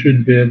platforms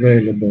should be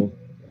available.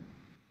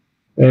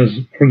 As,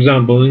 for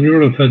example, in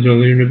Ural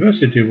Federal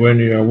University, when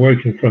you are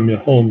working from your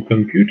home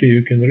computer,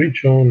 you can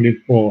reach only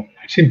for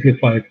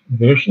simplified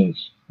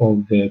versions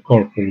of the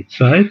corporate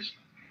sites,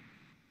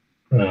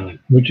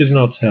 which is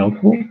not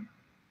helpful.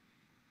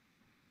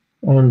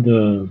 And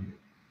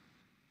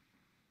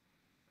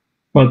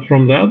but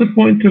from the other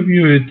point of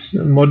view, it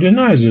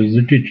modernizes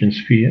the teaching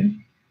sphere,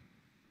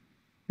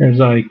 as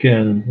I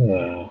can.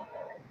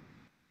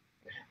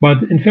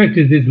 But in fact,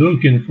 it is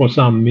looking for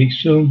some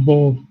mixture of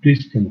both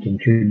distant and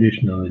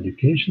traditional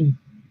education.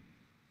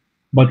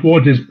 But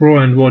what is pro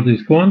and what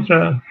is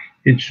contra?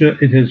 It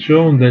has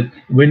shown that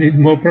we need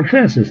more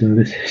professors in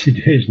this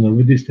situation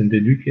of distant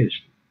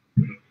education.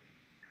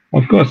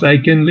 Of course, I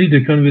can lead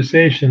a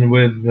conversation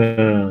with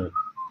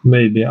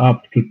maybe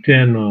up to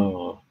 10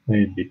 or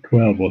maybe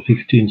 12 or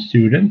 15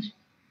 students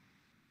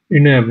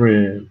in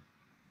every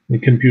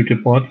computer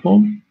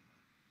platform.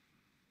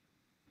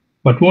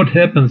 But what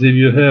happens if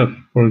you have,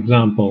 for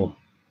example,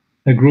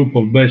 a group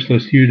of bachelor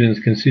students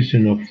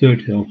consisting of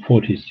 30 or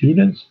 40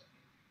 students?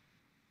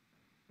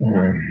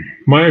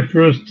 My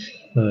first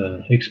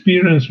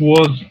experience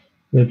was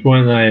that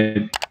when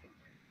I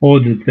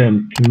ordered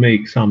them to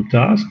make some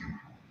task,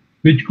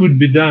 which could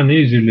be done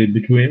easily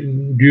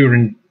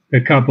during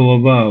a couple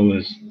of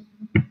hours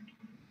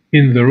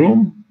in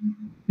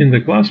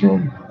the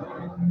classroom.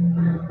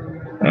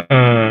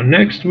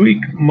 Next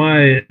week,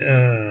 my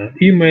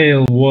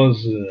email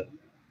was,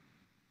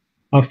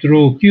 after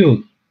all,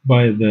 killed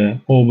by the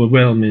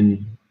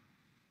overwhelming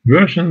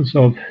versions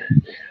of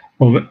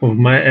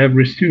my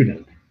every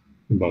student.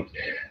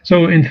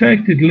 So, in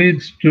fact, it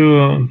leads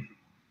to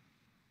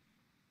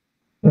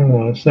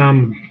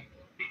some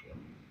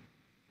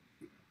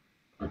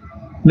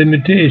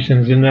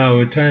limitations in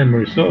our time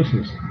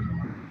resources,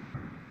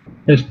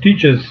 as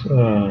teachers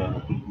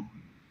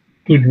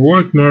could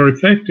work more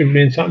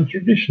effectively in some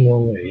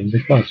traditional way in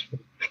the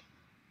classroom.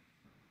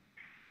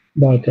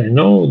 But I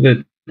know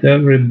that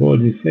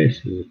everybody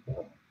faces it.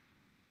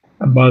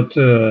 But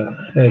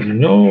as you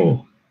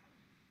know,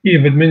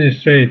 if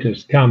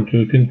administrators come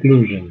to a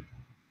conclusion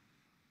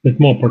that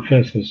more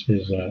professors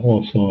is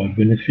also a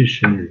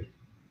beneficiary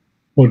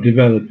for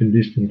developing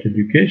distant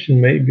education,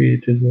 maybe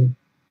it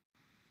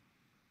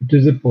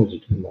is a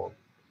positive one.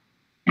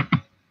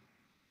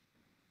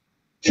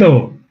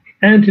 So,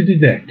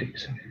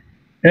 anti-didactics.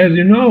 As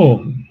you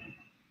know,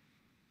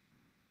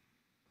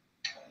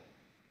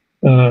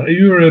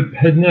 Europe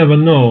had never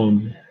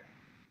known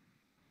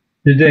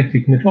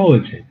didactic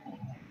mythology,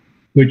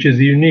 which is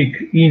a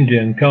unique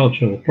Indian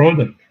cultural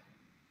product,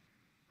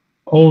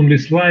 only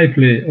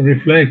slightly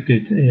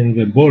reflected in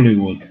the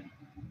Bollywood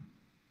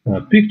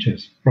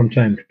pictures from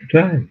time to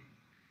time.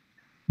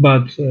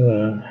 But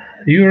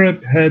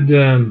Europe had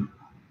a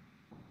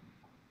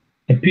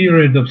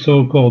period of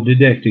so-called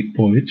didactic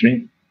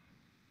poetry,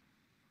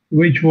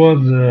 which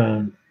was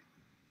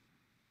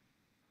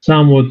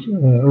somewhat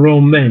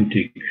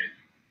romantic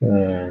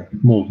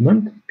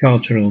movement,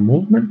 cultural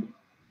movement,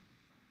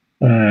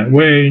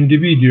 where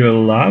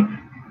individual love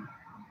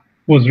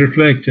was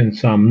reflecting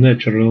some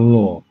natural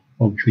law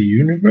of the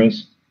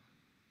universe,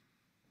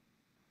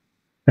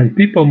 and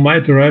people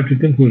might arrive to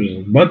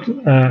conclusions. But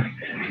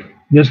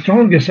the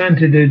strongest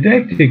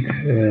anti-didactic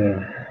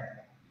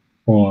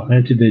or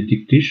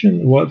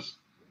anti-didactician was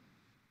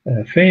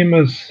a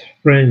famous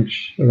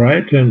French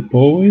writer and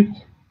poet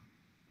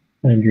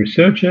and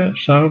researcher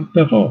Charles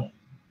Perrault.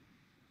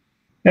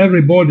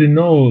 Everybody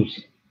knows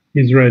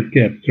his Red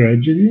Cap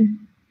tragedy.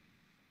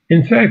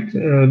 In fact,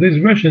 this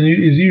version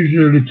is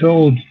usually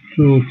told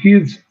to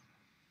kids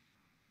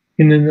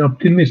in an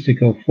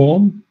optimistical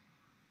form,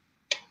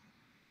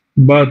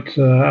 but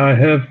I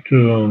have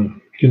to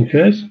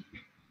confess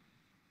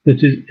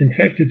that in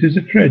fact it is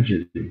a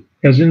tragedy.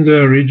 As in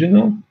the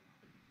original,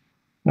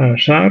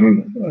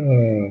 Charles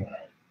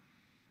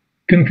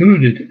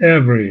concluded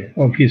every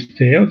of his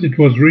tales. It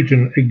was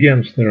written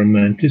against the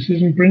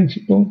Romanticism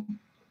principle,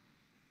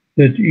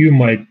 that you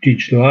might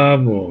teach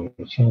love or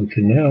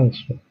something else,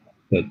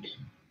 that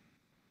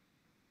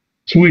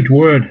sweet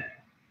word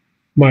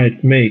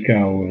might make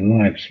our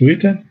life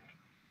sweeter.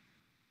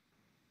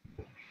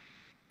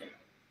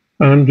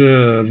 And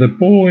the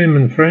poem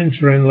in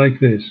French ran like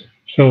this.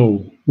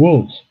 So,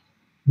 wolves,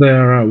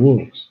 there are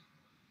wolves.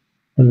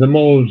 And the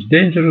most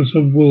dangerous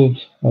of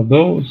wolves are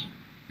those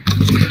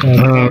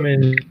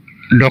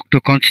Dr.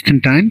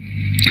 Konstantin,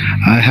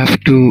 I have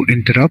to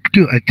interrupt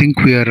you. I think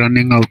we are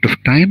running out of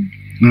time.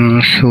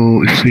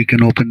 So if we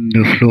can open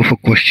the floor for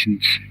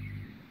questions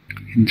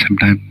in some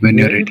time when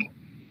you're ready.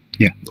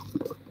 Yeah.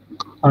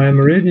 I am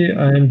ready.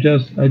 I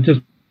just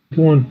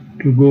want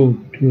to go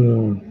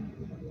to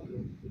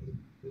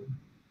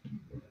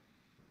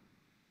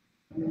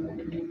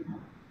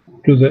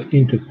the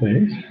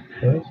interface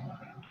first.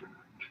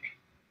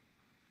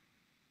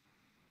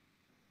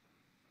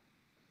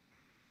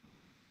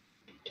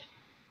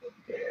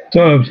 So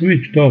I've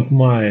switched off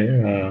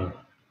my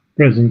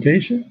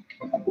presentation.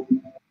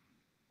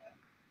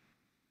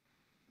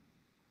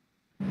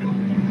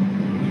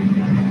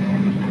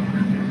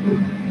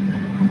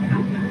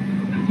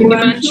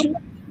 Himanshu?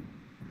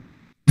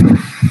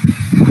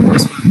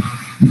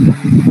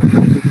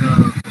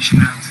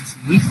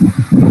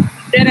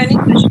 There any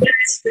questions?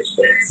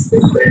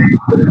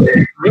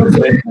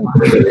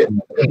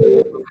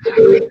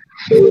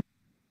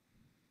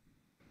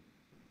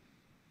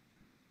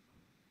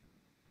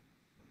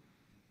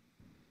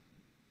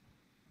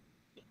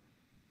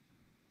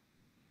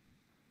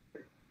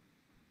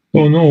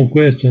 So no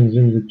questions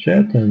in the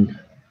chat, and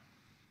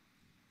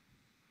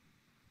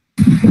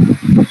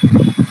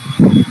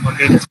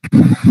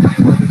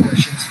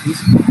Questions,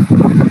 please.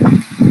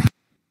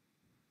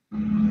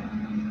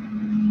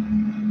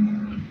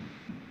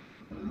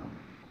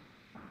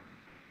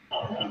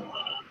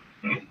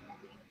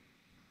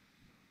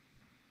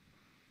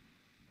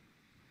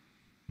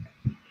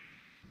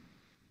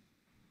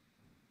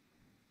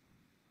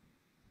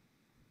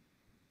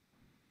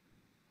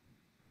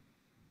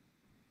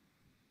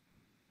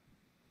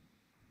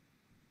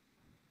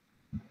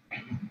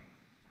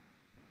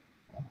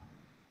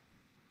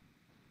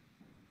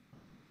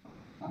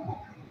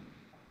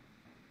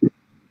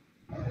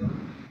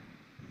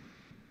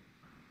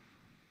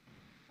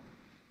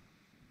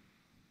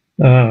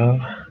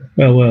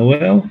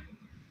 well.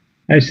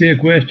 I see a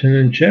question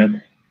in chat.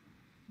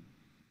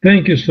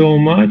 Thank you so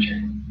much.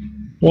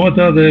 What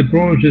are the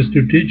approaches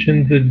to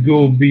teaching that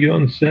go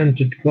beyond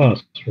centered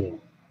classroom?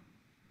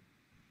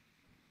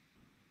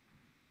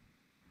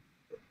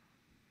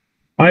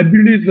 I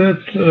believe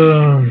that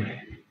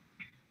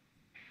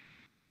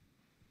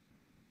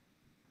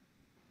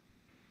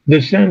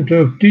the center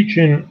of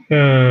teaching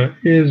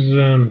is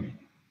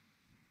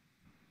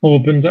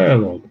open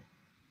dialogue.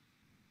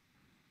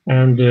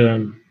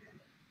 And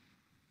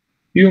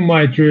you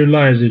might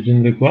realize it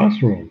in the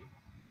classroom,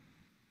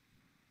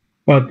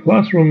 but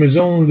classroom is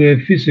only a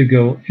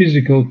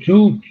physical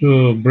tool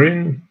to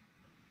bring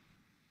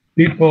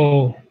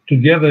people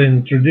together in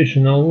a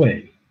traditional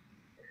way.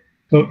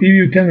 So if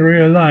you can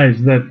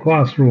realize that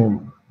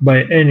classroom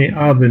by any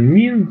other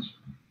means,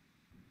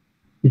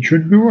 it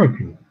should be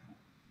working.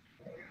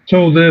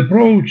 So the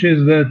approach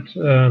is that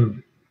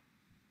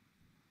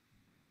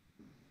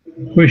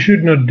we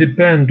should not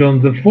depend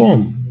on the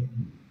form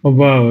of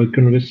our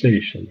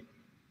conversation,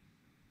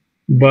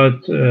 but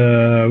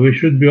we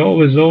should be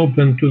always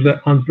open to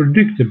the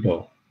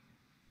unpredictable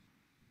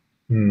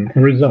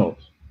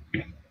results.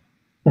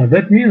 Now,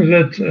 that means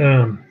that,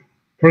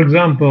 for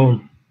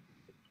example,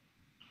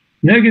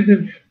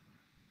 negative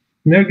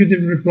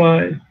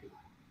reply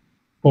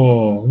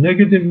or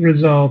negative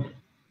result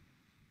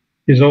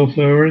is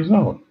also a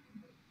result,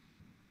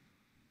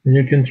 and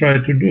you can try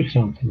to do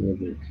something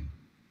with it.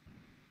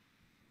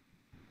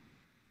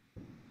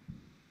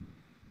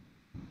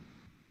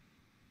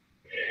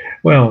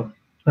 Well,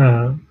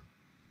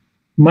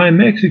 my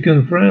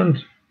Mexican friend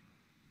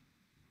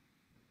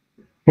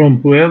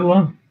from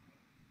Puebla,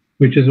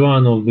 which is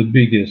one of the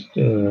biggest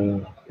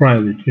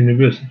private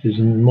universities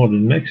in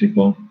modern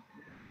Mexico,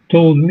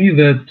 told me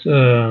that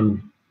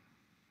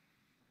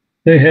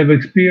they have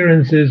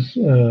experiences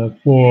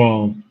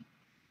for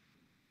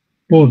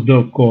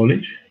postdoc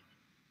college,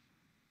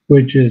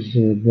 which is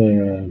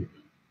the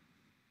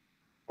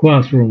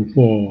classroom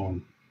for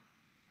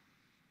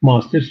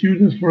master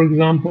students, for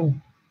example.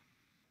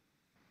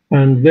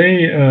 And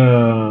they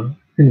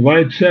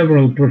invite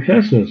several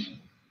professors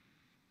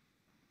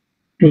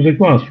to the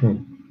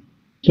classroom.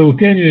 So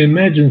can you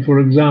imagine, for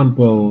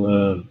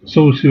example,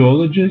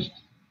 sociologist,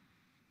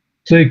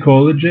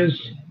 psychologist,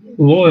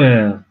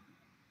 lawyer,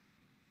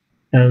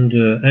 and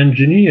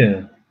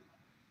engineer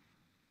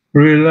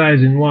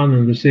realizing one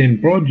and the same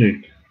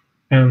project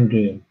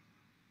and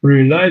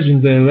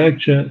realizing the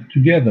lecture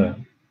together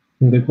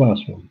in the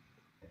classroom?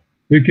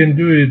 We can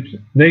do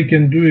it, they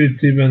can do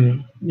it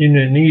even in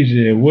an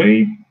easier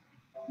way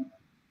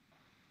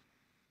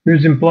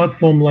using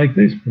platform like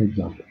this, for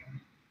example.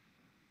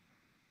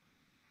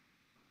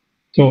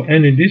 So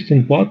any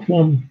distant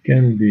platform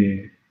can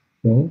be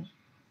used.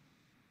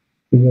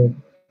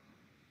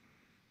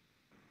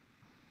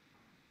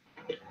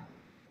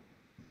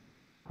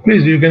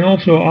 Please, you can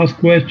also ask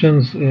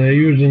questions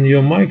using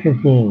your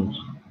microphones,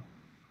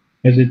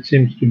 as it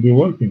seems to be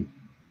working.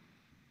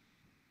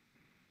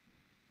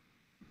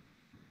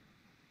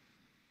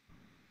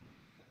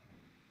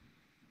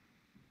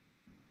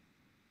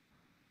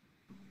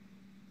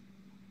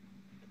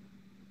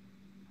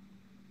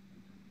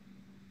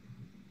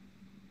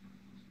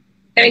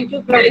 Thank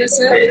you,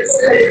 Professor.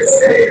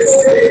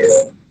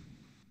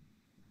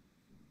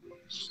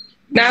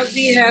 Now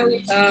we have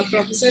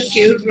Professor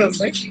Keyur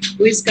Brahmat,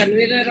 who is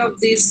convener of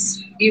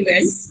this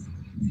event.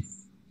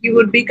 He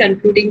would be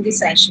concluding the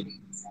session.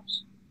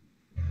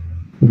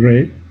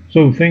 Great.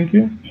 So thank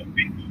you.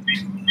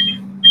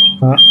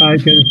 I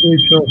can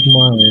switch off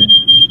my...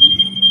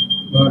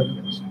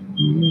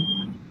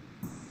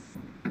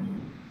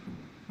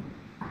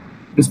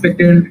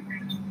 Respected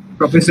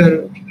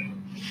Professor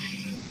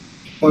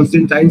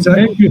Konstantin sir,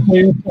 Thank you for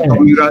your time.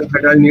 from Ural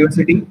Federal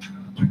University.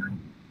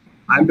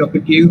 I am Dr.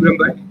 Keyur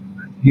Brahmat,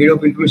 Head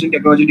of Information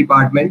Technology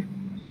Department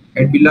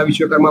at Vallabh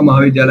Vishwakarma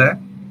Mahavidyalaya.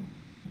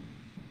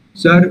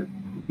 Sir,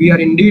 we are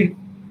indeed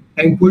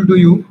thankful to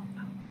you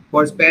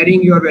for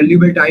sparing your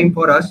valuable time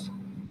for us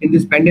in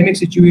this pandemic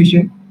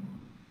situation,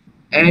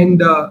 and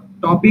the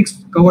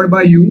topics covered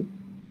by you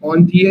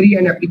on theory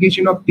and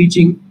application of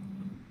teaching.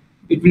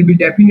 It will be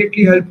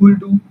definitely helpful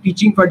to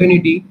teaching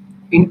fraternity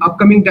in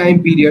upcoming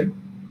time period.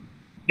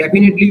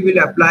 Definitely will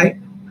apply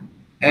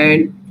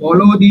and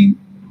follow the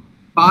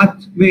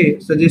pathway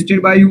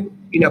suggested by you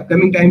in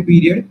upcoming time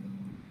period,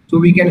 so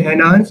we can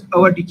enhance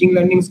our teaching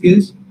learning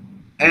skills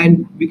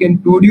and we can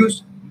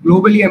produce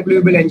globally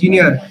employable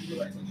engineer.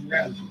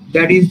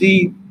 That is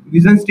the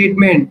vision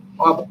statement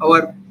of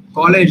our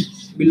college,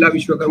 Vallabh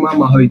Vishwakarma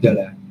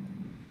Mahavidyalaya.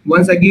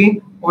 Once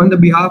again, on the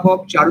behalf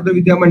of Charudar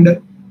Vidya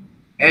Mandal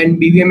and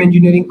BVM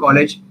Engineering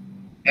College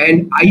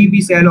and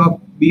IEP cell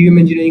of BVM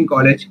Engineering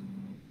College,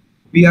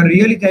 we are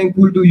really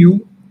thankful to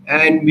you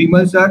and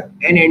Vimal sir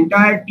and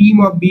entire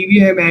team of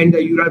BVM and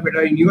the Ural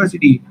Federal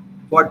University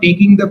for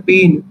taking the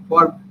pain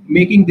for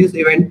making this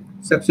event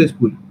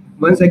successful.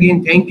 Once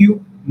again, thank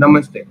you.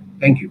 Namaste.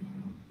 Thank you.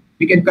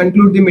 We can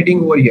conclude the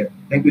meeting over here.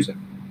 Thank you, sir.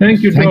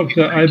 Thank you,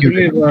 Doctor. I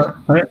believe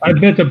I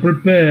better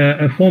prepare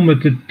a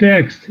formatted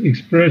text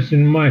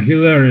expressing my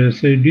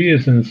hilarious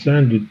ideas and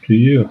send it to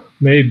you.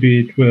 Maybe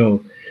it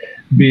will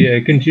be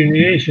a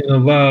continuation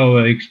of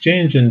our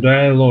exchange and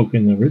dialogue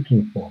in a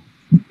written form.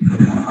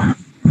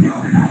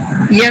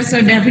 Yes,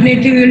 sir,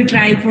 definitely we will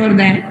try for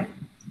that.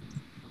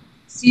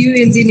 See you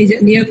in the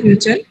near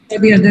future for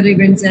the other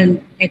events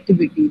and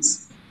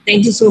activities.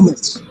 Thank you so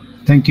much.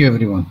 Thank you,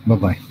 everyone.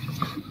 Bye-bye.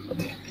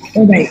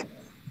 Bye-bye.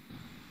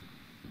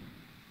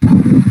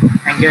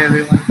 Thank you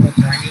everyone for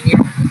joining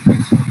in.